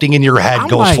of something in your head I'm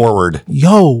goes like, forward.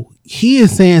 Yo, he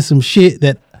is saying some shit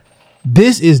that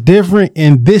this is different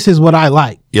and this is what I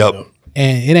like. Yep.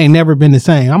 And it ain't never been the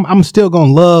same. I'm still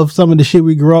gonna love some of the shit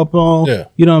we grew up on. Yeah.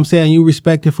 You know what I'm saying? You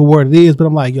respect it for what it is, but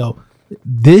I'm like, yo,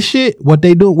 this shit, what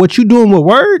they do, what you doing with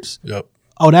words? Yep.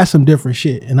 Oh, that's some different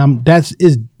shit. And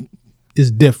is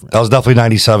different. That was definitely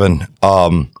 97.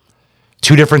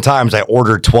 2 different times I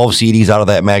ordered 12 CDs out of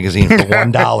that magazine for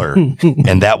 $1.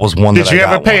 And that was one Did that you I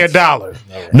ever got pay once.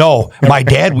 $1? No, my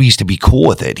dad, we used to be cool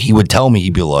with it. He would tell me,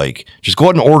 he'd be like, just go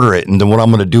ahead and order it. And then what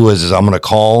I'm going to do is I'm going to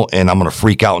call and I'm going to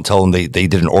freak out and tell them they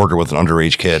did an order with an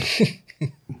underage kid.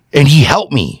 And he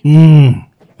helped me.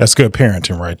 That's good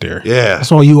parenting right there. Yeah.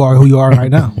 That's all you are who you are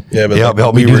right now. Yeah, but like,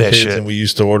 help we me do were that kids shit. and we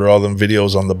used to order all them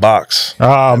videos on the box.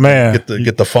 Oh, man.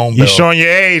 Get the phone You bill. showing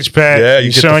your age, Pat. Yeah,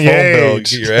 you get the phone showing your bill, you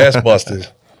age. get your ass busted. You know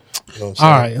what I'm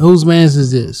saying? All right, whose man's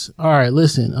is this? All right,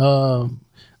 listen.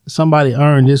 Somebody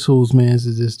earned this whose man's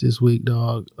is this week,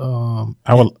 dog.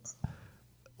 I would.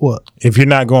 What? If you're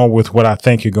not going with what I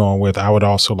think you're going with, I would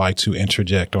also like to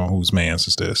interject on whose man's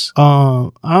is this.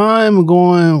 I'm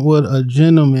going with a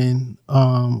gentleman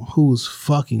who's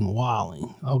fucking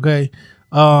wilding. Okay.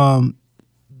 All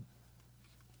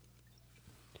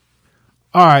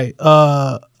right.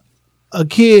 A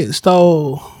kid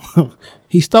stole.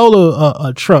 He stole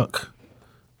a truck.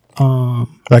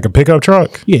 Like a pickup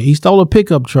truck? Yeah, he stole a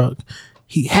pickup truck.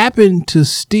 He happened to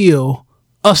steal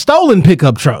a stolen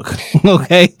pickup truck.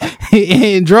 Okay.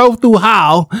 And drove through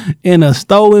Howell in a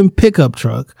stolen pickup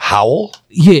truck. Howell?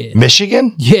 Yeah.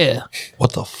 Michigan? Yeah.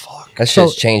 What the fuck? That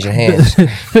shit's changing hands.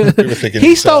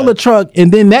 He stole a truck,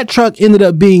 and then that truck ended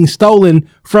up being stolen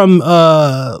from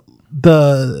the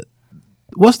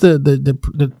what's the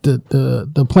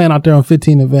plant out there on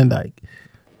 15 and Van Dyke.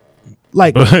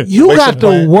 Like you got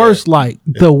the worst, like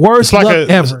the worst luck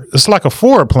ever. It's like a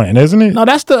Ford plant, isn't it? No,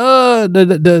 that's the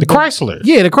Chrysler.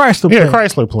 Yeah, the Chrysler plant. Yeah,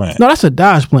 Chrysler plant. No, that's a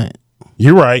Dodge plant.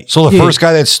 You're right. So the first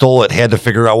guy that stole it had to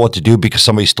figure out what to do because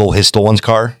somebody stole his stolen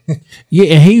car.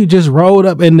 Yeah, and he just rolled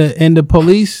up in the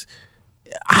police.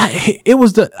 I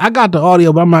got the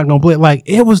audio, but I'm not gonna play it. Like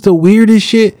it was the weirdest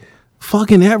shit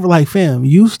fucking ever. Like, fam,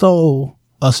 you stole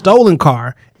a stolen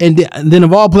car, and then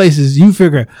of all places, you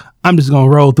figure I'm just gonna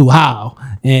roll through Howell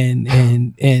and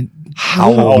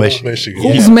Howell, Michigan.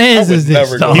 Whose man's is this?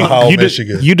 Never go to Howell,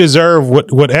 Michigan. You deserve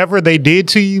whatever they did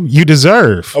to you. You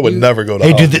deserve. I would never go to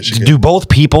Hey, Howell, Michigan. do both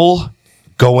people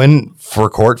go in for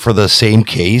court for the same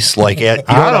case? Like, how does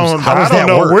I don't that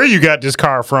know work? where you got this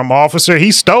car from, officer.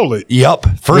 He stole it.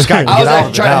 Yep. First guy. I was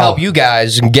actually trying to help you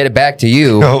guys and get it back to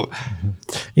you. No.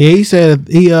 Yeah, he said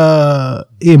he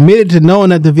admitted to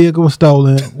knowing that the vehicle was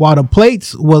stolen. While the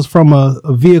plates was from a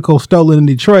vehicle stolen in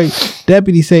Detroit,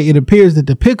 deputies say it appears that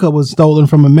the pickup was stolen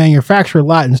from a manufacturer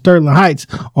lot in Sterling Heights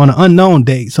on an unknown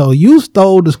date. So you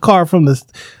stole this car from the.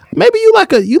 Maybe you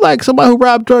like somebody who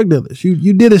robbed drug dealers.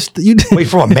 You did. Wait,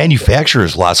 from a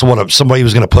manufacturer's lot. So what? Somebody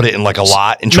was going to put it in like a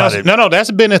lot and try to. No,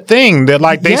 that's been a thing that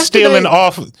like they stealing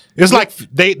off. It's like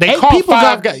they caught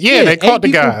 5 guys. Yeah, they caught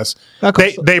the guys.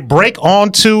 They break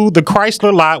onto the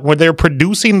Chrysler lot where they're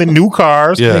producing the new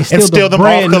cars and steal them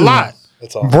off the lot.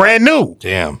 Brand new.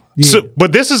 Damn. Yeah. So,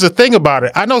 but this is the thing about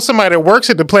it. I know somebody that works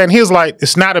at the plant. He's like,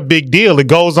 it's not a big deal. It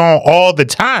goes on all the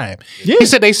time. Yeah. He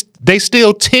said they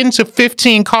steal 10 to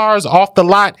 15 cars off the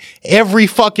lot every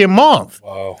fucking month.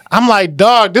 Wow. I'm like,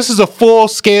 dog, this is a full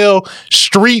scale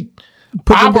street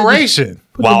operation.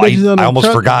 Wow, I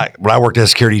almost forgot. When I worked at a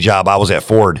security job, I was at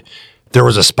Ford. There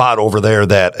was a spot over there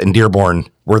that in Dearborn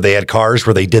where they had cars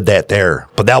where they did that there.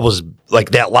 But that was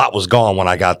like that lot was gone when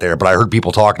I got there. But I heard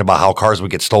people talking about how cars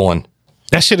would get stolen.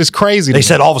 That shit is crazy. They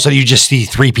said all of a sudden you just see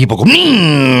 3 people go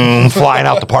flying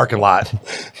out the parking lot.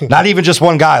 Not even just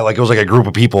one guy. Like it was like a group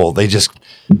of people. They just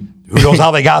Who knows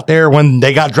how they got there when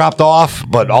they got dropped off?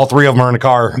 But all three of them are in the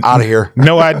car out of here.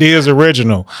 No idea is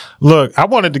original. Look, I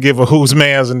wanted to give a whose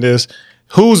man's in this.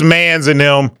 Whose man's in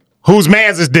them? Whose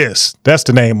man's is this? That's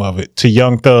the name of it. To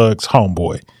Young Thug's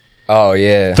homeboy. Oh,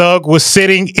 yeah. Thug was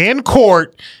sitting in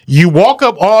court. You walk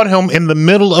up on him in the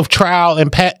middle of trial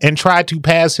and try to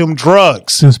pass him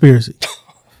drugs. Conspiracy.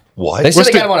 What? They said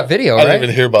they got him on a video, I right? didn't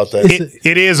even hear about that.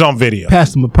 It is on video.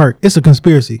 Pass him a perk. It's a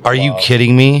conspiracy. Are you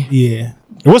kidding me? Yeah.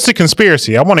 What's the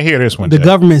conspiracy? I want to hear this one. The Jay.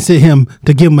 government sent him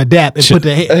to give him a dap and put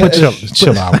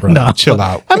chill out, bro. No. Chill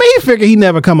out. I mean, he figured he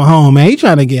never coming home, man. He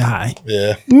trying to get high.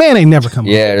 Yeah. Man ain't never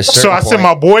coming Yeah. home. So I sent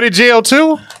my boy to jail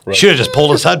too? Should have just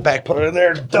pulled his head back, put it in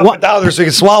there, dump it down there so he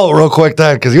can swallow it real quick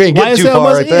then, because you ain't getting too YSL far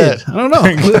must right there. end. I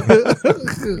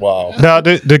don't know. Wow. Now,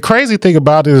 the crazy thing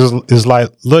about it is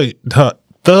like, look,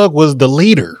 Thug was the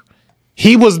leader.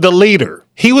 He was the leader.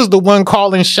 He was the one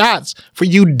calling shots for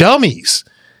you dummies.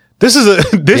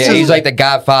 He's like the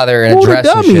Godfather in a Who the dress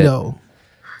and dummy shit. though?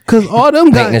 Because all them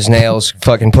Painting guys, his nails,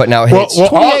 fucking putting out hits.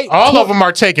 Well, all of them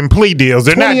are taking plea deals.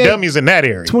 They're not 28 dummies in that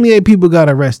area. 28 people got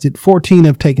arrested. 14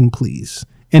 have taken pleas,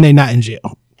 and they're not in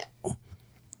jail.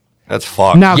 That's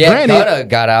fucked. Now, yeah, granted, Gunna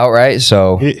got out, right?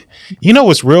 So You know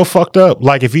what's real fucked up?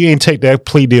 Like if you ain't take that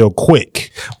plea deal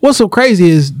quick, what's so crazy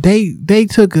is they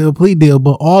took a plea deal,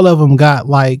 but all of them got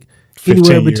like 15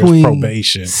 anywhere years between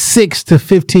probation. 6 to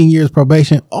 15 years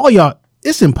probation. All y'all,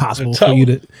 it's impossible for you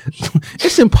to.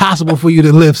 It's impossible for you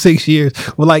to live 6 years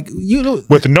with like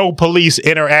with no police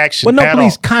interaction, with no at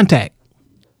police all. contact.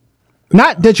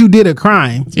 Not that you did a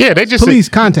crime. Yeah, they just police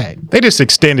contact. They just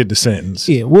extended the sentence.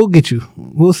 Yeah, we'll get you.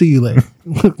 We'll see you later.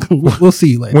 We'll see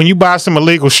you later. When you buy some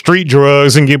illegal street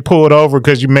drugs and get pulled over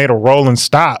because you made a rolling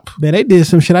stop. Man, they did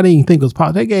some shit I didn't even think was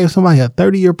possible. They gave somebody a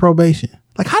 30-year probation.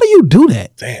 Like, how do you do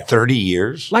that? Damn. 30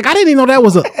 years? Like, I didn't even know that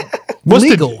was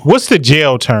legal. What's the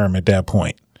jail term at that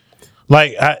point?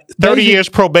 Like 30 years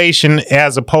probation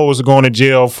as opposed to going to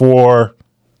jail for...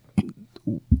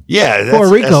 Yeah, Puerto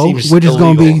Rico, which is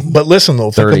going to be. But listen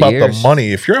though, think 30 about years. the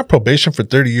money. If you're on probation for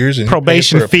 30 years and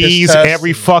Probation you're paying for a piss fees test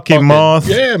every and fucking month.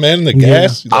 yeah, man, the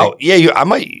gas. Oh, yeah, I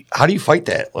might. How do you fight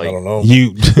that? Like, I don't know.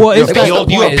 You Well, it's What's got,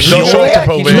 the point? Is no you short got-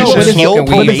 probation. you No, just but it's-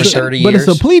 smoking weed for it's 30 but years.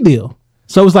 it's a plea deal.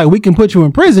 So it's like we can put you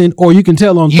in prison, or you can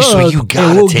tell on So thugs, you gotta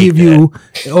and we'll take give you,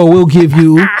 or we'll give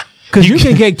you, because you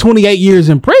can get 28 years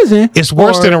in prison. It's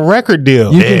worse or than a record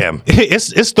deal. Damn.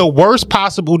 It's the worst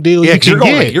possible deal Yeah, you because can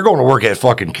you're get. going to work at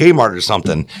fucking Kmart or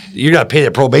something. You're gonna pay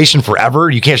that probation forever.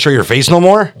 You can't show your face no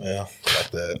more. Yeah,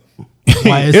 fuck that.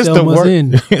 It's the must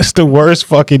end. worst. It's the worst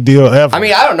fucking deal ever. I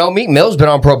mean, I don't know. Meek Mill's been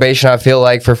on probation, I feel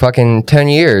like, for fucking 10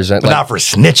 years. But not for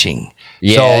snitching.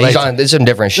 Yeah, So he's that's- on this some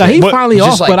different shit. Like, he's But finally it's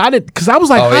off, just like- but I did because I was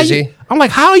like, Oh, how is you- he? I'm like,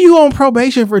 how are you on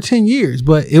probation for 10 years?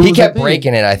 But it was He kept a thing.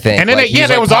 breaking it, I think. and then Like, he they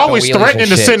like, was popping always wheelies and threatening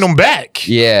to shit. send them back.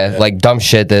 Yeah, like dumb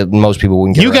shit that most people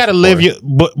wouldn't get. You got to arrested live for.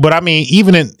 your, but I mean,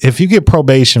 even if you get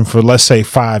probation for let's say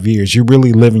 5 years, you're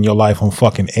really living your life on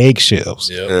fucking eggshells.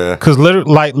 Yeah. Because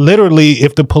literally,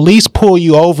 if the police pull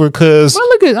you over, because Well,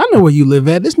 look at, I know where you live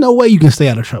at. There's no way you can stay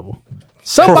out of trouble. for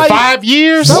Somebody, 5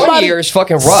 years, Some- 1 year is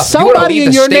fucking rough. You wanna somebody leave in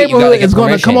the your state, you gotta neighborhood get is going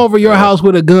to permission. come over your house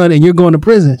with a gun, and you're going to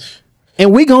prison.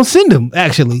 And we gonna send him.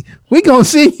 Actually, we gonna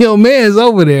send your man's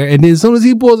over there, and then as soon as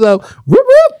he pulls up, whoop,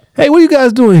 whoop, hey, what are you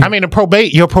guys doing? I mean,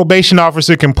 your probation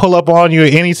officer can pull up on you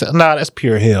at any time. Nah, that's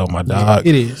pure hell, my dog.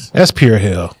 it is. That's pure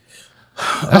hell.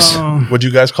 That's, Would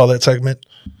you guys call that segment?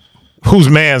 whose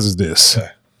man's is this?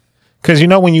 Because you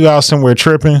know when you out somewhere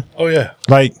tripping, Oh yeah.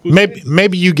 like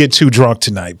maybe you get too drunk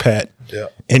tonight, Pat. Yeah.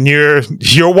 And you're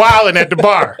wilding at the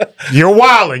bar. You're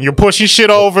wilding. You're pushing shit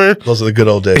over. Those are the good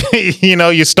old days. You know,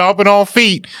 you're stomping on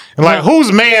feet. And like, whose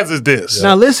man's is this?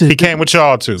 Now listen. He came with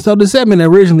y'all too. So the segment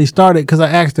originally started because I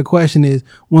asked the question is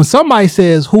when somebody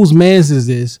says whose man's is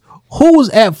this, who's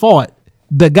at fault?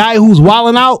 The guy who's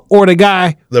wilding out or the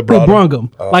guy That who brought brung him.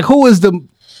 him? Like who is the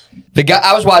The guy,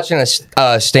 I was watching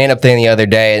a stand-up thing the other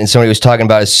day, and somebody was talking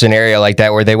about a scenario like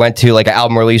that where they went to like an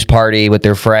album release party with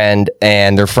their friend,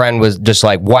 and their friend was just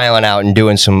like wilding out and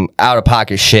doing some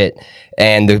out-of-pocket shit,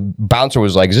 and the bouncer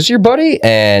was like, "Is this your buddy?"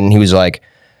 And he was like,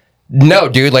 "No,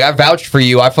 dude. Like I vouched for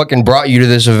you. I fucking brought you to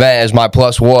this event as my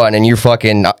 +1, and you're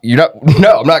not.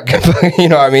 No, I'm not. You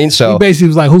know what I mean?" So he basically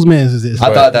was like whose man's is this?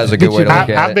 I thought that was a good way to look at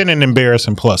it. I've been an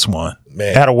embarrassing +1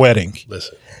 Man. at a wedding.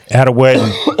 Listen. At a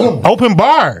wedding. Open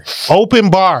bar.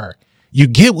 You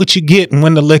get what you get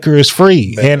when the liquor is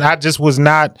free. And I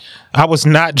was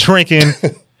not drinking.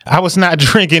 I was not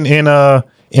drinking and I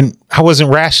wasn't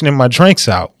rationing my drinks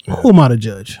out. Who am I to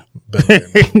judge?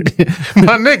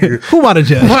 My nigga. Who am I to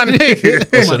judge? My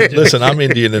nigga. Listen, I'm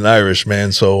Indian and Irish,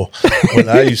 man. So when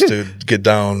I used to get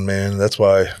down, man, that's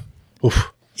why.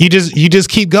 Oof, you just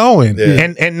keep going.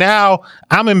 And now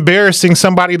I'm embarrassing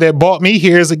somebody that bought me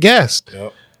here as a guest.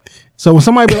 Yep. So when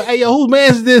somebody be like, hey, yo, whose man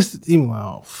is this? You're like,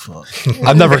 oh, fuck.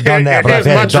 I've never done that, but I've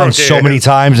had it done so many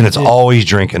times, and it's always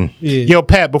drinking. Yeah. Yo,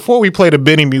 Pat, before we play the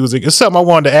Benny music, it's something I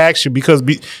wanted to ask you because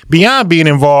beyond being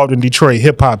involved in Detroit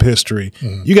hip-hop history,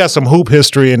 you got some hoop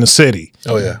history in the city.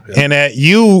 Oh, yeah. And that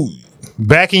you,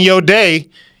 back in your day,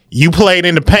 you played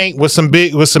in the paint with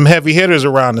some heavy hitters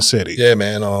around the city. Yeah,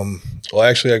 man. Well,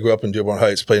 actually, I grew up in Dearborn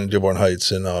Heights, played in Dearborn Heights,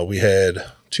 and we had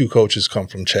two coaches come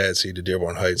from Chadsey to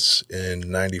Dearborn Heights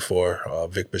in '94,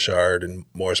 Vic Bichard and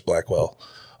Morris Blackwell.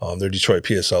 They're Detroit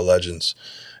PSL legends.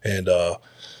 And,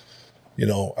 you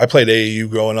know, I played AAU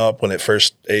growing up when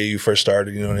AAU first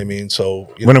started, you know what I mean?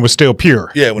 So when it was still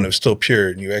pure. Yeah, when it was still pure,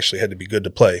 and you actually had to be good to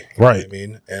play. You right. know what I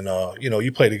mean? And, you know,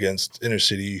 you played against inner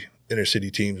city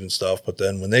teams and stuff, but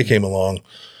then when they came along,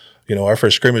 you know, our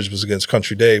first scrimmage was against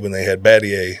Country Day when they had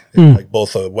Battier, and like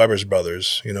both Weber's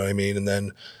brothers, you know what I mean? And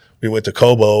then we went to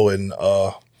Cobo, and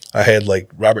I had like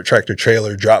Robert Tractor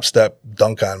Trailer drop step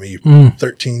dunk on me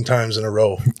 13 times in a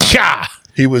row. Yeah.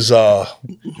 He was like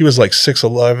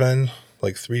 6'11",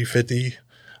 like 350.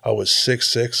 I was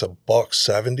 6'6",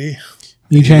 $170.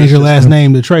 You changed your last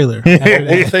name to Trailer. Well,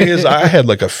 the thing is, I had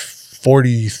like a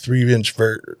 43-inch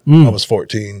vert. I was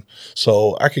 14,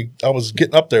 so I was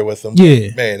getting up there with him.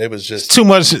 Yeah, man, it was just too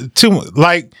much.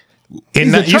 Like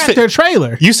he's a Tractor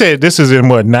Trailer. You said this is in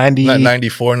what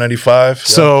 94, 95.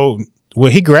 So well,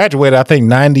 he graduated, I think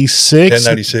 96.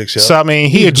 96. Yeah. So I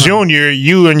mean, he a junior.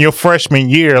 You in your freshman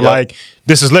year, like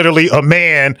this is literally a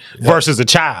man versus a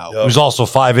child. He was also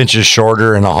 5 inches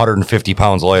shorter and 150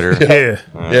 pounds lighter.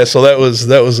 Yeah. So that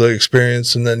was an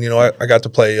experience, and then you know I got to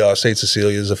play St.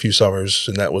 Cecilia's a few summers,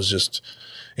 and that was just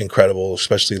incredible,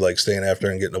 especially like staying after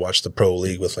and getting to watch the pro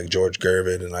league with like George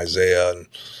Gervin and Isaiah and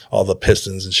all the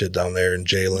Pistons and shit down there, and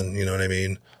Jalen. You know what I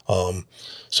mean?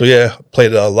 So yeah,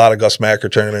 played a lot of Gus Macker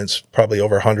tournaments, probably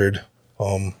over 100.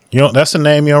 You know, that's a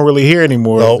name you don't really hear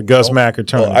anymore. The Gus Macker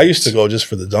tournament. Well, I used to go just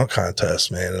for the dunk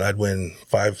contest, man, and I'd win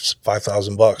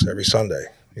 $5,000 every Sunday.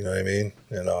 You know what I mean?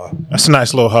 And that's a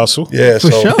nice little hustle. Yeah,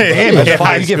 for sure. You get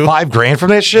 $5,000 from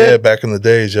that shit. Yeah, back in the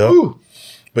days, yo.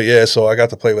 But yeah, so I got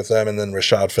to play with them, and then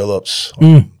Rashad Phillips,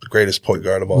 the greatest point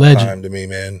guard of all time to me,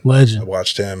 man. Legend. I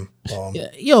watched him.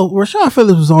 Yo, Rashad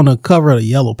Phillips was on the cover of the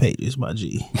Yellow Pages, my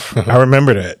G. I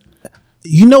remember that.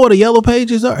 You know what the Yellow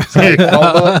Pages are?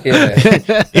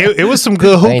 It was some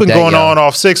good hooping going on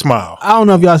off 6 Mile. I don't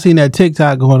know if y'all seen that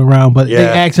TikTok going around, but they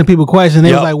asking people questions.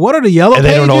 They was like, what are the Yellow Pages?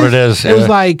 They don't know what it is. It was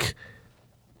like,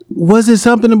 was it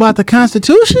something about the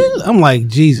Constitution? I'm like,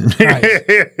 Jesus Christ.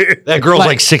 That girl's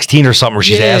like 16 or something where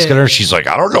she's asking her. She's like,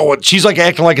 I don't know what. She's like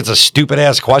acting like it's a stupid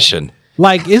ass question.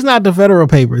 Like, it's not the federal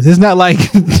papers. It's not like.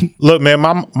 Look, man,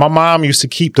 my mom used to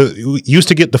get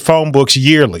the phone books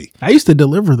yearly. I used to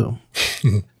deliver them.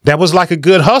 That was like a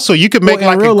good hustle. You could make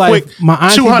like real a life, quick my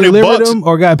auntie $200 delivered them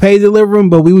or got paid to deliver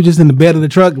them, but we were just in the bed of the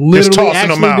truck, literally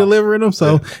actually delivering them.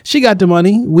 So she got the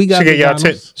money. We got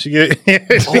McDonald's. They used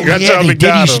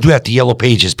to do that at the Yellow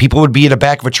Pages. People would be in the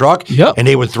back of a truck and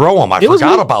they would throw them. I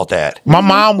forgot about that. My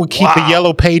mom would keep the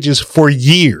Yellow Pages for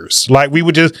years. Like we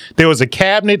would there was a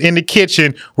cabinet in the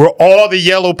kitchen where all the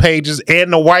Yellow Pages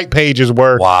and the White Pages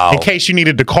were in case you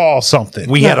needed to call something.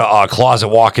 We had a closet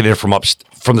walking in from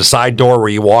the side door where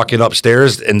you walk in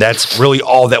upstairs, and that's really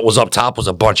all that was up top was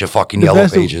a bunch of fucking Yellow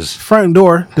Pages. Front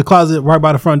door, the closet right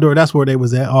by the front door, that's where they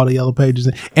was at, all the Yellow Pages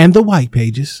and the White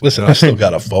Pages. Listen, I still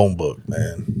got a phone book,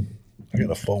 man. I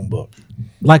got a phone book.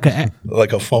 Like a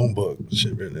phone book.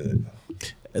 Shit written in it.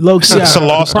 Low-key, it's a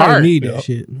lost art. Need that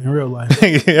shit in real life.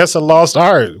 That's a lost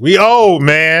art. We old,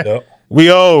 man. Yep. We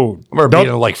old. I remember being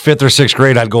in like 5th or 6th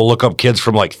grade, I'd go look up kids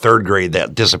from like 3rd grade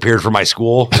that disappeared from my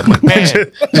school. I'm like,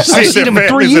 man, I've seen him in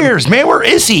 3 years. Man, where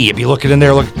is he? If you looking in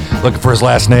there looking for his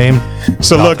last name.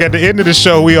 So look, at the end of the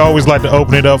show, we always like to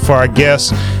open it up for our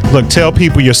guests. Look, tell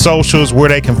people your socials, where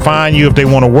they can find you, if they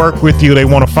want to work with you, they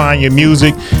want to find your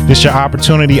music. This is your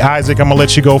opportunity. Isaac, I'm going to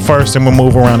let you go first, and we'll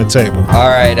move around the table. All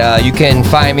right, you can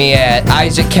find me at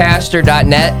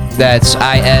isaaccaster.net. That's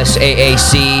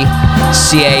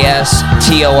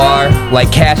ISAACCASTOR, like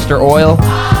castor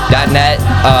oil.net.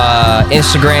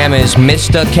 Instagram is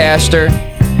Mr. Caster.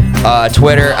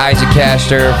 Twitter, Isaac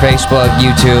Caster. Facebook,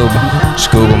 YouTube.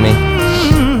 Just Google me.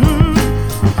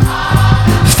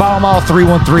 Foulmouth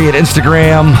 313 at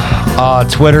Instagram,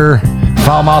 Twitter,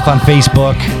 Foulmouth on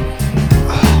Facebook.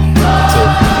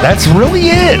 That's really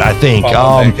it, I think.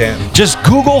 Just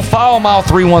Google Foulmouth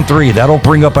 313. That'll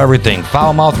bring up everything.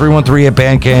 Foulmouth 313 at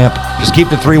Bandcamp. Just keep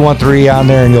the 313 on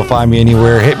there and you'll find me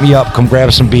anywhere. Hit me up. Come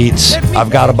grab some beats.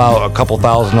 I've got about a couple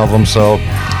thousand of them, so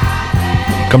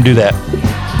come do that.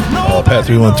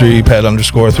 Pat313,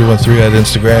 Pat_313 at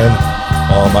Instagram.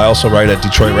 I also write at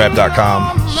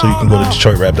DetroitRap.com, so you can go to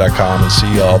DetroitRap.com and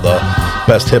see all the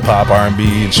best hip hop,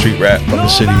 R&B, and street rap from the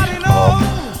city.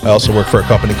 I also work for a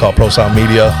company called Pro Sound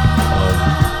Media,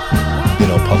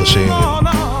 publishing and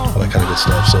all that kind of good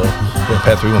stuff. So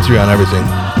Pat313 on everything.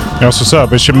 That's what's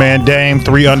up. It's your man Dame,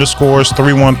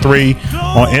 3_313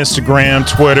 on Instagram,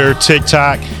 Twitter,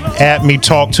 TikTok. At me,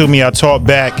 talk to me, I talk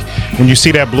back. When you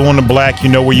see that blue and the black, you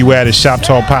know where you at. It's Shop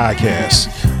Talk Podcast.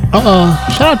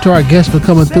 Shout out to our guests for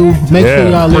coming through. Make sure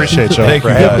y'all appreciate y'all. Thank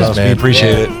you guys, man.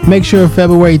 Appreciate it. Make sure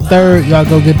February 3rd, y'all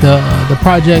go get the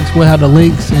projects. We'll have the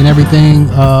links and everything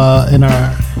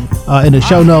in the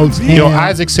show notes. Yo,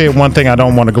 Isaac said one thing I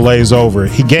don't want to glaze over.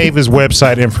 He gave his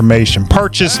website information.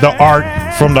 Purchase the art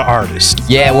from the artist.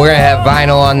 Yeah, we're gonna have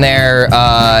vinyl on there.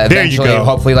 Eventually, you go.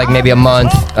 Hopefully, like maybe a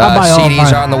month.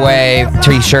 CDs are on the way.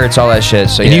 T-shirts, all that shit.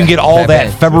 So and you can get all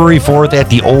that February 4th at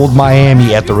the Old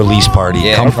Miami at the release party.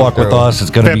 Yeah, come fuck with us. It's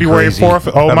gonna February be crazy.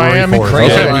 4th, Old Miami.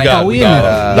 Crazy. Yeah, we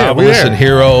got Novelist and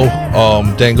Hero,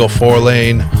 Dango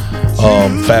 4Lane,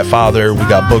 Fat Father. We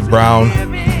got Book Brown.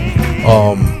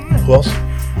 Who else?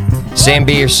 Sam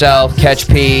B Yourself, Catch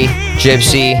P,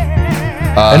 Gypsy,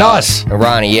 and us.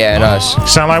 Ronnie, and us.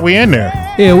 Sound like we in there.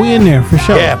 Yeah, we in there for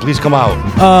sure. Yeah, please come out.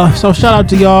 So shout out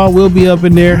to y'all. We'll be up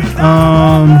in there.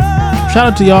 Shout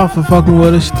out to y'all for fucking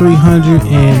with us.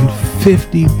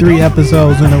 353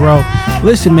 episodes in a row.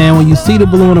 Listen, man, when you see the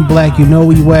blue and the black, you know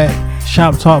where you at.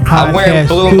 Shop Talk Podcast. I'm wearing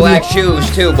blue and black shoes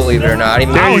too, believe it or not.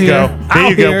 There you go. There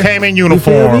you go. Came in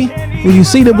uniform. When you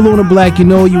see the blue and the black, you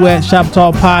know where you at. Shop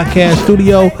Talk Podcast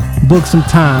Studio. Book some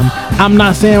time. I'm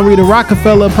not saying we the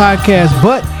Rockefeller Podcast,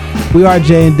 but we are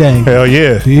Jay and Dang. Hell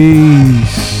yeah.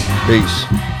 Peace. Peace.